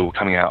who were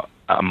coming out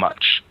at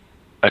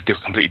a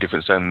completely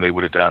different zone than they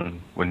would have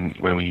done when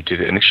we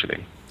did it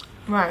initially.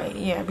 Right,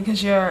 yeah,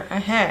 because you're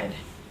ahead.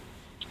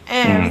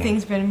 And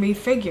everything's been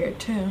refigured,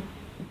 too.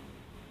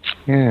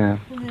 Yeah,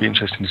 it'd be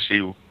interesting to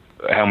see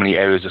how many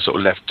areas are sort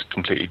of left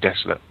completely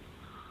desolate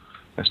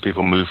as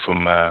people move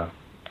from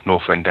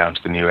Northrend down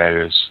to the new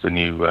areas, the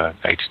new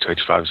 80 to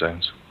 85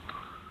 zones,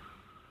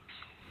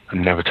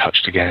 and never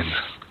touched again.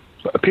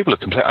 But people are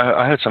complaining.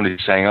 I heard somebody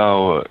saying,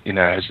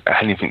 has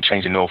anything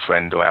changed in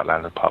Northrend or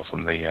Outland apart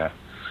from the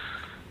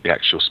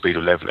actual speed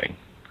of leveling?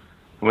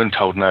 And when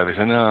told no, they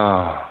say,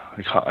 no,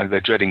 they're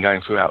dreading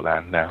going through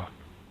Outland now.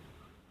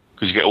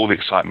 Because you get all the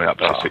excitement up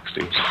to the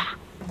 60s.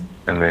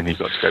 And then you've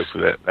got to go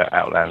through that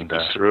Outland.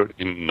 Through it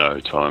in no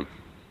time.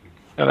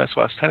 No, that's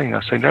what I was telling you. I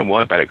was saying, don't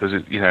worry about it,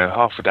 because,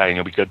 half a day and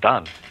you'll be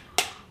done.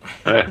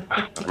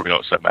 Probably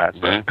not so bad.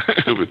 Yeah.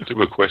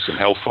 Do a quest in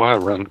Hellfire,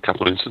 run a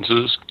couple of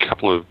instances,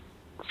 a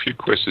few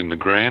quests in the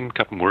Grand, a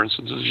couple more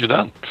instances, you're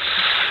done.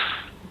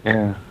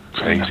 Yeah,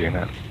 crazy, isn't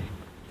it?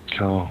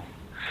 Cool.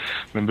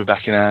 Remember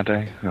back in our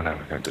day? Oh, no,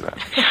 we don't do that.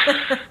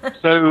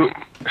 So,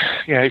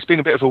 yeah, it's been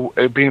a bit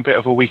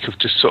of a week of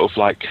just sort of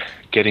like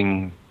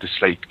getting the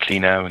slate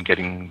cleaner and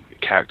getting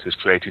characters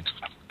created,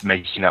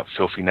 making up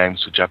filthy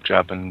names for Jub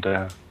Jub, and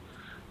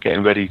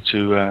getting ready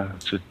to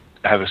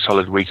have a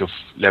solid week of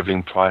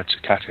leveling prior to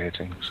kata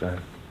hitting. So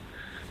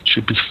it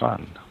should be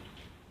fun.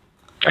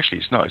 Actually,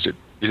 it's not. Is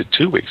it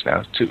 2 weeks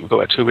now? We've got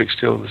about 2 weeks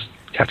till the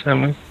kata,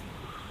 haven't we?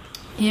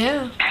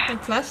 Yeah,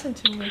 it's less than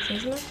 2 weeks,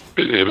 isn't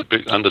it? A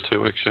bit under 2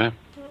 weeks, yeah.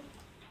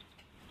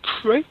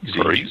 Crazy.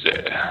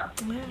 Yeah,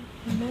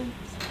 it is.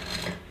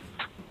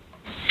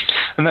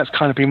 And that's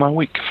kind of been my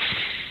week.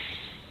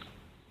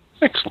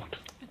 Excellent.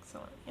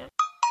 Yeah.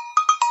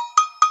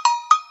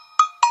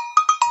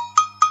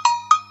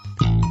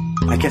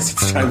 I guess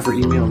it's time for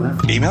email now.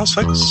 Emails,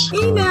 folks?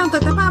 Email,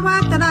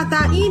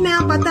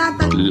 email,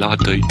 La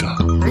data.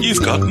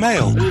 You've got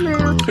mail.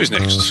 Email. Who's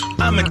next?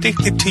 I'm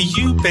addicted to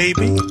you,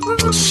 baby.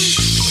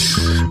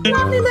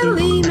 Lovely little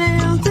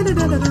email. Who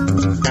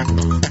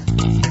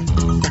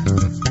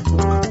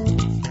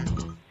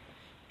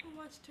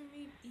wants to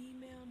read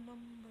email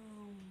number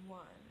 1?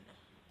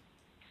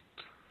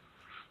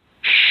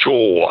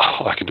 Sure,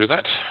 I can do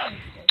that.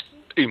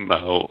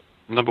 Email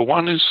number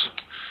 1 is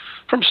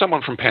from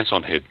someone from Pants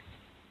on Head.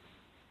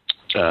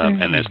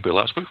 And as Bill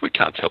asked, we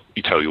can't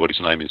tell you what his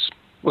name is.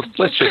 Well,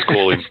 let's just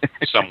call him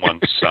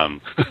someone's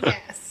son.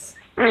 Yes.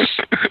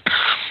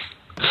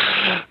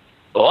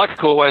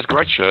 Like always,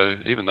 great show,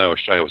 even though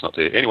Australia was not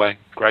there. Anyway,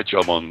 great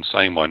job on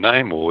saying my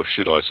name, or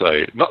should I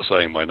say not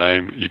saying my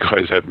name. You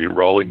guys had me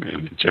rolling,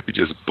 and Jeffy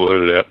just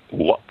blurted out,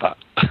 what the?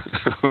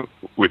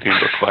 with him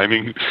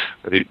proclaiming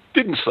that he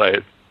didn't say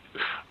it.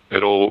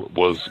 It all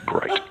was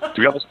great. To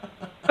be honest,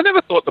 I never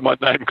thought that my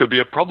name could be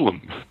a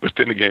problem. But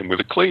then again,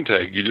 with a clean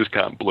tag, you just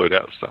can't blurt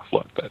out stuff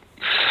like that.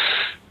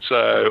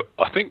 So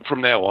I think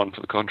from now on, for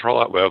the Control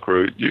Alt WoW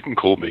crew, you can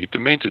call me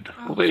Demented.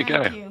 Well, there you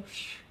go.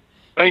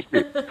 Thank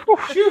you.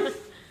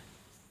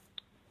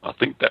 I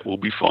think that will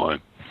be fine.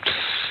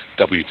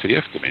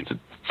 WTF, Demented.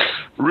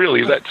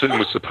 Really, that tune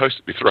was supposed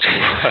to be thrown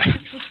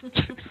away.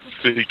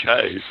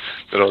 DK,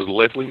 that I was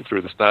levelling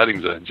through the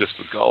starting zone just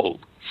for gold.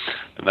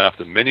 And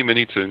after many,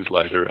 many tunes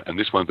later, and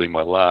this one being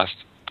my last,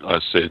 I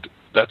said,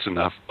 that's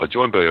enough. I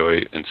joined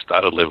BOE and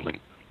started levelling.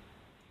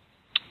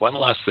 One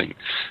last thing.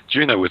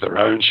 Juno with her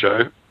own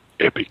show,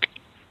 epic.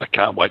 I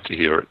can't wait to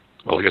hear it.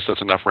 Well, I guess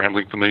that's enough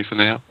rambling for me for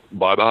now.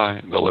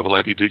 Bye-bye. The level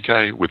 80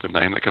 DK with a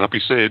name that cannot be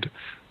said,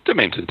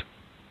 Demented,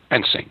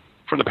 and sing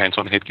from the Pants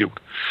on Head Guild.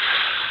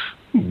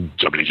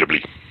 Jubbly,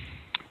 jubbly.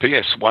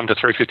 P.S. 1 to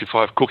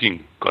 355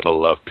 cooking. Gotta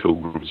love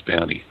Pilgrim's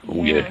Bounty.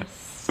 Oh,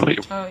 yes.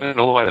 Yeah. Went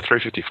all the way to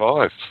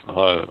 355.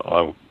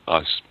 I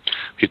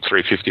hit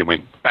 350 and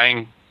went,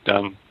 bang,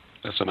 done.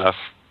 That's enough.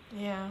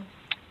 Yeah.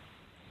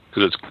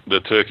 Because the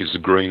turkeys are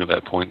green at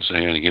that point, so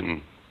you're only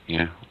getting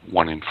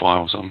 1 in 5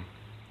 or something.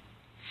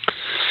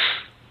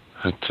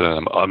 But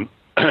I'm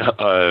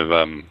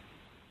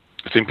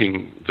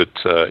thinking that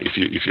if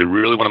you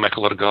really want to make a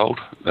lot of gold,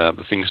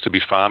 the things to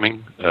be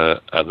farming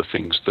are the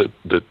things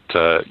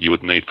that you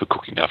would need for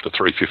cooking after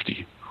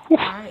 350.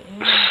 Right,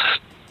 yeah.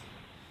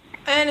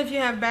 And if you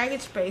have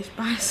baggage space,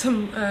 buy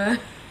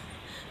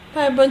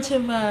a bunch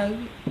of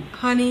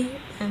honey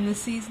and the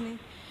seasoning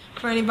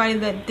for anybody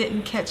that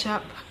didn't catch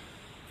up.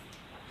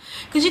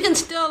 Because you can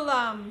still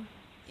do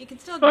you can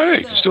still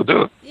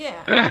do it.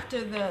 Yeah,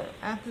 after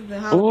the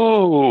holiday.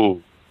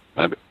 Oh,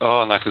 maybe.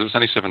 Oh no, because it's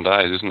only 7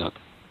 days, isn't it?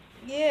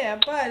 Yeah,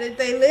 but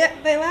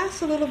they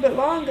last a little bit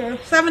longer.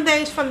 7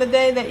 days from the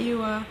day that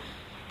you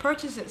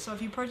purchase it. So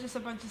if you purchase a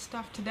bunch of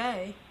stuff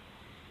today.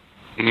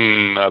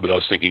 No, but I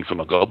was thinking for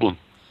my goblin.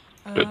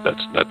 But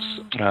that's.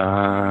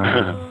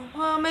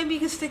 Well, maybe you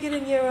can stick it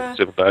in your.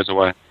 7 days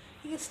away.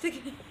 You can stick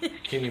it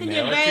Can you in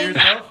mail your it bank. to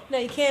yourself? No,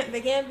 you can't.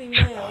 They can't be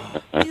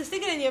mailed. You can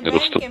stick it in your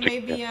bank,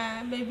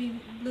 and maybe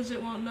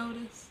Blizzard won't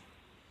notice.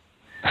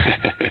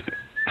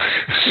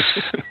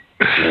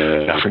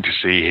 Nothing to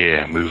see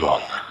here. Move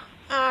on.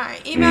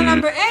 Alright, email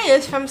number A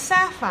is from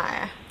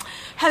Sapphire.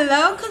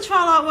 Hello, Control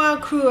Alt WoW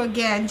crew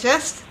again.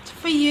 Just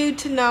for you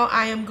to know,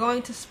 I am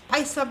going to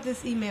spice up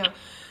this email.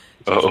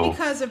 Just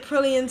because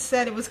Aprillian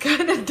said it was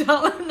kind of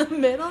dull in the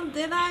middle,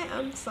 did I?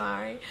 I'm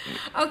sorry.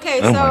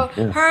 Okay, so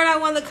heard I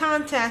won the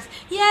contest.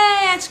 Yay,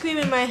 I scream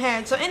in my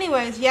head. So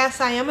anyways,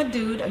 yes, I am a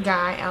dude, a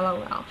guy,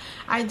 LOL.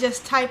 I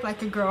just type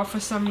like a girl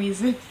for some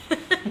reason.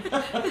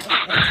 It's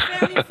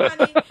very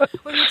funny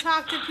when you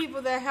talk to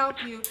people that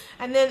help you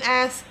and then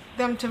ask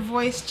them to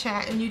voice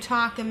chat and you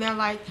talk and they're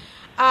like,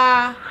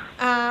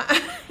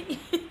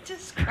 it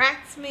just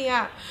cracks me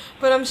up.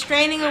 But I'm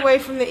straining away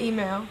from the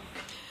email.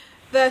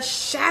 The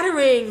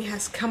shattering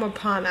has come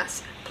upon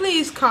us.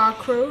 Please, car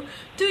crew,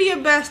 do your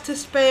best to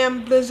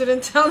spam Blizzard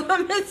and tell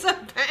them it's a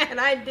bad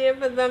idea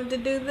for them to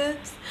do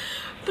this.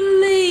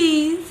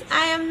 Please,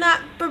 I am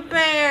not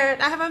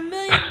prepared. I have a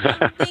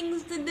million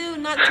things to do,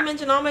 not to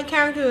mention all my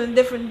characters in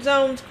different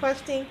zones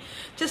questing.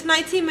 Just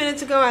 19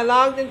 minutes ago, I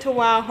logged into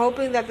WoW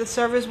hoping that the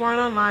servers weren't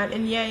online,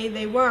 and yay,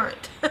 they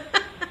weren't. So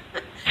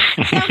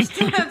I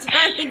still have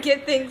time to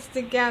get things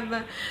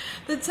together.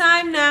 The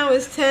time now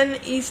is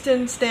 10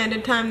 Eastern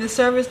Standard Time. The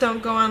servers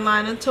don't go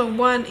online until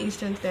 1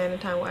 Eastern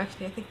Standard Time. Well,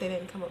 actually, I think they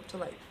didn't come up to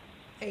like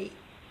 8.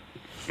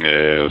 Yeah,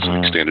 it was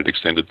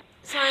extended.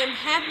 So I'm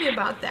happy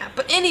about that.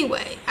 But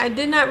anyway, I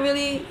did not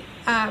really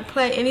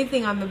play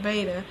anything on the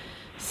beta.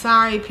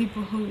 Sorry,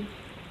 people who...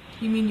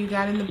 You mean you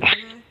got in the beta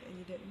and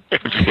you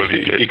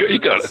didn't? you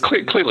got it.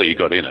 Clearly you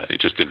got in it. You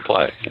just didn't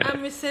play. Yeah.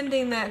 I'm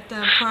rescinding that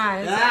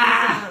prize.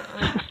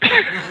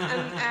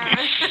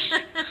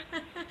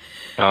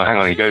 Oh, hang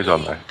on, he goes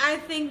on though. I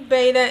think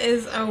beta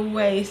is a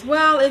waste.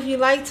 Well, if you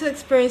like to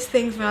experience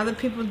things when other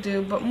people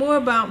do, but more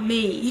about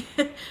me.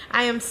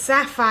 I am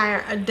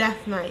Sapphire, a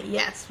Death Knight,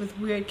 yes, with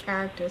weird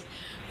characters.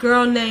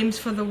 Girl names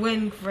for the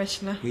win,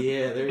 Krishna.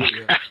 Yeah, there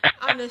you go.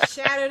 On the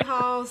Shattered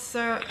Halls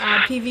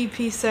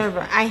PvP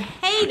server. I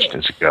hate it.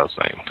 It's a girl's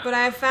name. But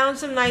I found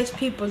some nice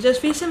people.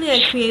 Just recently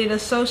I created a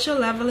social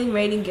leveling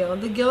raiding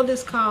guild. The guild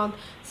is called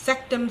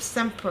Sectum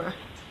Sempra.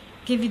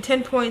 Give you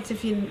 10 points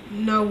if you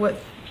know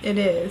what it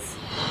is.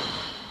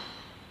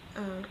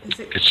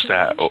 It's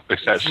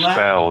that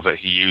spell that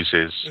he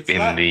uses in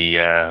Latin. the.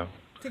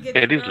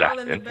 It is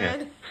Latin.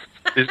 Yeah.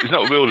 It's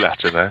not real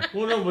Latin though.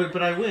 Well, no,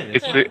 but I win.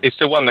 It's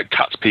the one that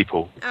cuts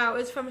people. Oh,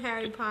 it's from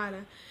Harry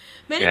Potter.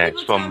 Many Yeah, people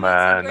it's from tell me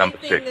it's a number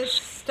great thing 6.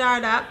 to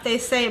start up. They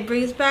say it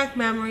brings back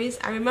memories.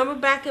 I remember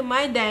back in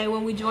my day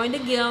when we joined a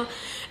guild,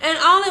 and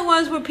all it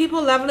was were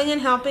people leveling and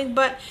helping.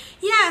 But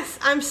yes,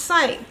 I'm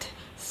psyched.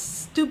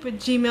 Stupid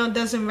Gmail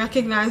doesn't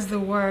recognize the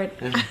word.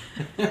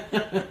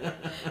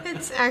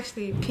 It's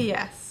actually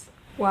PSYCH,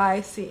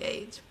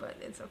 but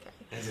it's okay.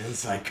 As in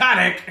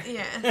psychotic.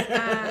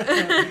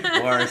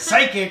 Yes. Or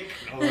psychic.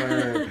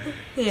 Or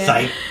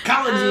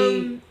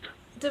psychology.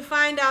 To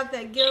find out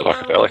that guild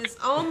level is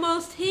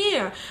almost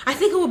here. I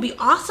think it would be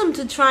awesome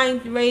to try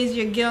and raise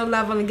your guild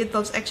level and get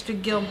those extra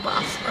guild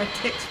buffs or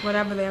ticks,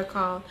 whatever they're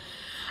called.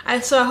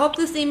 So I hope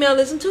this email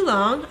isn't too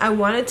long. I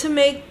wanted to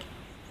make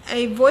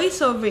a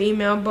voiceover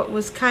email, but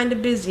was kind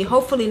of busy.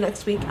 Hopefully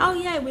next week. Oh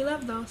yeah, we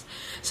love those.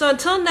 So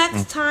until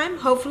next time,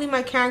 hopefully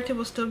my character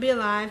will still be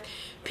alive.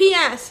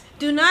 P.S.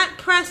 Do not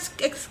press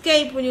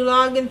escape when you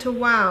log into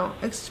WoW.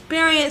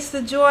 Experience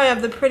the joy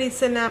of the pretty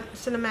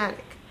cinematic.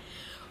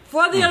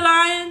 For the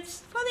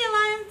Alliance.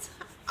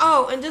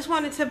 Oh, and just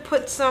wanted to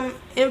put some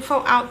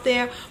info out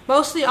there.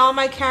 Mostly all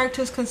my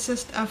characters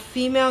consist of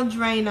female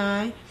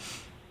Draenei.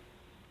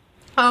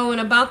 Oh,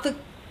 and about the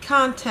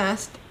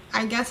contest,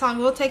 I guess I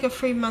will take a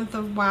free month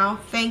of WoW.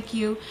 Thank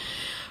you.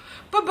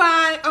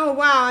 Bye-bye. Oh,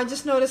 wow, I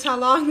just noticed how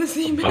long this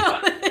email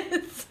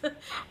is.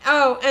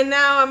 Oh, and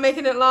now I'm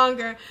making it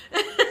longer.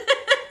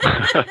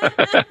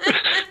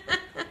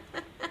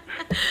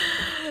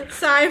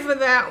 Sorry for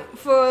that,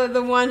 for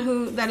the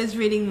one that is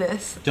reading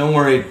this. Don't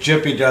worry,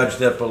 Jippy dodged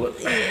that bullet.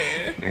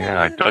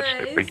 Yeah, I dodged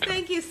it big time.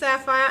 Thank you,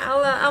 Sapphire.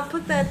 I'll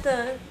put that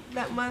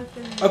month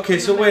in. Okay,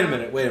 so wait a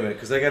minute,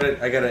 because I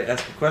gotta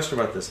ask a question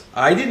about this.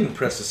 I didn't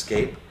press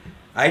escape.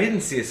 I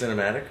didn't see a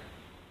cinematic.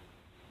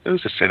 There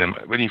was a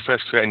cinema when you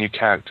first create a new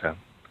character.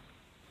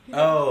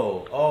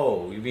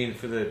 Oh, you mean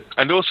for the...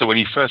 And also, when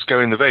you first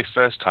go in the very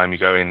first time, you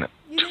go in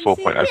to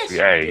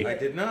 4.03a, I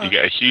did not. You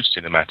get a huge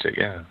cinematic,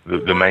 yeah,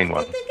 the main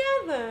one.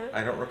 Together.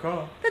 I don't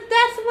recall. The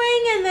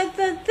Deathwing and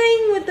the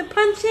thing with the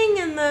punching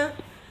and the...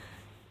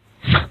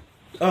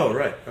 Oh,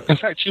 right. Okay. In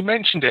fact, you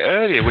mentioned it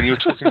earlier when you were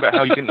talking about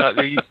how you didn't like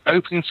the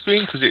opening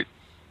screen because it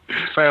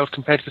failed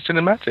compared to the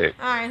cinematic.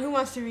 All right, who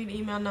wants to read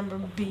email number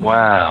B?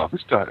 Wow,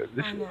 this guy.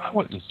 I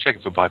want to check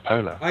it for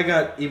bipolar. I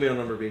got email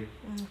number B.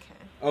 Okay.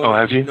 Oh,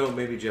 have you? No,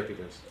 maybe Jeppy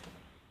does.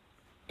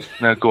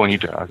 No, go on, you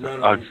do it.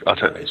 I'll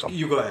take this one.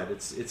 You go ahead.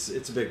 It's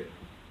a big one.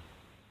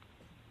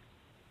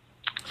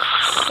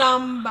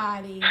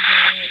 Somebody.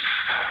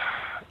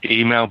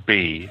 Email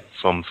B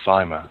from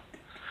Fimer.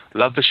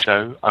 Love the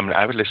show. I'm an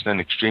avid listener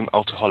and extreme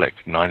altaholic.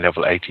 9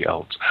 level 80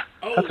 alt.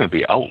 How can it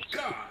be alt?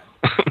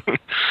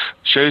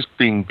 Show's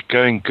been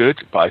going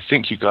good, but I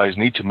think you guys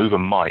need to move a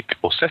mic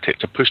or set it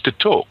to push to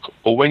talk.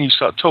 Or when you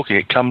start talking,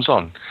 it comes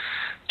on.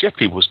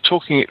 Jeppy was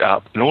talking it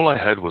up, and all I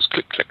heard was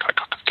click, click, click,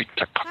 click, click,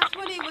 click. That's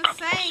what he was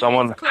saying.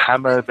 Someone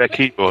hammer their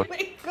keyboard.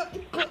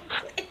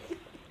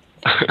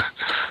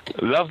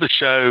 Love the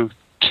show.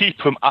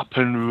 Keep 'em up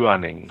and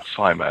running.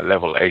 Fimer,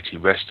 level 80,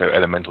 Resto,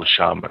 Elemental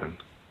Shaman.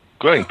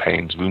 Growing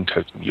Pains, Wound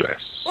Totem,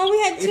 US. Well,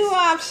 we had two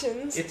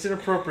options. It's an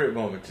appropriate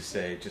moment to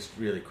say, just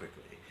really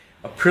quickly.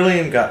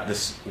 Aprillian got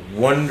this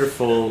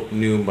wonderful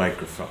new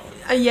microphone.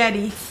 A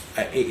Yeti.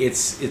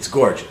 It's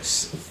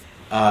gorgeous.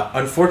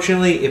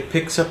 Unfortunately, it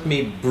picks up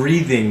me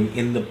breathing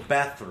in the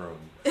bathroom,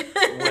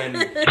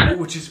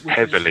 which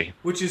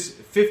is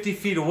 50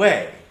 feet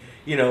away,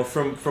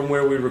 from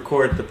where we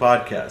record the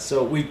podcast.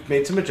 So we've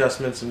made some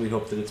adjustments, and we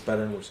hope that it's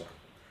better, and we're sorry.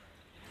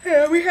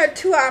 Yeah, we had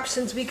two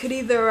options. We could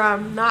either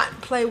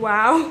not play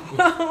WoW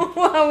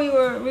while we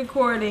were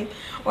recording,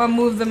 or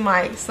move the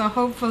mic. So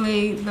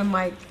hopefully, the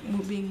mic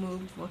being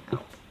moved will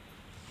help.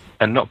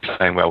 And not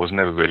playing WoW was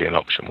never really an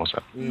option, was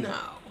it? No,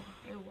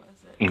 it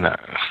wasn't. No.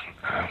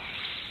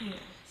 Yes,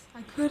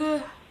 I could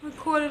have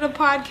recorded a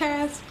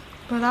podcast,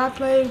 but I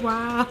played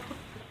WoW.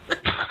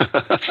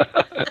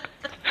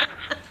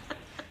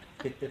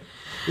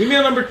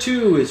 Email number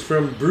 2 is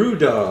from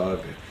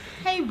Brewdog.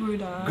 Hey,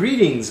 Brewdog.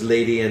 Greetings,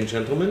 lady and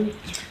gentlemen.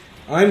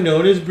 I'm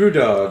known as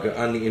Brewdog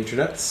on the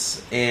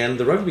internets and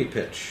the rugby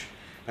pitch.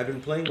 I've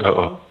been playing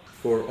WoW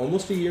for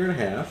almost a year and a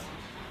half.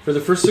 For the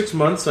first 6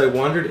 months, I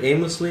wandered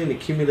aimlessly and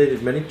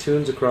accumulated many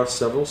tunes across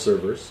several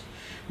servers.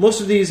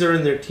 Most of these are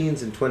in their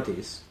teens and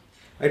 20s.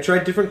 I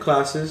tried different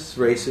classes,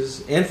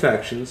 races, and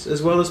factions,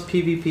 as well as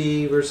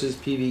PvP versus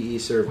PvE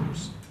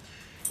servers.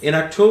 In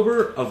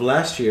October of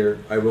last year,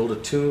 I rolled a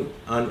tune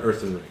on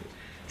Earthen Ring,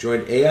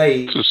 joined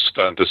AIE... This is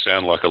starting to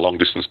sound like a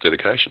long-distance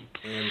dedication.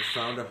 And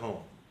found a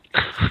home.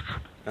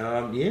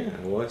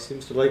 He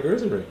seems to like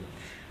Earthen Ring.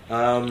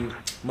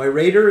 My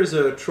raider is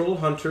a troll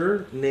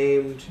hunter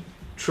named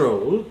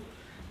Troll,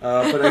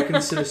 but I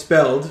consider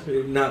spelled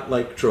not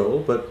like troll,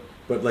 but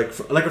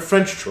like a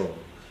French troll.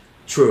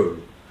 Troll.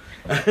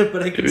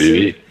 But I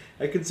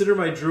consider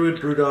my druid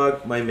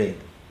Brewdog my main.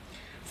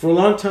 For a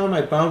long time,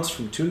 I bounced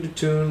from tune to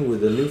tune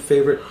with a new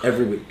favorite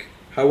every week.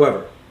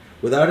 However,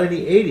 without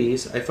any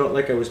 80s, I felt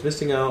like I was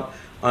missing out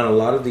on a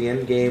lot of the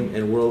endgame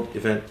and world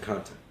event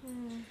content.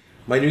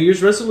 My New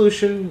Year's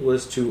resolution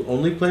was to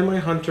only play my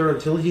hunter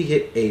until he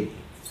hit 80.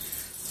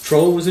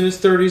 Troll was in his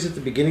 30s at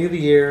the beginning of the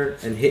year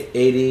and hit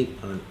 80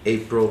 on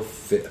April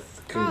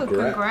 5th.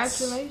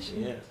 Congrats. Oh,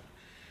 congratulations. Yeah.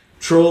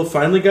 Troll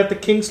finally got the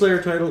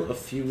Kingslayer title a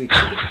few weeks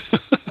ago.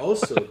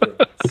 Also,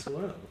 congrats.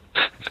 Wow.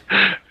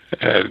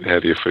 How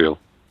do you feel?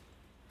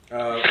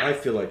 I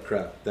feel like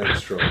crap.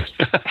 Thanks, Troll.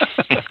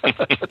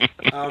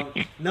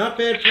 Not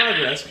bad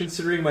progress,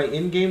 considering my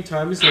in-game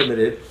time is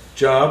limited.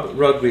 Job,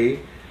 rugby,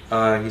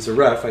 he's a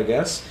ref, I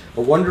guess.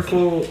 A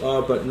wonderful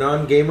but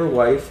non-gamer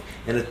wife,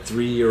 and a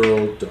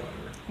 3-year-old daughter.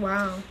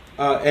 Wow.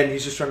 And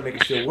he's just trying to make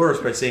it feel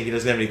worse by saying he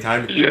doesn't have any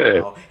time to play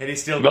now, and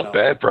he's still not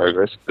bad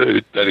progress,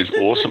 dude. That is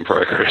awesome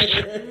progress.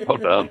 Well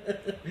done.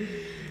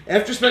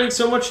 After spending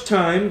so much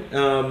time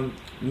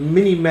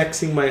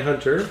min-maxing my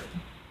hunter,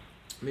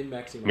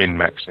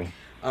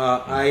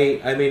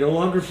 I may no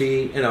longer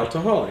be an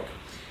alcoholic.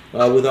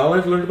 With all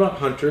I've learned about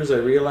hunters, I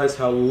realize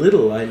how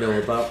little I know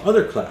about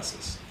other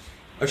classes.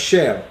 A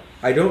shale.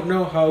 I don't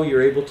know how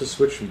you're able to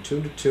switch from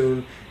tune to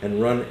tune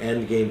and run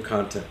endgame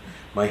content.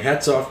 My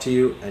hat's off to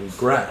you, and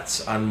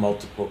grats on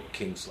multiple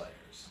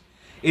Kingslayers.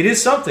 It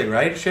is something,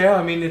 right, Shale?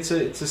 I mean, it's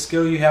a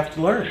skill you have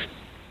to learn.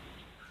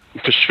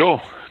 For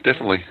sure,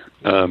 definitely.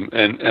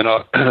 And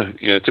I,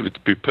 to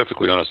be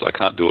perfectly honest, I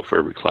can't do it for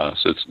every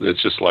class.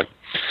 It's just like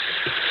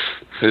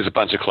there's a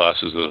bunch of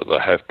classes that I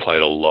have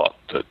played a lot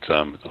that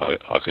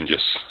I can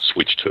just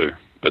switch to.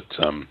 But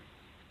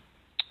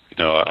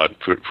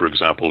for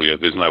example,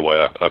 there's no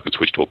way I could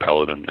switch to a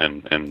paladin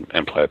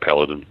and play a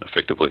paladin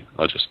effectively.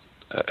 I just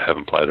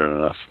haven't played it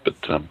enough. But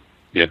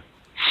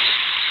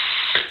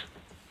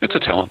it's a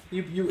talent.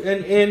 You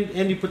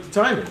you put the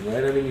time in,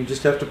 right? I mean, you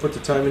just have to put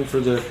the time in for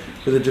the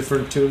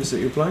different tunes that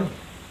you're playing.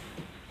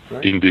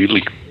 Right?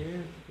 Indeedly.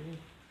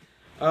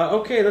 Yeah.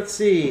 Okay, let's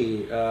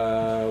see.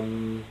 I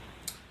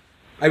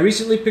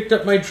recently picked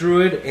up my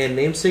druid and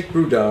namesake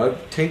Brewdog,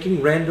 tanking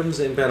randoms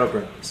and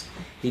battlegrounds.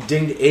 He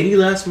dinged 80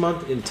 last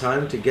month in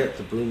time to get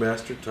the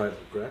Brewmaster title.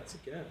 Congrats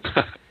again.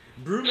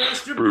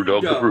 Brewmaster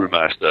Brewdog. The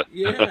Brewmaster.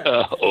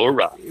 Yeah. All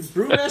right.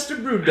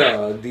 Brewmaster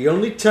Brewdog, the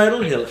only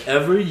title he'll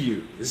ever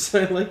use.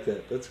 I like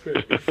that. That's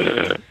great.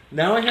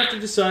 Now I have to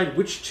decide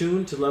which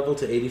tune to level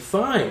to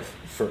 85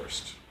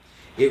 first.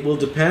 It will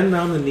depend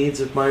on the needs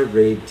of my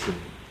raid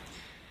team.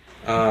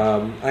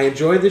 I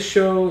enjoy this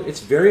show. It's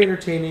very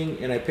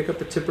entertaining, and I pick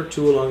up a tip or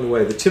two along the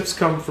way. The tips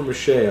come from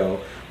Asheo.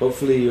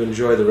 Hopefully you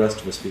enjoy the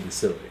rest of us being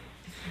silly.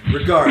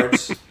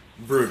 Regards,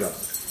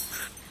 Brewdog.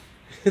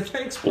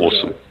 Thanks, Brewdog.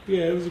 Awesome.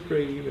 Yeah, it was a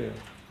great email.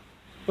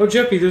 Oh,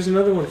 Jeppy, there's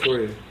another one for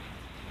you.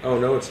 Oh,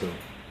 no, it's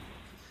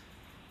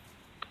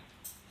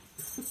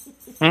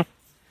not.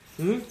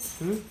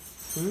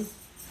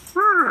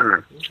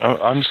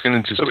 I'm just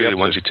going to just do the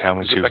ones you tell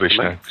me to,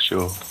 Vishnu.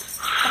 Sure.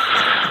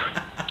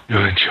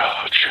 You're in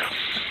charge.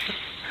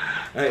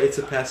 It's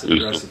a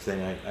passive-aggressive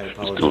thing. I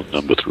apologize.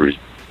 Number 3.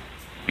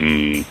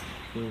 Is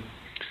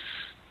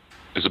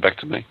it back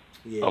to me?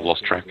 Yeah, I've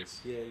lost track.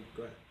 Yeah,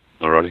 go ahead.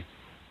 Alrighty.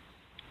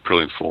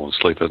 Brilliant fallen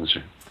asleep, hasn't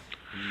she?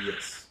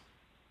 Yes.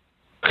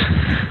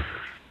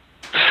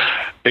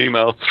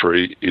 Email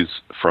 3 is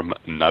from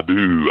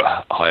Naboo.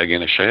 Hi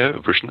again,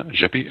 Ashea, Vrishna,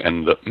 Jeppy,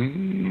 and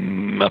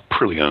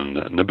Aprillion.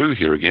 Naboo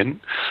here again.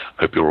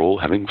 Hope you're all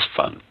having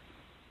fun.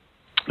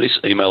 This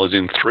email is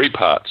in 3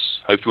 parts.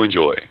 Hope you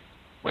enjoy.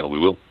 Well, we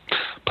will.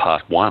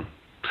 Part 1.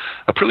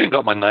 Aprillion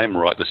got my name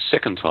right the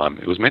second time.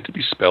 It was meant to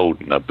be spelled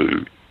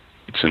Naboo.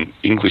 It's an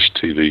English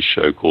TV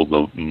show called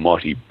The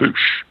Mighty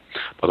Boosh.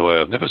 By the way,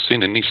 I've never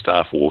seen any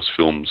Star Wars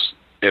films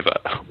ever.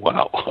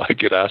 Wow. I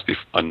get asked if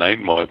I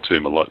name my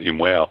tomb a lot in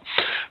WoW,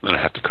 and then I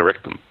have to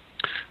correct them.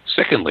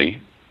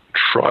 Secondly,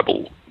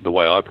 tribal, the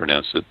way I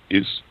pronounce it,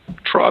 is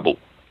tribal.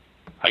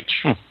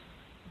 H.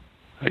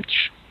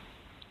 H.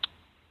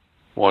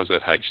 Why is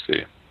that H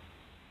there?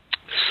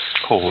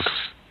 Horde.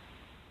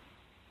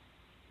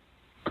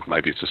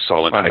 Maybe it's a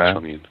silent H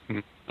on the end.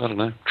 I don't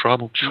know.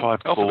 Tribal.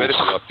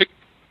 Alphabetically,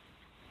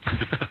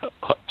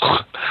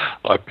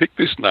 I picked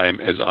this name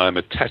as I'm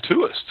a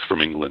tattooist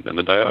from England, and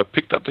the day I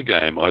picked up the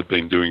game, I'd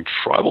been doing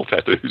tribal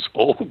tattoos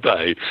all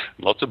day,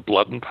 lots of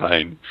blood and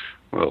pain.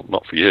 Well,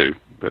 not for you,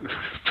 but for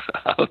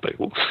other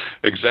people.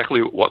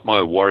 Exactly what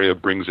my warrior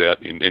brings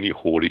out in any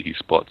horde he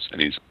spots, and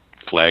is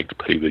flagged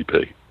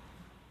PvP.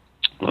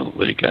 Well,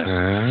 there you go.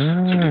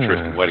 It's an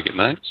interesting way to get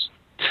names.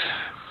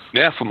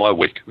 Now for my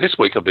week. This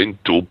week I've been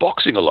dual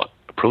boxing a lot.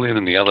 Aprillion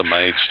and the other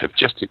mage have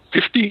just hit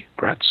 50.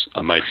 Grats.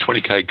 I made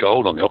 20k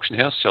gold on the auction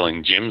house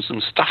selling gems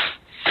and stuff.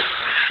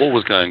 All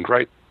was going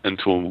great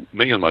until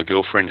me and my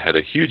girlfriend had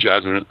a huge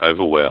argument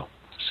over WoW.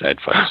 Sad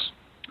face.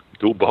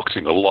 Dual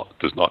boxing a lot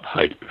does not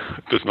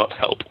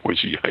help when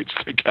she hates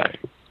the game.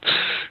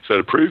 So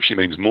to prove she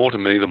means more to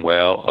me than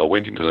WoW, I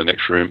went into the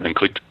next room and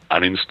clicked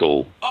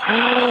uninstall.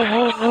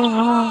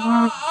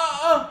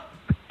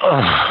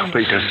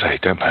 Please don't say,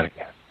 don't panic.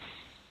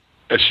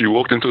 As she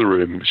walked into the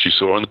room, she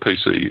saw on the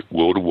PC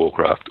World of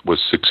Warcraft was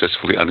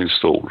successfully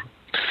uninstalled.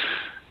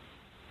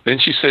 Then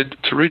she said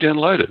to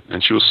re-download it,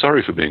 and she was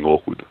sorry for being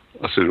awkward.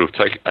 I said it would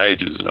take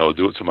ages and I would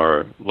do it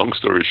tomorrow. Long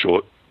story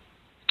short,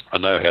 I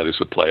know how this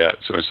would play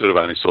out, so instead of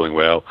uninstalling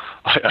WoW,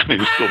 I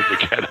uninstalled the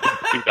cat.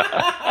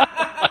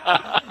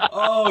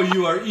 Oh,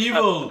 you are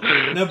evil,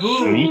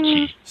 Naboo.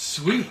 Sneaky.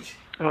 Sweet.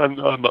 I'm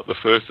not the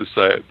first to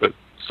say it, but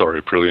sorry,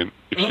 Aprillion.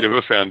 If she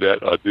ever found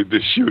out I did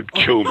this, she would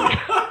kill me.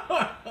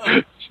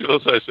 She'd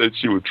also said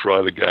she would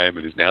try the game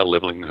and is now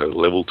leveling her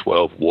level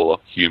 12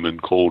 warlock human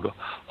called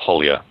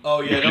Holia.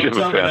 Oh, yeah, don't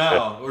tell me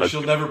now, or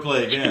she'll never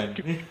play again.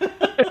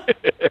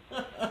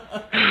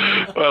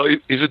 Well,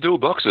 he's a dual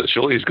boxer.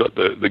 Surely he's got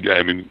the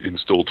game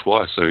installed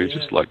twice, so he's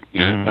just like,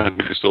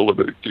 install it,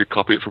 but you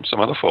copy it from some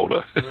other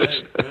folder.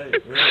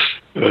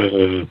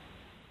 Right.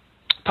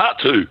 Part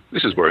 2.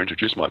 This is where I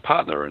introduce my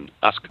partner and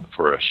ask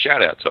for a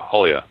shout-out to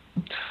Holia.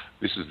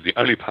 This is the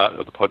only part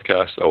of the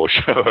podcast I will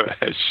show her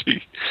as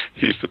she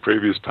hears the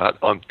previous part.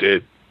 I'm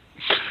dead.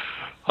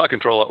 Hi,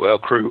 Control WoW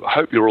crew.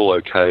 Hope you're all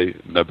okay.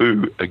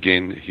 Naboo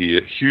again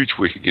here. Huge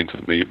week again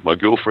for me. My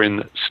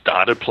girlfriend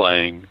started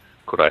playing.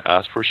 Could I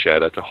ask for a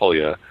shout-out to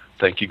Holia?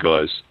 Thank you,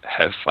 guys.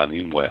 Have fun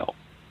in WoW.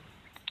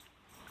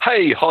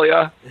 Hey,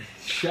 Holia.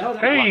 Shout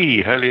out.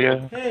 Hey,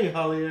 Holia. Hey,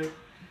 Holia.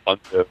 I'm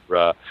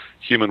a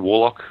human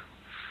warlock.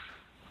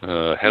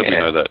 How do you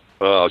know that?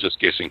 Oh, I was just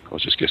guessing.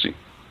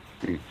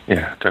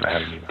 Yeah, don't know how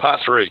to do that.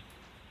 Part 3.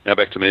 Now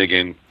back to me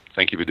again.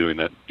 Thank you for doing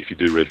that. If you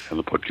do read on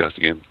the podcast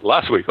again.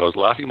 Last week I was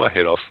laughing my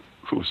head off.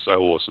 It was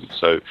so awesome.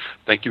 So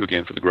thank you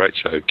again for the great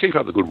show. Keep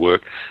up the good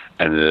work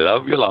and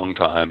love you long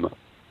time.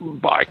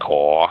 Bye,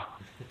 Core.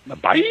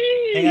 Bye.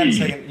 Hang on a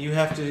second. You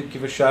have to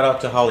give a shout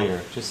out to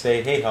Hollier. Just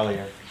say, hey,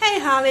 Hollier.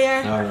 Hey,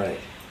 Hollier. All right.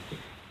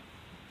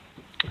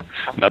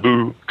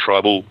 Naboo,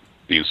 Tribal,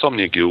 the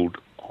Insomnia Guild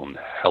on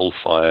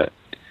Hellfire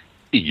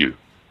EU.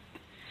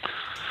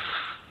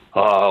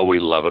 Oh, we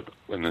love it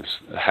when there's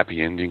a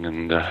happy ending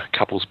and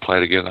couples play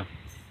together.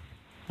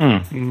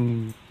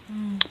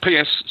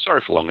 P.S.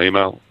 Sorry for long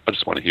email. I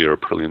just want to hear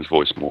Aprilian's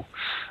voice more.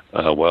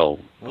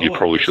 You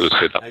probably should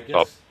have said that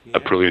up.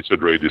 Aprilian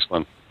should read this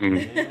one.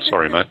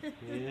 Sorry, mate.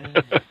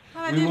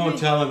 We won't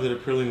tell him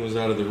that Aprilian was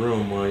out of the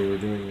room while you were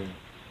doing it.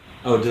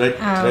 Oh, did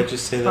I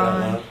just say that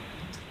out loud?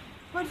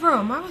 What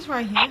room? I was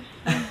right here.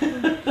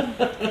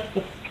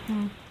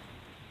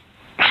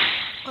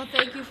 Well,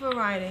 thank you for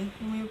writing,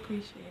 and we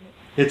appreciate it.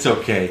 It's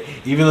okay.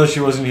 Even though she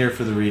wasn't here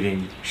for the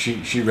reading,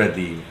 she read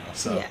the email.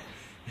 So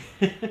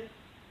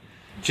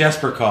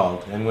Jasper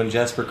called, and when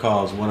Jasper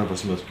calls, one of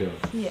us must go.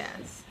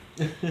 Yes.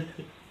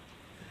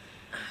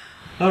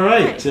 All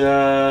right.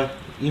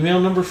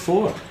 Email number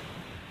 4.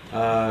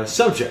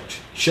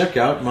 Subject: check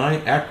out my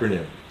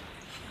acronym.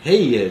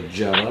 Hey,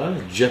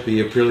 Java,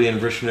 Jeppy, Aprilian,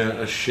 Vrishna,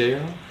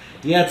 Asheo.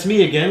 Yeah, it's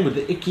me again with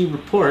the icky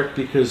report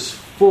because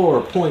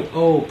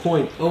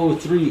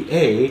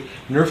 4.0.03a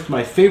nerfed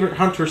my favorite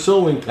hunter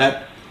soloing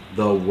pet,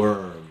 the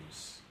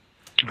worms.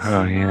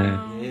 Oh, yeah.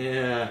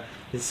 Yeah.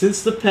 And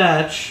since the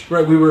patch,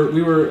 right, we were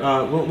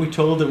weren't we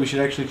told that we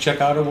should actually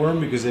check out a worm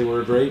because they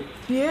were great?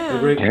 Yeah.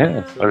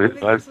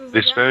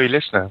 This very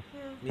listener.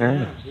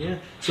 Yeah.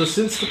 So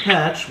since the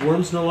patch,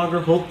 worms no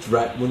longer hold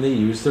threat when they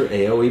use their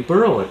AoE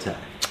burrow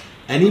attack.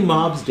 Any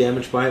mobs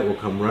damaged by it will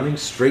come running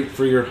straight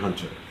for your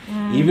hunter,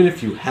 even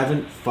if you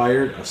haven't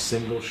fired a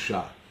single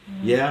shot.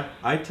 Yeah,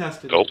 I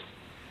tested it.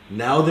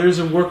 Now there's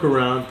a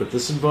workaround, but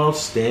this involves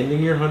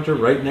standing your hunter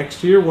right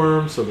next to your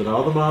worm so that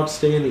all the mobs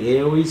stay in the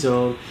AoE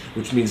zone,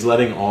 which means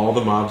letting all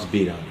the mobs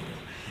beat on you.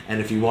 And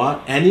if you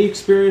want any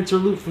experience or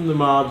loot from the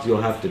mobs,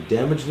 you'll have to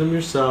damage them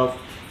yourself,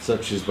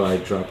 such as by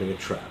dropping a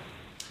trap.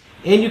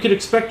 And you can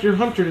expect your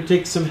hunter to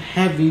take some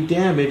heavy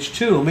damage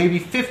too, maybe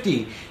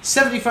 50,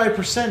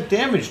 75%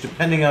 damage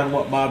depending on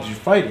what mobs you're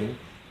fighting,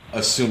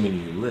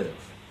 assuming you live.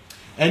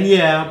 And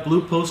yeah,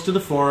 blue post to the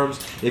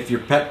forums, if your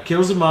pet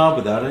kills a mob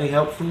without any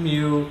help from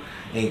you,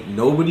 ain't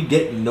nobody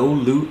getting no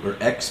loot or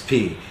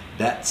XP.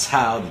 That's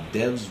how the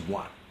devs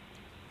want.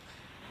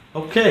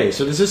 Okay,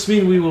 so does this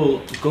mean we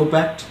will go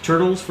back to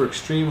turtles for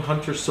extreme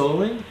hunter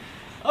soloing?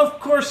 Of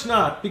course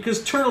not,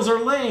 because turtles are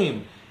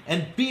lame.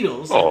 And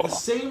beetles have the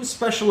same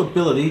special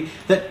ability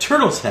that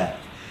turtles have.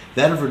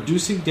 That of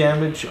reducing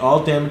damage,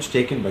 all damage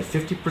taken by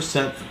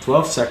 50% for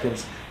 12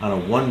 seconds on a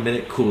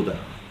 1-minute cooldown.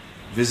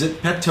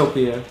 Visit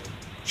Petopia,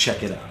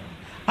 check it out.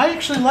 I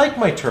actually like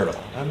my turtle.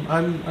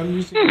 I'm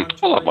using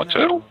I like my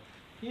turtle.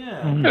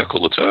 Yeah.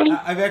 Cool turtle.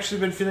 I've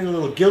actually been feeling a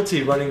little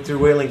guilty running through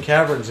Wailing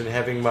Caverns and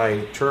having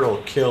my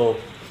turtle kill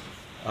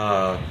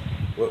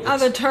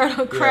other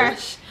turtle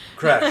crash.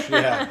 Crash,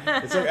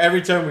 yeah. It's like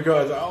every time we go,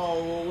 it's like,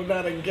 oh,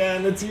 not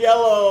again. It's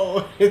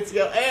yellow. It's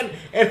yellow, and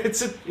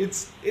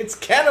it's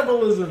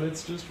cannibalism.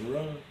 It's just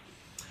wrong.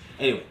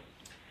 Anyway,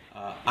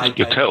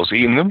 your turtle's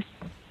eating them.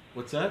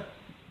 What's that?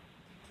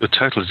 The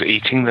turtle's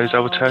eating those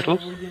other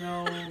turtles. You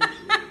know,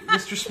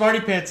 Mr.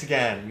 Smarty Pants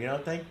again. You know,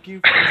 thank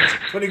you for just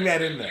putting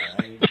that in there.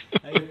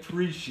 I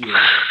appreciate it.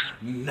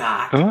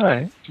 Not. All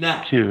right.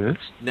 Now, curious.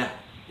 Now,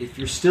 if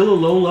you're still a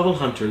low-level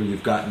hunter,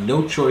 you've got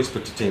no choice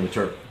but to tame a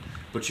turtle.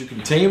 But you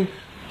can tame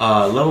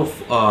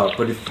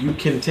but if you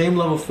can tame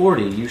level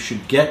 40, you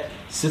should get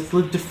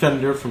Sithlid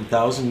Defender from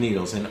Thousand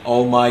Needles. And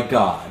oh my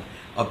god,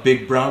 a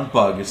big brown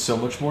bug is so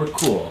much more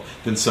cool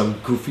than some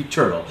goofy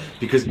turtle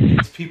because it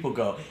makes people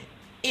go,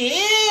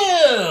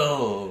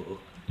 ew.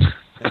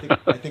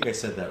 I think I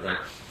said that right.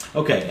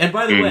 Okay, and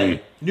by the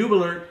way, noob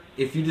alert.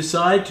 If you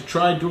decide to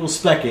try dual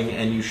specking,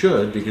 and you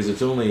should because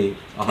it's only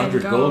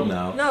 100 gold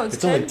now. No,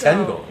 it's only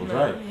 10 gold. gold, no,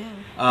 right? Yeah.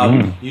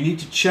 You need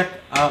to check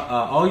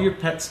all your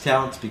pets'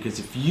 talents, because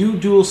if you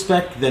dual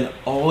spec, then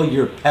all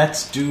your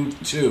pets do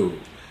too.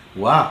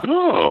 Wow.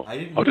 Oh, I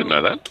didn't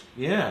know that.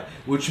 Yeah,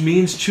 which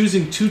means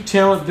choosing 2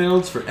 talent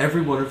builds for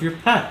every one of your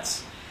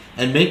pets.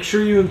 And make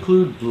sure you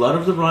include Blood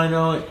of the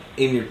Rhino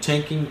in your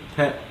tanking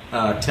pet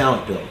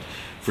talent build.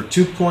 For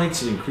 2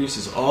 points, it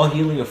increases all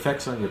healing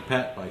effects on your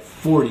pet by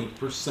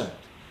 40%.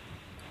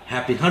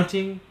 Happy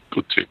hunting.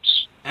 Good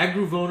tips.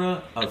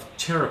 Agruvona of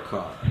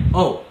Terrakar.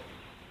 Oh,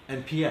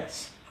 and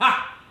P.S.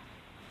 Ha!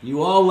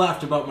 You all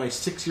laughed about my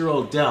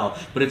 6-year-old Dell,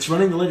 but it's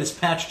running the latest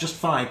patch just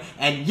fine,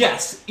 and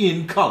yes,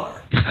 in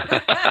color.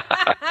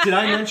 Did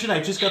I mention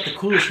I just got the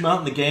coolest mount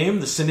in the game,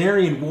 the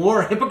Cenarian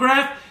War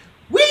Hippogriff?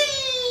 Whee!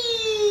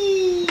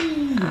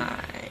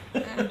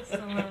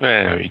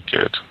 Very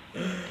good.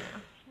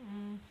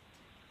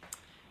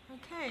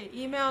 Okay,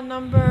 email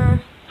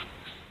number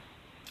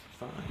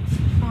 5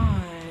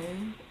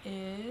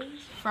 is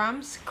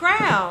from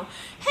Skral.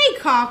 Hey,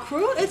 Call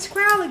Crew, it's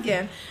Skral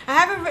again. I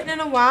haven't written in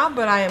a while,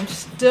 but I am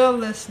still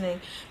listening.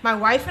 My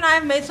wife and I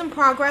have made some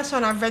progress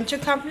on our venture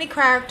company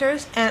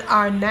characters and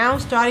are now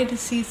starting to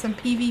see some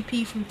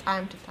PvP from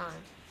time to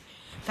time.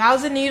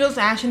 Thousand Needles,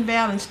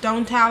 Ashenvale, and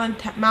Stone Talon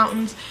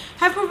Mountains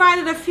have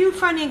provided a few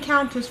funny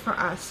encounters for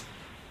us.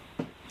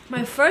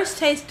 My first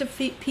taste of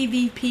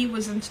PvP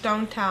was in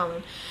Stone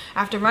Talon.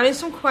 After running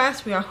some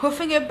quests, we are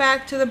hoofing it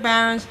back to the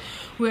Barrens.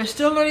 We are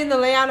still learning the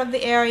layout of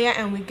the area,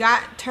 and we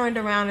got turned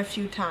around a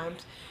few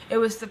times. It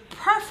was the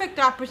perfect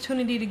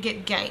opportunity to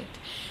get ganked,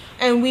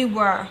 and we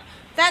were.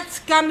 That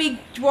scummy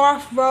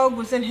dwarf rogue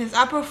was in his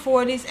upper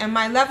 40s, and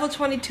my level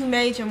 22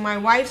 mage and my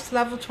wife's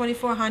level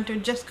 24 hunter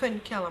just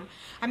couldn't kill him.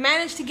 I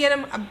managed to get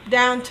him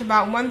down to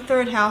about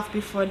 1/3 health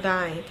before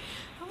dying.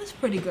 That was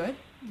pretty good.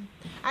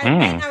 I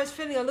admit I was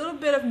feeling a little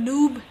bit of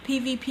noob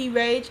PvP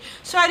rage,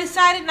 so I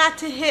decided not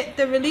to hit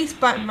the release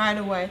button right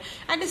away.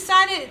 I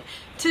decided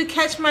to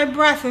catch my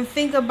breath and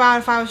think about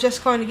if I was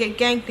just going to get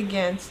ganked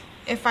again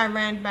if I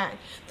ran back.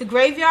 The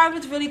graveyard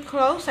was really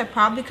close. I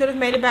probably could have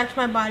made it back to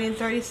my body in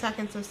 30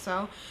 seconds or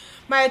so.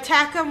 My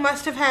attacker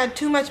must have had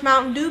too much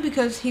Mountain Dew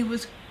because he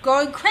was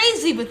going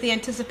crazy with the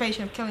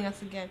anticipation of killing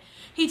us again.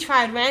 He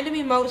tried random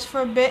emotes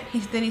for a bit,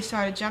 then he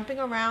started jumping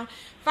around.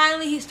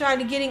 Finally, he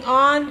started getting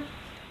on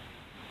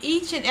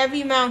each and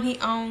every mount he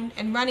owned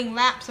and running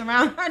laps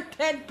around our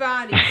dead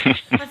bodies,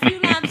 a few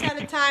laps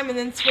at a time and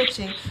then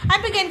switching.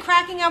 I began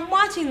cracking up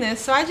watching this,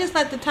 so I just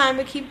let the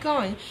timer keep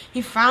going.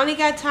 He finally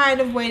got tired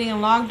of waiting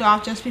and logged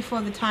off just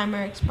before the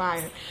timer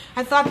expired.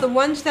 I thought the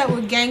ones that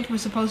were ganked were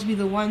supposed to be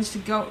the ones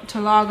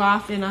to log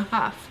off in a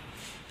huff.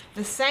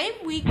 The same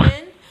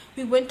weekend,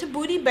 we went to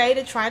Booty Bay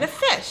to try to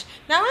fish.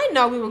 Now I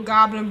know we were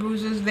goblin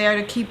bruisers there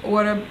to keep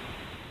order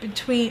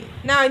between.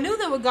 Now I knew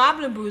there were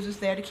goblin bruisers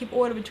there to keep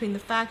order between the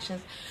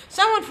factions.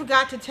 Someone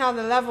forgot to tell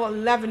the level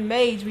 11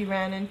 mage we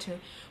ran into.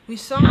 We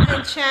saw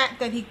in chat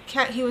that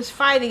he was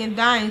fighting and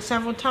dying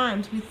several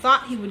times. We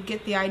thought he would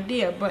get the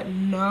idea, but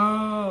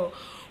no.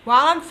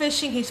 While I'm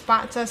fishing, he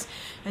spots us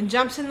and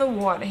jumps in the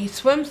water. He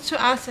swims to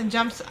us and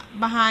jumps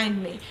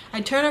behind me.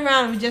 I turn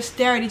around and we just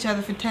stare at each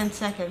other for 10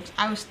 seconds.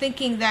 I was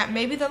thinking that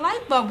maybe the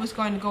light bulb was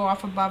going to go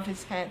off above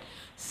his head.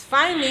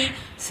 Finally,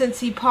 since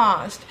he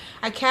paused,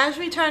 I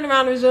casually turned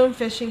around and resumed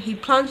fishing. He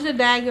plunged a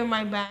dagger in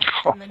my back,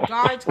 and the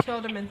guards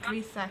killed him in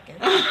 3 seconds.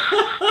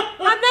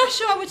 I'm not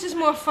sure which is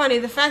more funny,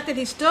 the fact that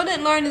he still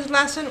didn't learn his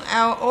lesson,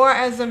 or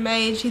as a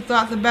mage, he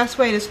thought the best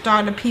way to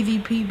start a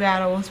PvP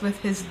battle was with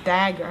his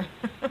dagger.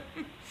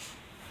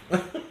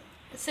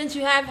 Since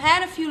you have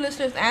had a few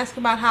listeners ask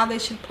about how they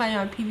should play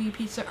on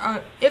PvP,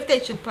 or if they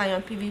should play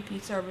on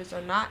PvP servers or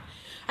not,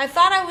 I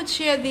thought I would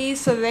share these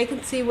so they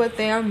can see what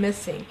they are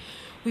missing.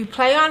 We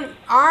play on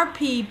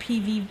RP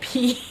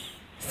PvP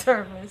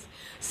servers,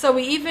 so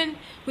we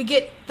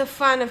get the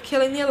fun of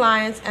killing the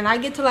Alliance, and I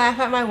get to laugh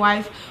at my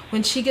wife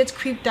when she gets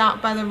creeped out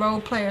by the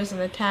role players in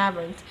the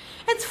taverns.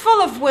 It's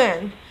full of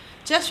win.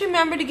 Just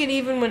remember to get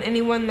even with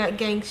anyone that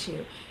ganks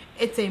you.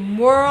 It's a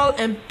moral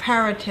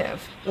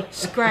imperative.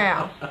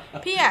 Skral.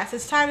 P.S.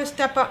 It's time to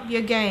step up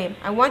your game.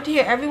 I want to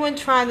hear everyone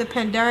try the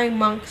Pandaren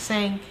monk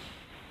saying,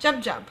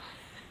 "Jump, jump."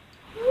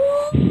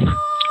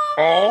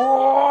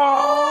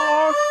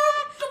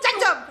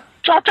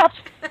 Jump, jump.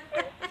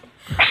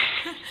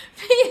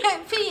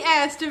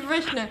 P.S. to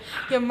Vrishna,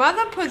 your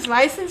mother puts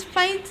license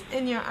plates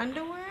in your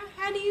underwear?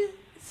 How do you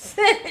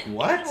say?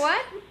 What?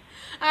 What?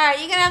 Alright,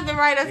 you're going to have to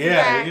write us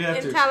back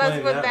and tell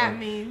us what that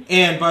means.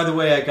 And by the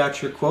way, I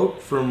got your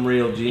quote from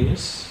Real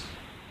Genius.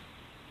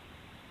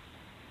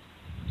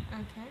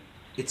 Okay.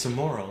 It's a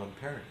moral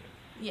imperative.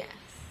 Yes.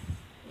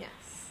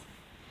 Yes.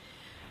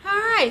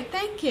 Alright,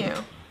 thank you.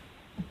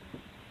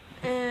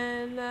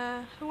 And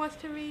who wants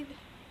to read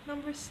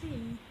number C?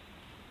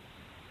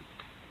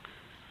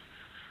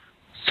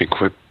 I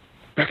think we're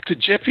back to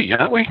Jeppy,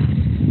 aren't we?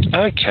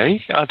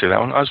 Okay, I'll do that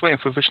one. I was waiting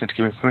for Vishnu to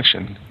give me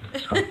permission.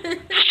 So.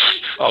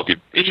 I'll give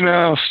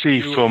email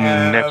C from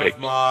Nepic. You have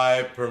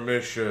my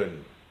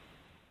permission.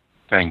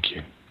 Thank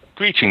you.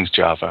 Greetings,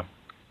 Java.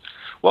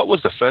 What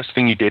was the first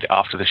thing you did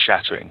after the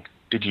shattering?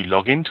 Did you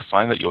log in to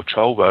find that your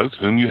troll rogue,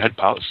 whom you had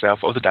part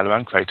south of the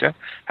Dalaran crater,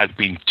 had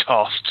been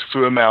tossed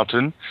through a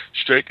mountain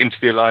straight into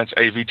the Alliance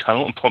AV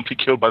tunnel and promptly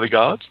killed by the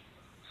guards?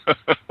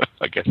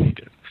 I guess he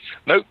did.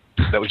 Nope,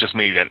 that was just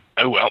me then.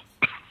 Oh well.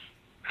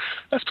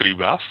 That's pretty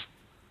rough.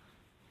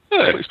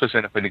 Yeah, you're supposed to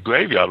end up in the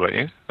graveyard, weren't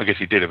you? I guess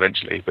he did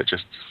eventually, but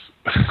just...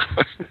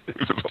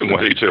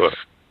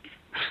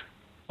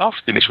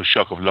 After the initial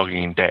shock of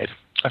logging in dead,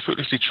 I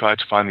fruitlessly tried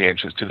to find the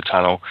entrance to the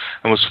tunnel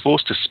and was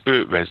forced to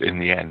spirit res in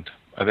the end.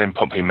 I then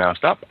promptly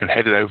mounted up and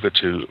headed over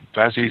to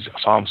Brazzy's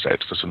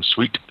farmstead for some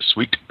sweet,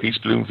 sweet Peace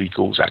Bloom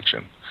vehicles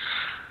action.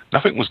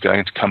 Nothing was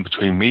going to come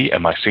between me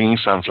and my singing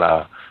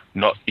sunflower.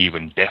 Not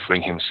even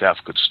Deathwing himself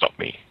could stop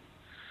me.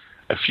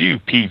 A few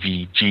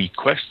PvG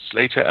quests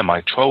later, and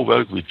my troll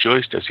rogue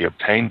rejoiced as he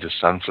obtained the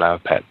sunflower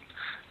pet.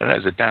 And that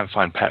is a damn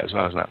fine pet as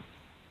well, isn't it?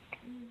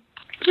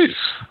 It is.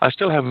 I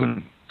still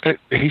haven't...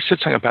 He said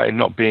something about it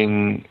not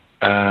being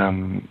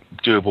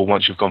doable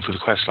once you've gone through the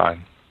quest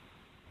line.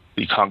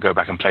 You can't go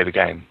back and play the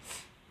game.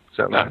 Is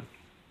that right?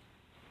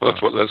 Well,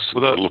 that's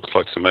what it looks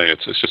like to me.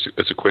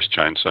 It's a quest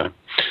chain, so...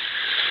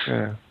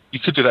 Yeah. You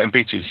could do that in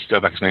beta. You could go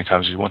back as many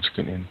times as you want to,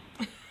 couldn't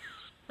you?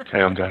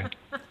 Carry on going.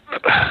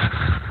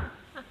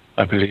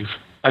 I believe.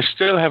 I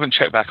still haven't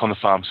checked back on the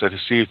farm so to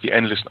see if the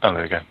endless... Oh,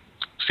 there we go.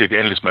 See if the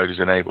endless mode is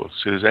enabled.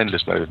 So there's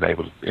endless mode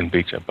enabled in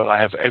beta. But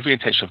I have every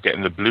intention of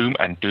getting the Bloom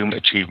and Doom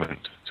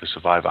achievement to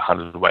survive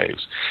 100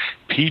 waves.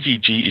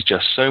 PvG is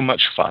just so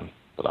much fun.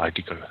 But I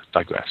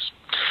digress.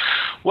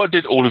 What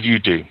did all of you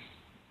do?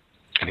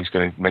 And he's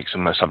going to make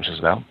some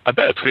assumptions now. I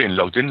better put it in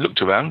logged in,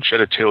 looked around, shed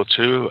a tear or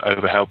two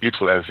over how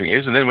beautiful everything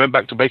is, and then went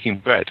back to baking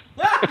bread.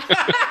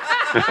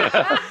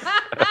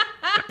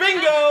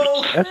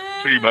 Bingo! That's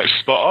pretty much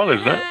spot on,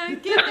 isn't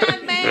it? Give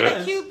that man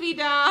a Cupid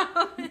doll.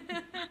 Oh,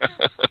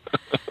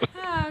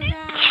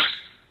 God.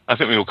 I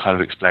think we all kind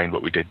of explained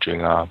what we did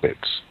during our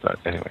bits. But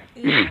anyway.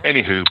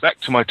 Anywho, back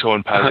to my tour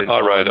in Paladin.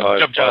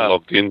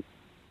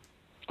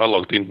 I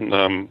logged in.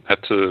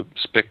 Had to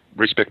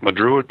respec my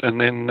druid,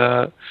 and then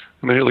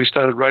immediately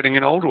started raiding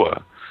in Old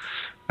War.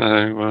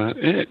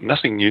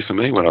 Nothing new for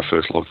me when I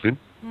first logged in.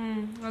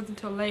 Wasn't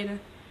until later.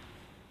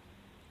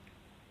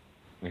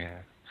 Yeah.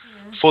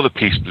 For the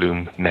Peace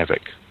Bloom,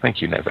 Nevik.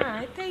 Thank you, Nevik. All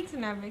right, thanks,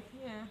 Nevik.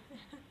 Yeah.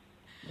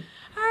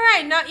 All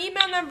right, now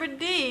email number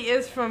D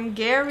is from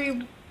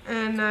Gary,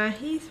 and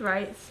he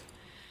writes,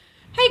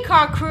 "Hey,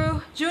 car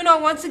crew.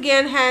 Juno once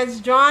again has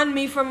drawn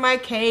me from my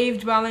cave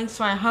dwelling,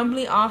 so I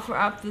humbly offer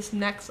up this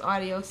next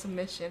audio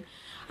submission.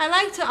 I'd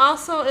like to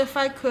also, if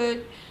I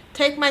could,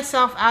 take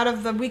myself out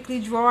of the weekly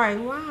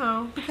drawing.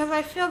 Wow. Because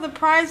I feel the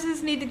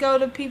prizes need to go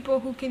to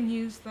people who can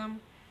use them.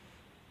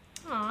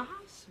 Aw,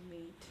 how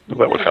sweet.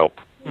 That would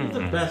help.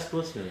 The best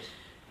listeners.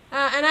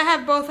 And I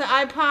have both an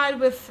iPod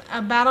with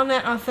a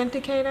BattleNet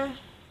authenticator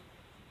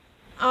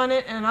on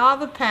it and all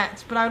the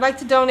pets, but I would like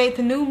to donate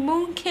the new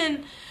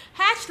Moonkin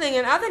hatchling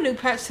and other new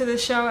pets to the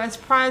show as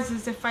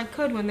prizes if I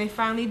could when they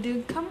finally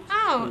do come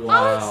out.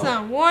 Wow.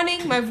 Awesome.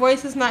 Warning, my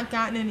voice has not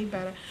gotten any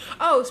better.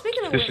 Oh,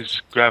 speaking of This which...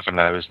 is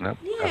Gravino, isn't it?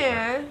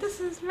 Yeah, this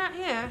is not...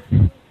 Yeah.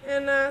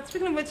 And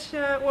speaking of which,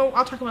 well,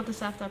 I'll talk about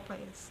this after I play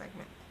this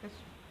segment. Just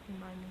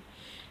remind me.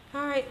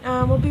 All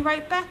right, we'll be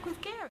right back with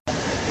Gary.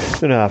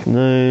 Good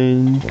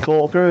afternoon,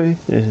 Call Crew.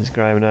 This is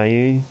Graven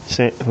AU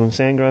from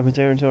Sandgroper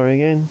territory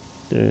again.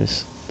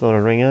 Just thought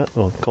I'd ring up,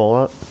 or call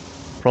up,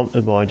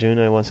 prompted by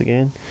Juno once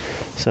again.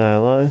 So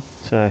hello,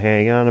 so how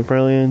you going,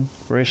 Aprillian,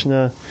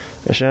 Rishna,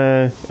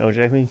 Asho,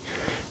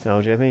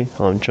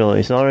 El I'm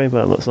truly sorry,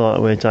 but it looks like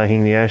we're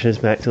taking the ashes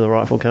back to the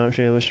rightful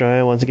country of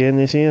Australia once again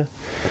this year.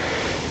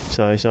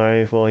 So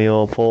sorry for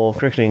your poor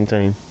cricketing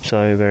team,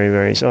 so very,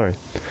 very sorry.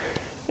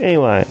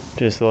 Anyway,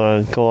 just thought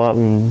I'd call up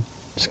and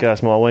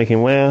discuss my week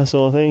in WoW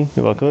sort of thing,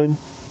 if I could.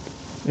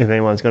 If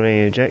anyone's got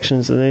any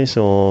objections to this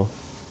or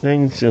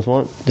things, just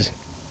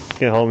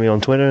get a hold of me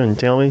on Twitter and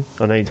tell me.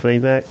 I need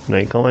feedback, I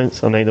need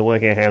comments, I need to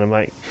work out how to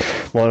make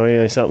my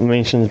audio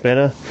supplementations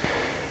better.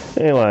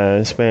 Anyway,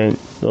 I spent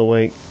the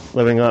week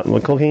living up my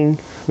cooking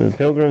with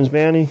Pilgrim's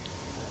Bounty.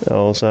 I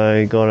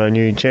also got a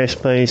new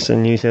chest piece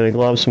and new set of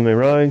gloves for my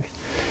rogue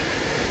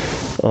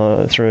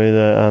through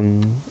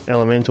the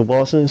elemental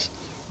bosses.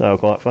 They were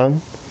quite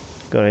fun.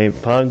 Got a heap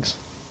of pugs.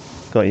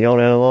 Got yelled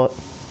at a lot.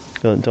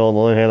 Got told to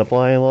learn how to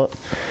play a lot.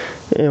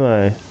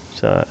 Anyway,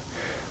 so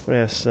what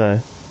else to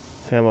say?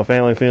 How my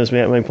family feels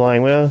about me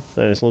playing WoW.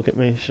 They just look at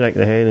me, shake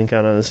their head and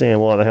can't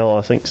understand why the hell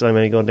I think so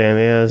many goddamn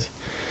hours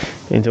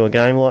into a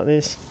game like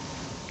this.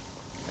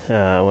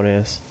 What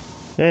else?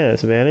 Yeah,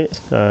 that's about it.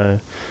 So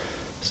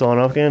sign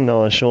off again,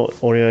 another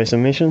short audio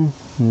submission.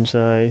 And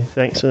so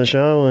thanks for the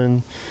show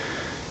and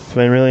it's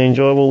been really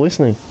enjoyable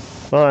listening.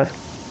 Bye.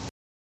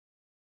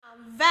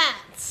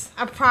 That's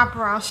a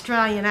proper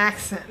Australian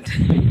accent.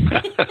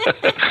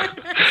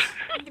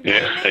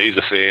 Yeah, he's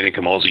a fair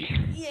income Aussie.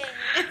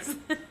 Yes.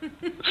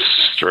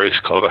 Straight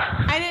cover.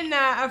 I didn't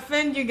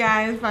offend you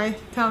guys by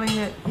telling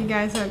that you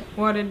guys had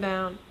watered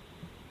down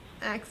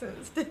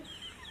accents.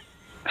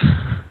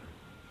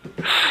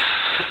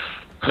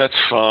 That's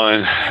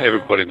fine.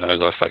 Everybody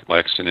knows I fake my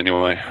accent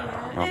anyway.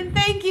 And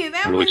thank you.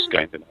 That really was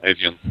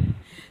Scandinavian.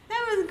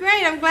 That was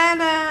great. I'm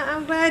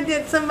glad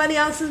that somebody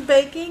else is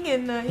baking,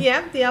 and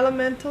the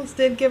elementals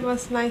did give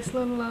us nice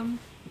little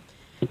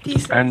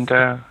pieces. And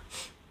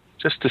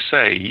just to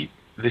say,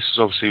 this was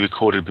obviously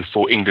recorded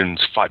before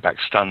England's fight back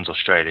stuns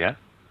Australia,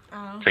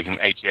 taking an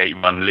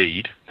 88-run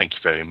lead. Thank you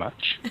very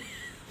much.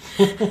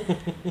 So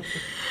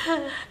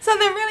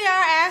there really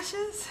are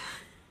ashes?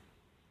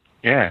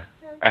 Yeah.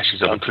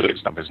 Ashes are the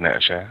cricket's numbers, isn't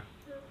it, Cher?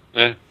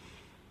 Yeah.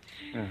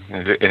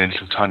 In a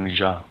little tiny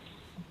jar.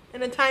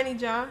 In a tiny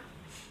jar?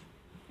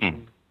 No,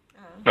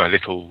 a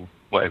little,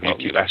 whatever you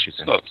keep ashes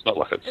in. It's not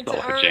like a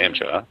jam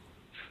jar.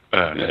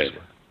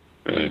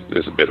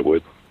 There's a better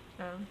word.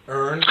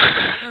 Urn.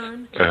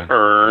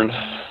 Urn.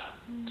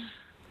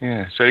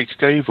 Yeah, so it could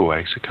go either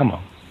way, so come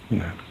on.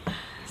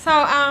 So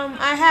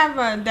I have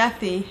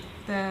Deathy,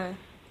 the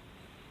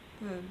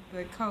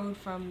code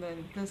from the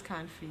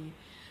BlizzCon feed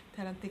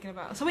that I'm thinking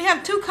about. So we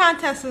have 2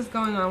 contests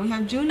going on. We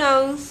have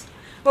Juno's.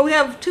 Well, we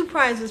have 2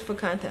 prizes for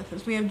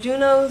contests. We have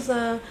Juno's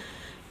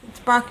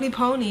Sparkly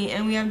Pony,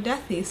 and we have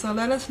Deathy. So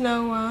let us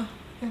know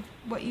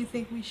what you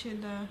think we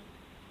should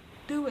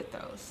do with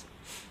those.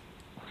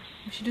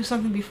 We should do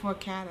something before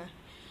Kata.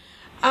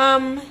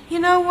 You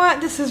know what?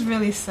 This is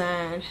really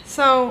sad.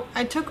 So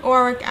I took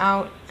Auric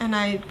out, and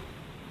I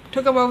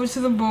took him over to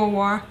the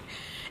Bulwark,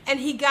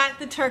 and he got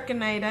the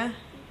Turkinator,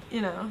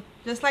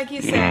 just like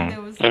you said, there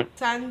was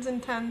tons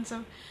and tons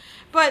of...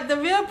 But the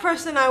real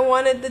person I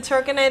wanted the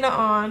Turkinator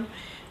on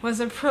was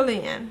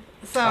Aprillian.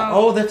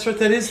 So that's right.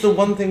 That is the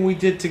one thing we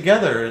did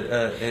together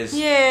as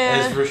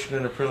Rishon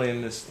and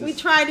Aprillian. We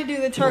tried to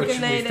do the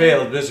Turkinator. Which we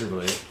failed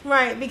miserably.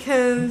 Right,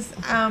 because,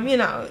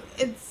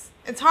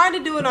 it's hard to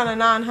do it on a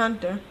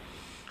non-hunter.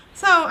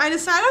 So I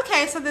decided,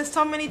 okay, so there's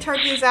so many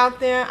turkeys out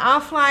there.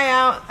 I'll fly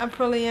out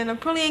Aprillian.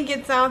 Aprillian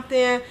gets out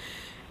there,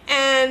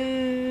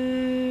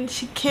 and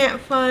she can't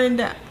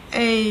find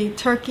a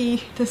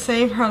turkey to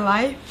save her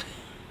life.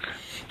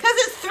 Because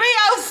it's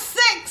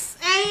 3:06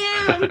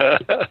 a.m.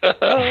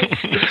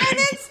 and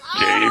it's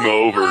Game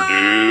over,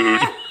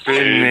 dude.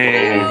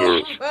 Game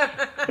over.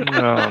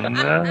 Oh,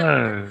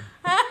 no.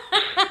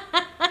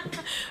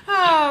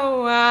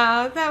 Oh,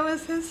 wow. That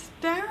was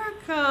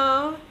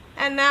hysterical.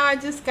 And now I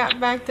just got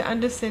back to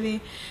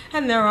Undercity,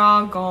 and they're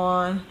all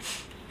gone.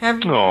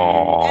 And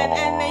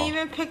they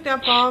even picked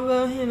up all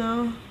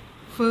the,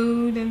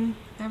 food and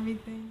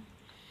everything.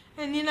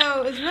 And,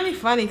 it's really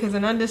funny because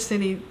in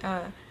Undercity,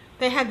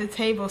 they had the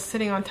table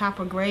sitting on top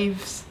of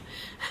graves.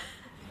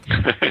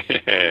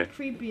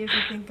 Creepy if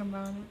you think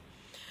about it.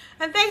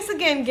 And thanks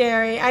again,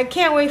 Gary. I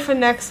can't wait for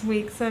next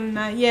week's. And,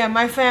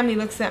 my family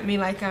looks at me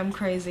like I'm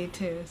crazy,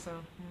 too, so...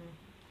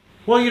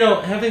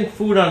 Well, having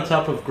food on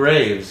top of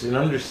graves in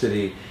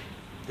Undercity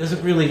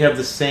doesn't really have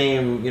the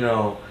same,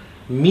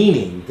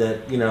 meaning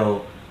that,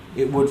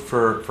 it would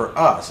for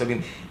us. I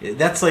mean,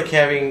 that's like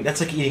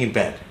eating in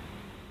bed.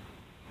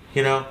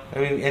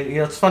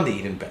 It's fun to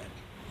eat in bed,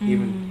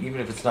 even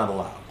if it's not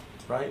allowed,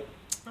 right?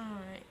 All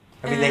right.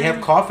 I mean, they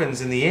have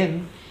coffins in the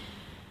inn,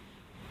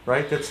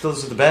 right?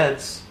 Those are the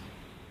beds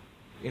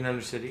in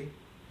Undercity,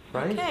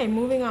 right? Okay,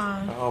 moving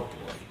on. Oh,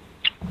 boy.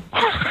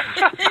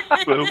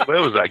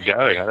 Where was that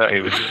going? I don't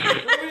even...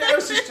 I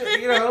was just,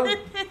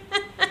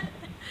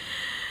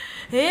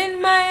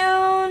 In my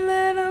own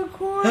little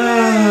corner,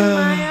 in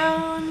my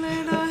own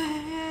little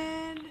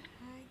head, I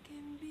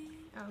can be...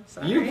 Oh,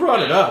 sorry. You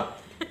brought it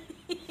up.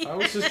 I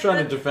was just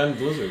trying to defend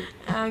Blizzard.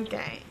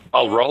 Okay.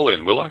 I'll roll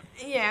in, will I?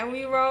 Yeah,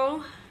 we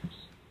roll.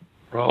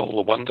 Roll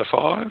a 1 to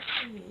 5.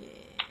 Yeah.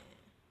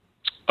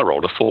 I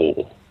rolled a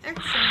 4.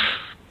 Excellent.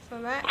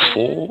 So that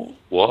 4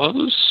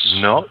 was...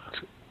 Not...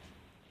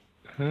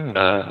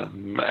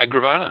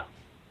 Agravana.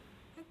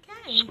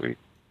 Okay. Sweet.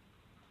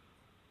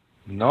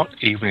 Not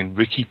even in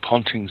Ricky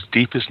Ponting's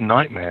deepest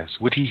nightmares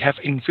would he have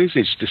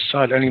envisaged the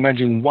side only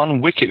managing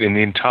 1 wicket in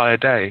the entire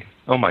day.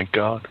 Oh my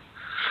God.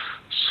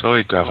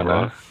 Sorry,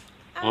 Governor.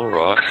 All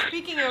right.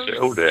 Speaking of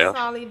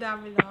Solly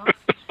Davidoff,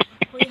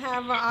 we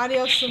have an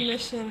audio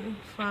submission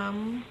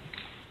from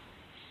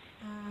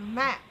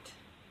Matt.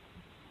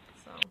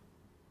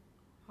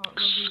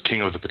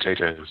 King of the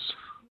potatoes.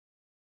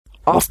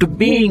 After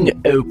being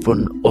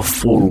open a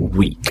full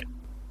week,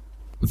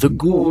 the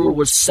ghoul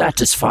was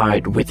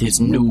satisfied with his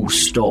new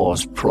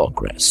store's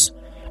progress.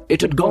 It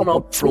had gone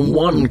up from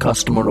 1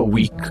 customer a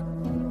week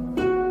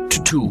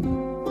to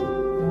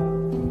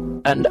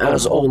 2. And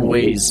as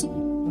always,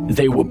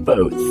 they were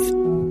both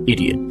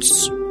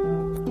idiots.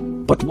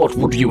 But what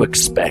would you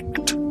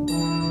expect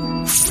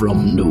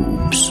from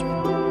noobs?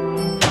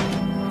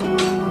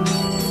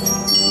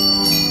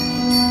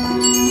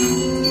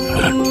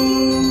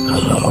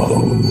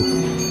 Hello.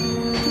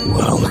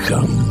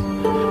 Welcome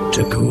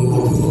to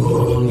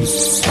Ghoul's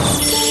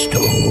Store.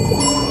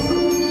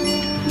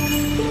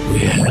 We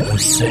have a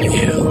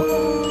sale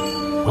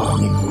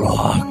on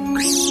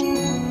rocks.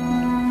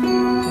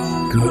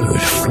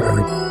 Good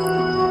for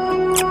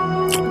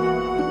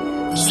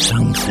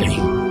something,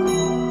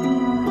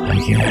 I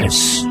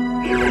guess.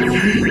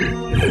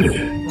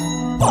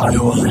 Buy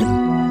one.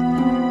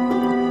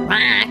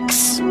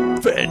 Rocks.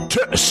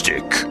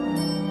 Fantastic.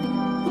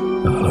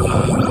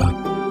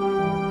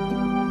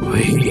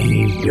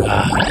 We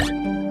got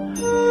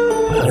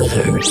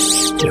other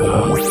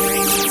stuff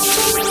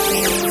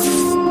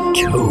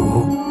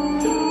too.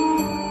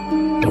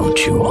 Don't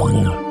you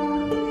wanna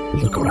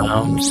look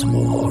around some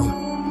more?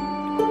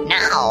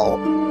 No.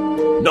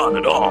 Not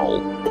at all.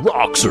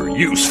 Rocks are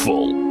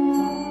useful.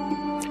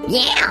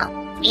 Yeah,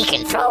 we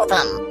can throw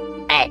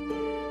them at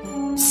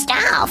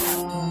stuff.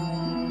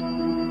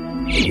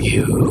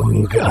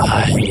 You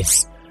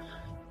guys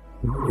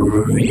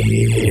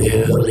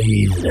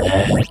really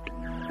that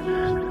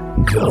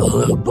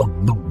gullible?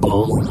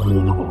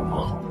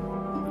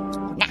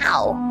 No,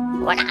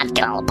 we're not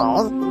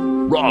gullible.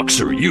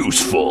 Rocks are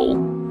useful.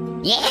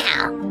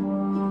 Yeah.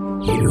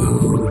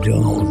 You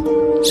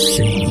don't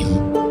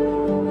seem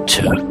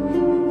to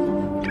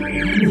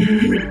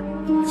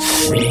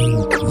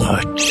think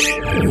much,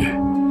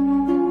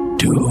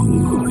 do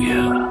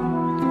ya?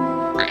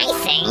 I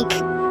think.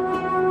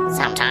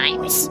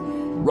 Sometimes.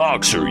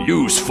 Rocks are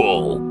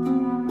useful.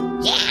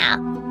 Yeah,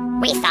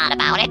 we thought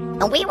about it,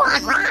 and we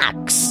want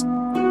rocks.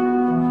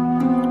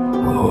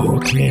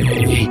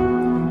 Okay.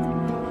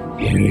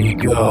 Here you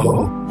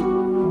go.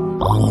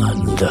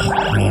 On the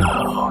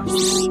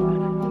house.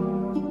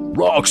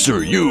 Rocks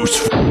are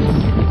useful.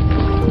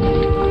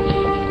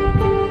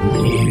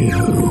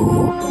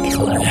 New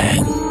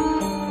plan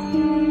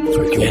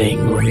for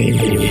getting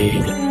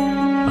rid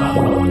of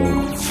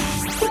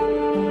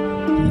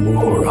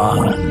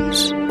morons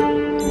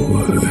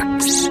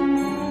works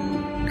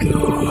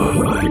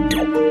good.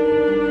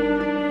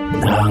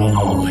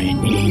 Now I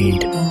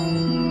need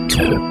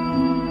to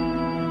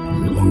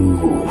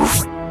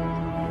move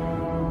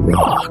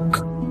rock.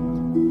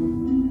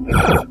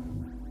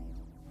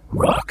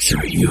 Rocks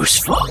are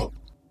useful.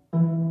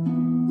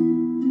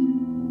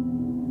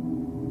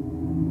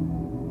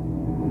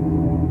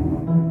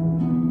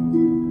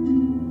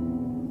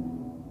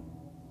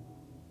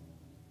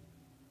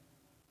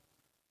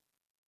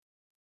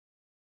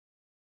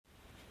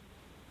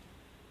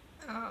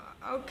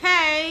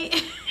 Okay.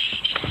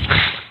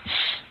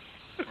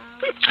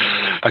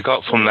 I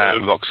got from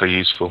that rocks are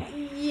useful.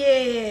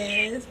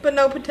 Yes, but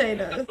no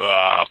potatoes.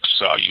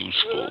 Rocks are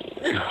useful.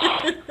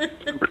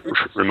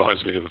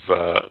 Reminds me of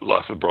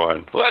Life of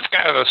Brian. Let's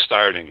go to the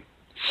starting.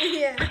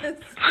 Yes.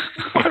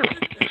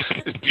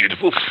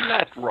 Beautiful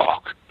flat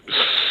rock.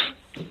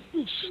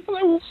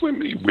 Hello,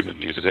 women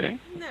here today.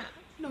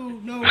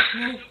 No.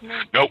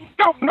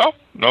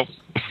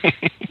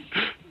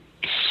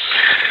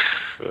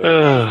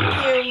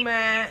 Thank you,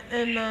 Matt.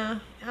 And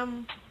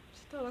I'm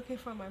still looking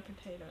for my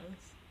potatoes.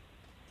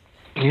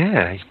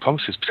 Yeah, he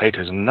promises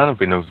potatoes, and none have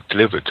been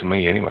delivered to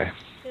me anyway.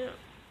 Yeah.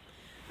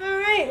 All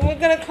right, we're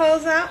gonna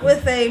close out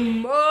with a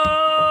moment.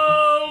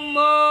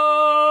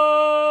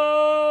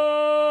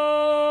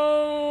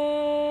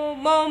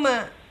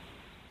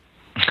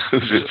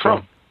 Who's it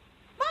from?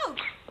 Mo.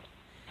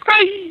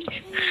 Hey!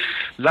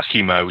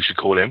 Lucky Mo, we should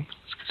call him,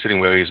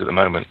 considering where he is at the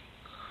moment.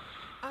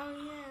 Oh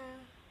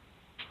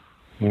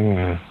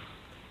yeah.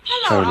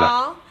 Hello,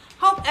 all.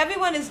 Hope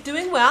everyone is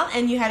doing well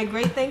and you had a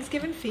great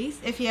Thanksgiving feast.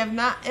 If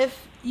not,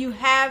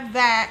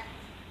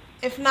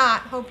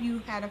 hope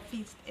you had a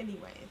feast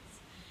anyways.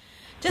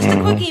 Just a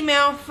quick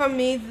email from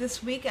me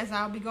this week as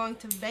I'll be going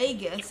to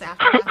Vegas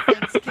after my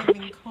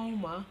Thanksgiving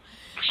coma.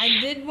 I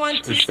did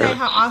want to say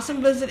how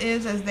awesome Blizzard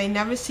is as they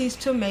never cease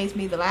to amaze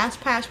me. The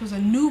last patch was a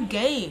new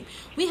game.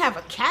 We have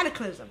a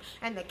cataclysm.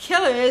 And the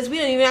killer is we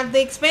don't even have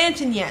the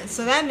expansion yet.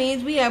 So that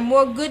means we have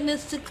more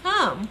goodness to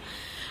come.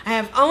 I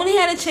have only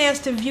had a chance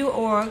to view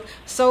org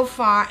so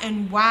far,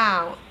 and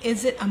wow,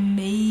 is it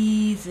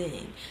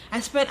amazing.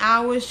 I spent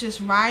hours just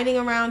riding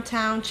around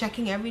town,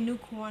 checking every new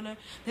corner.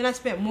 Then I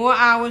spent more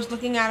hours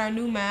looking at our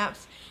new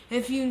maps.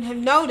 If you have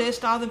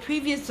noticed, all the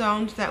previous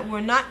zones that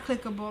were not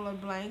clickable or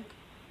blank,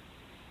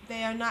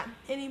 they are not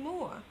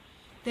anymore.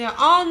 They are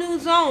all new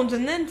zones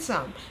and then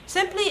some.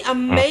 Simply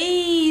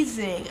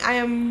amazing. I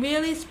am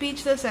really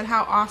speechless at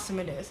how awesome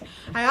it is.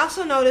 I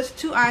also noticed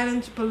 2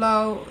 islands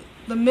below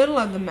the middle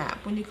of the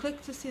map. When you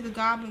click to see the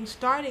goblin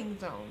starting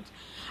zones,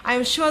 I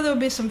am sure there will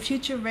be some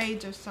future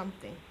raids or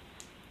something.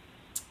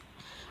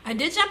 I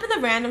did jump in the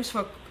randoms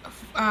for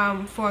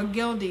a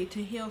guildie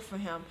to heal for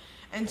him,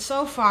 and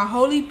so far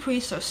holy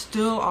priests are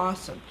still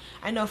awesome.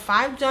 I know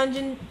 5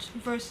 dungeon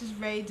versus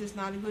raids is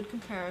not a good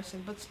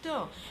comparison, but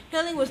still,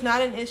 healing was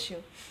not an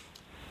issue,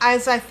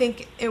 as I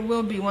think it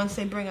will be once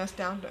they bring us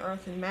down to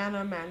earth and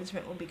mana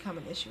management will become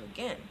an issue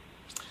again.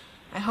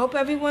 I hope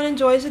everyone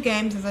enjoys the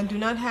games as I do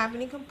not have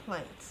any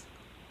complaints.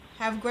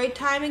 Have a great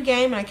time in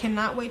game and I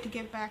cannot wait to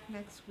get back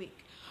next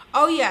week.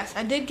 Oh yes,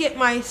 I did get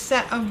my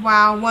set of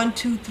WoW 1,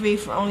 2, 3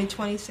 for only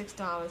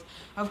 $26.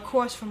 Of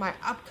course for my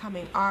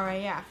upcoming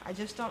RAF. I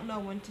just don't know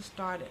when to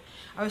start it.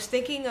 I was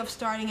thinking of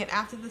starting it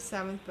after the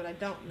 7th, but I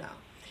don't know.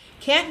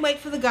 Can't wait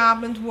for the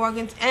goblins,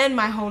 worgans, and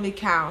my holy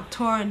cow,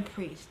 Tauren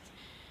priest.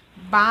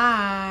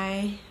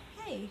 Bye.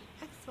 Hey,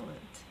 excellent.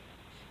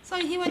 So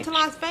he went to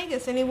Las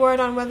Vegas. Any word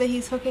on whether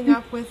he's hooking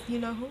up with you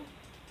know who?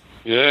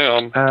 Yeah,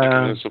 I'm thinking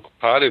there's a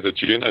party that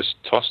Juno's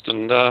tossed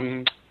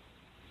and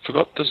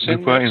forgot to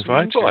send weren't some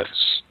invited.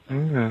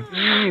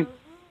 invites.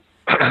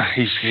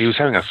 He was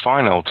having a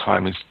fine old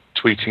time. He's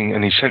tweeting,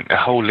 and he sent a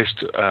whole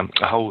list, a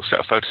whole set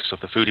of photos of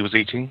the food he was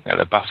eating at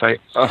the buffet.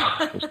 Oh,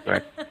 it was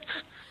great.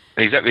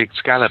 And he's at the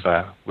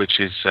Excalibur, which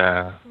is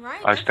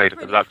I stayed at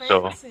the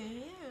Luxor.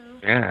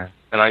 Yeah,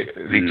 and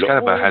the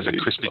Excalibur has a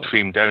Krispy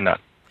Kreme donut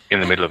in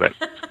the middle of it.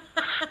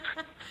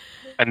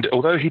 And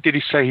although he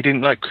say he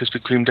didn't like Krispy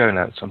Kreme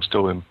donuts, I'm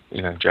still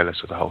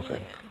jealous of the whole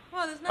thing.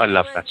 Well, there's I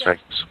love like Las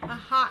Vegas. a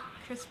hot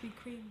Krispy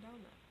Kreme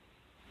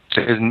donut.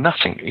 There's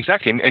nothing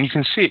exactly, and you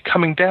can see it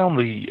coming down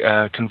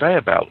the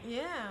conveyor belt.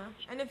 Yeah,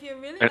 and if you're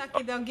really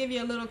lucky, they'll give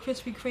you a little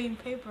Krispy Kreme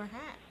paper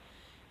hat.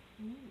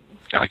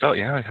 I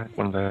had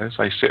one of those.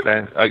 I sit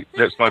there.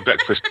 That's my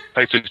breakfast.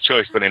 Patrion's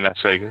choice when in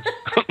Las Vegas.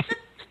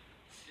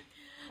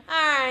 All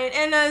right,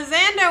 and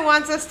Xander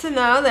wants us to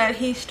know that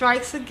he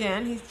strikes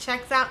again. He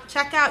check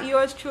out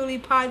yours truly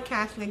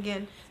podcasting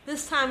again.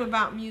 This time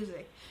about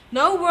music.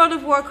 No World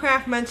of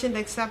Warcraft mentioned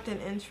except an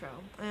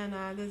intro, and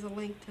there's a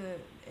link to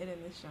it in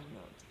the show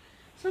notes.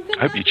 So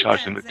I hope you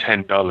charged him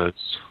 $10.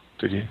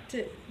 Did you?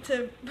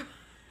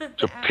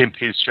 To pimp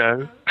his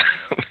show.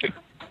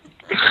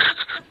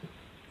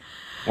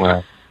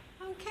 Wow.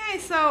 Okay,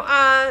 so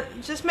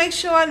just make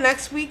sure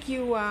next week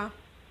you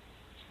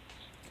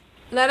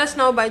let us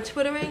know by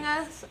twittering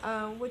us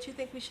what you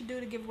think we should do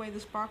to give away the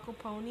Sparkle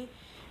Pony,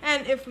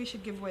 and if we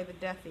should give away the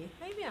Deathy.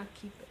 Maybe I'll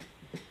keep it.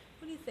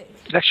 What do you think?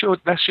 That's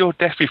your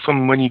Deathy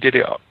from when you did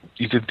it.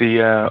 You did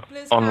the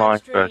online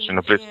version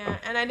of BlizzCon. Yeah,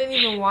 and I didn't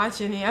even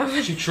watch any of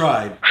it. She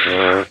tried.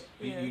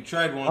 You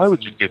tried once. Why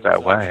would you give that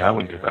away? I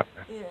wouldn't give that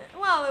away. Yeah.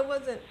 Well, it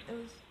wasn't. It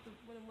was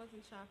when it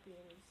wasn't choppy.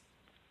 It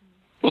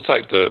was. We'll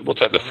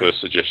take the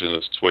first suggestion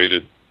that's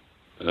tweeted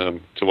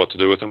to what to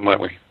do with them,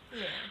 won't we?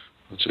 Yeah.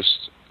 We'll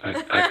just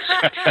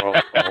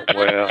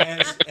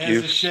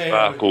give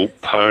Sparkle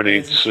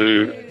Pony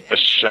to a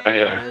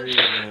Shayo. You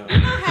don't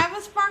have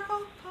a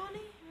Sparkle Pony?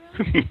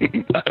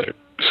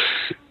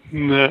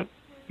 Really?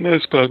 No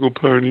Sparkle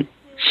Pony.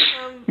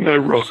 No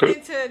Rocket.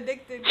 Listening to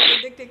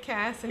Addicted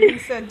Cast, and he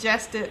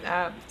suggested,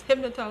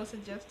 Hypnoto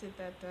suggested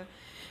that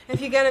if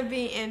you're going to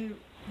be in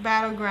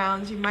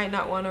Battlegrounds, you might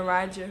not want to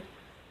ride your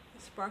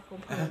Sparkle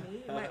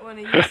Pony. You might want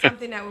to use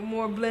something that would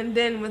more blend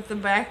in with the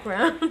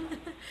background.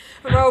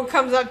 A rogue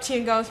comes up to you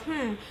and goes,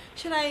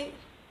 should I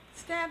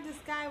stab this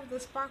guy with the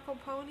Sparkle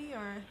Pony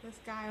or this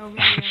guy over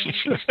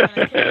here? That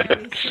I can't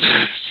really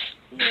see?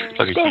 Yeah.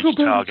 Like a huge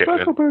target.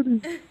 Sparkle Pony.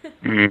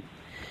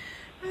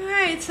 All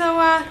right, so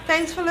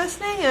thanks for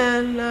listening,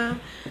 and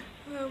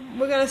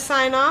we're going to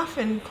sign off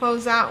and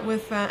close out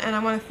with, and I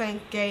want to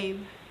thank Gabe,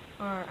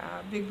 or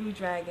Big Blue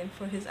Dragon,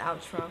 for his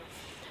outro.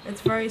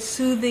 It's very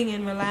soothing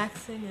and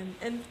relaxing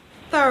and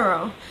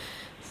thorough.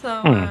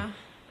 So,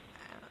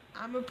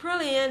 I'm a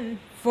Aprillian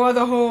for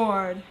the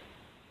Horde.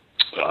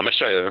 I'm a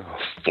Shayo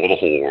for the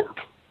Horde.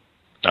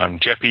 I'm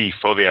Jeppy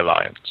for the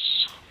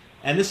Alliance.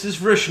 And this is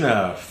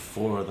Vrishna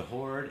for the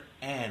Horde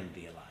and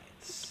the Alliance.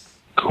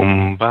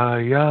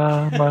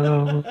 Kumbaya, my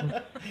love.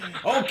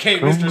 Okay,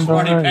 Mr.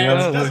 Smarty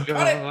Pants, just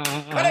cut it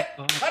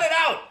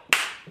out!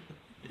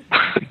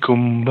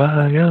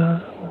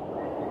 Kumbaya.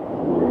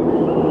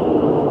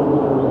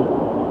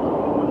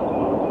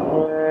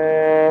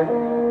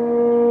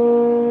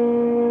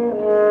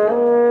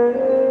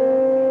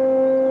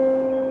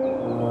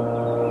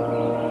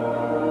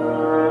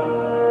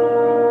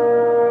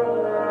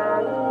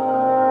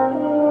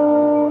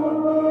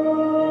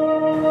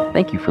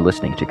 Thank you for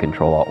listening to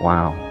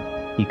Ctrl-Alt-WoW.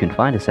 You can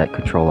find us at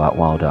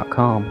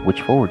CtrlAltWow.com,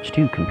 which forwards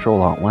to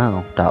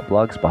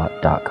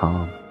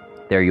CtrlAltWow.blogspot.com.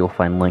 There you'll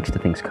find links to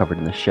things covered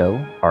in the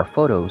show, our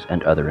photos,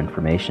 and other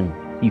information.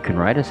 You can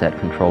write us at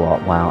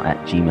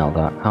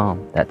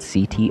CtrlAltWow@gmail.com. That's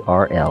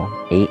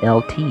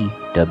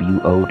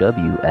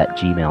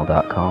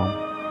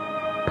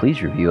CtrlAltWow@gmail.com.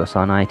 Please review us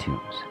on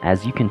iTunes.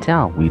 As you can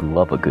tell, we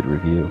love a good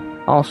review.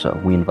 Also,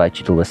 we invite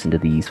you to listen to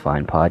these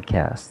fine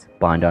podcasts.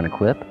 Bind on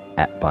Equip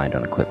at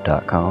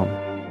bindonequip.com,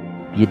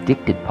 The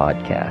Addicted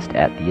Podcast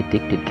at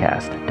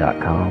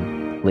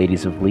theaddictedcast.com,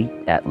 Ladies of Leet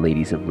at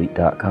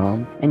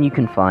ladiesofleet.com, and you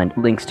can find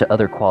links to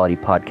other quality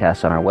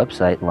podcasts on our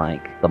website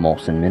like The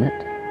Molson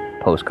Minute,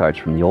 Postcards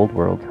from the Old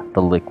World,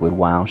 The Liquid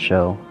WoW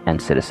Show,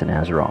 and Citizen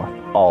Azeroth.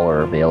 All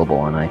are available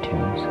on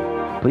iTunes.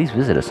 Please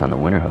visit us on the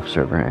Winterhoof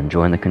server and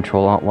join the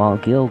Ctrl-Alt-WoW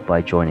Guild by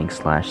joining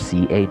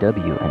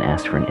 /CAW and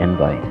ask for an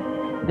invite.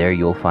 There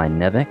you'll find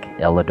Nevik,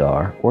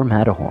 Eladar, or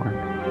Matterhorn.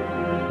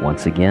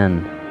 Once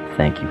again,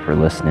 thank you for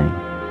listening.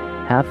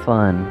 Have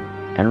fun,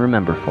 and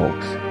remember,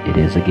 folks, it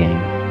is a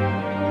game.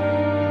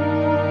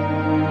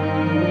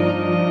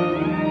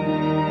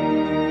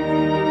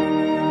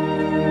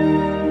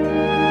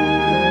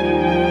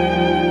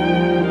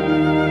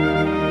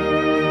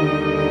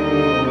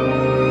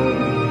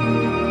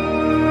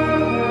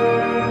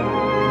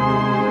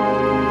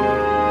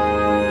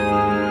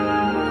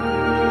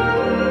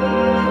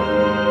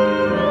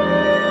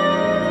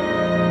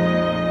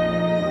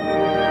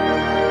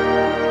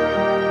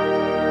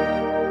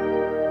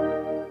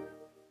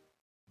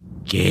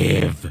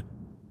 Give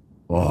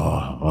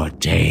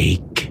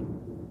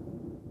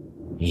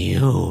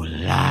You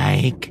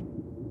like?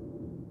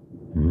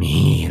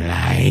 Me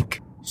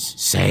like?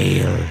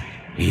 Sail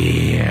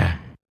here.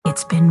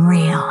 It's been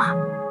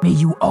real. May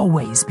you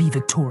always be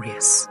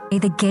victorious. May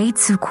the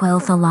gates of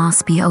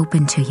Quel'Thalas be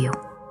open to you.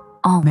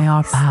 Always. May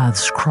our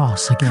paths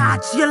cross again.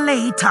 Catch you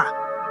later.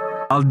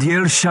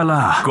 Aldir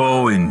Shalah.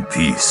 Go in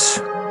peace.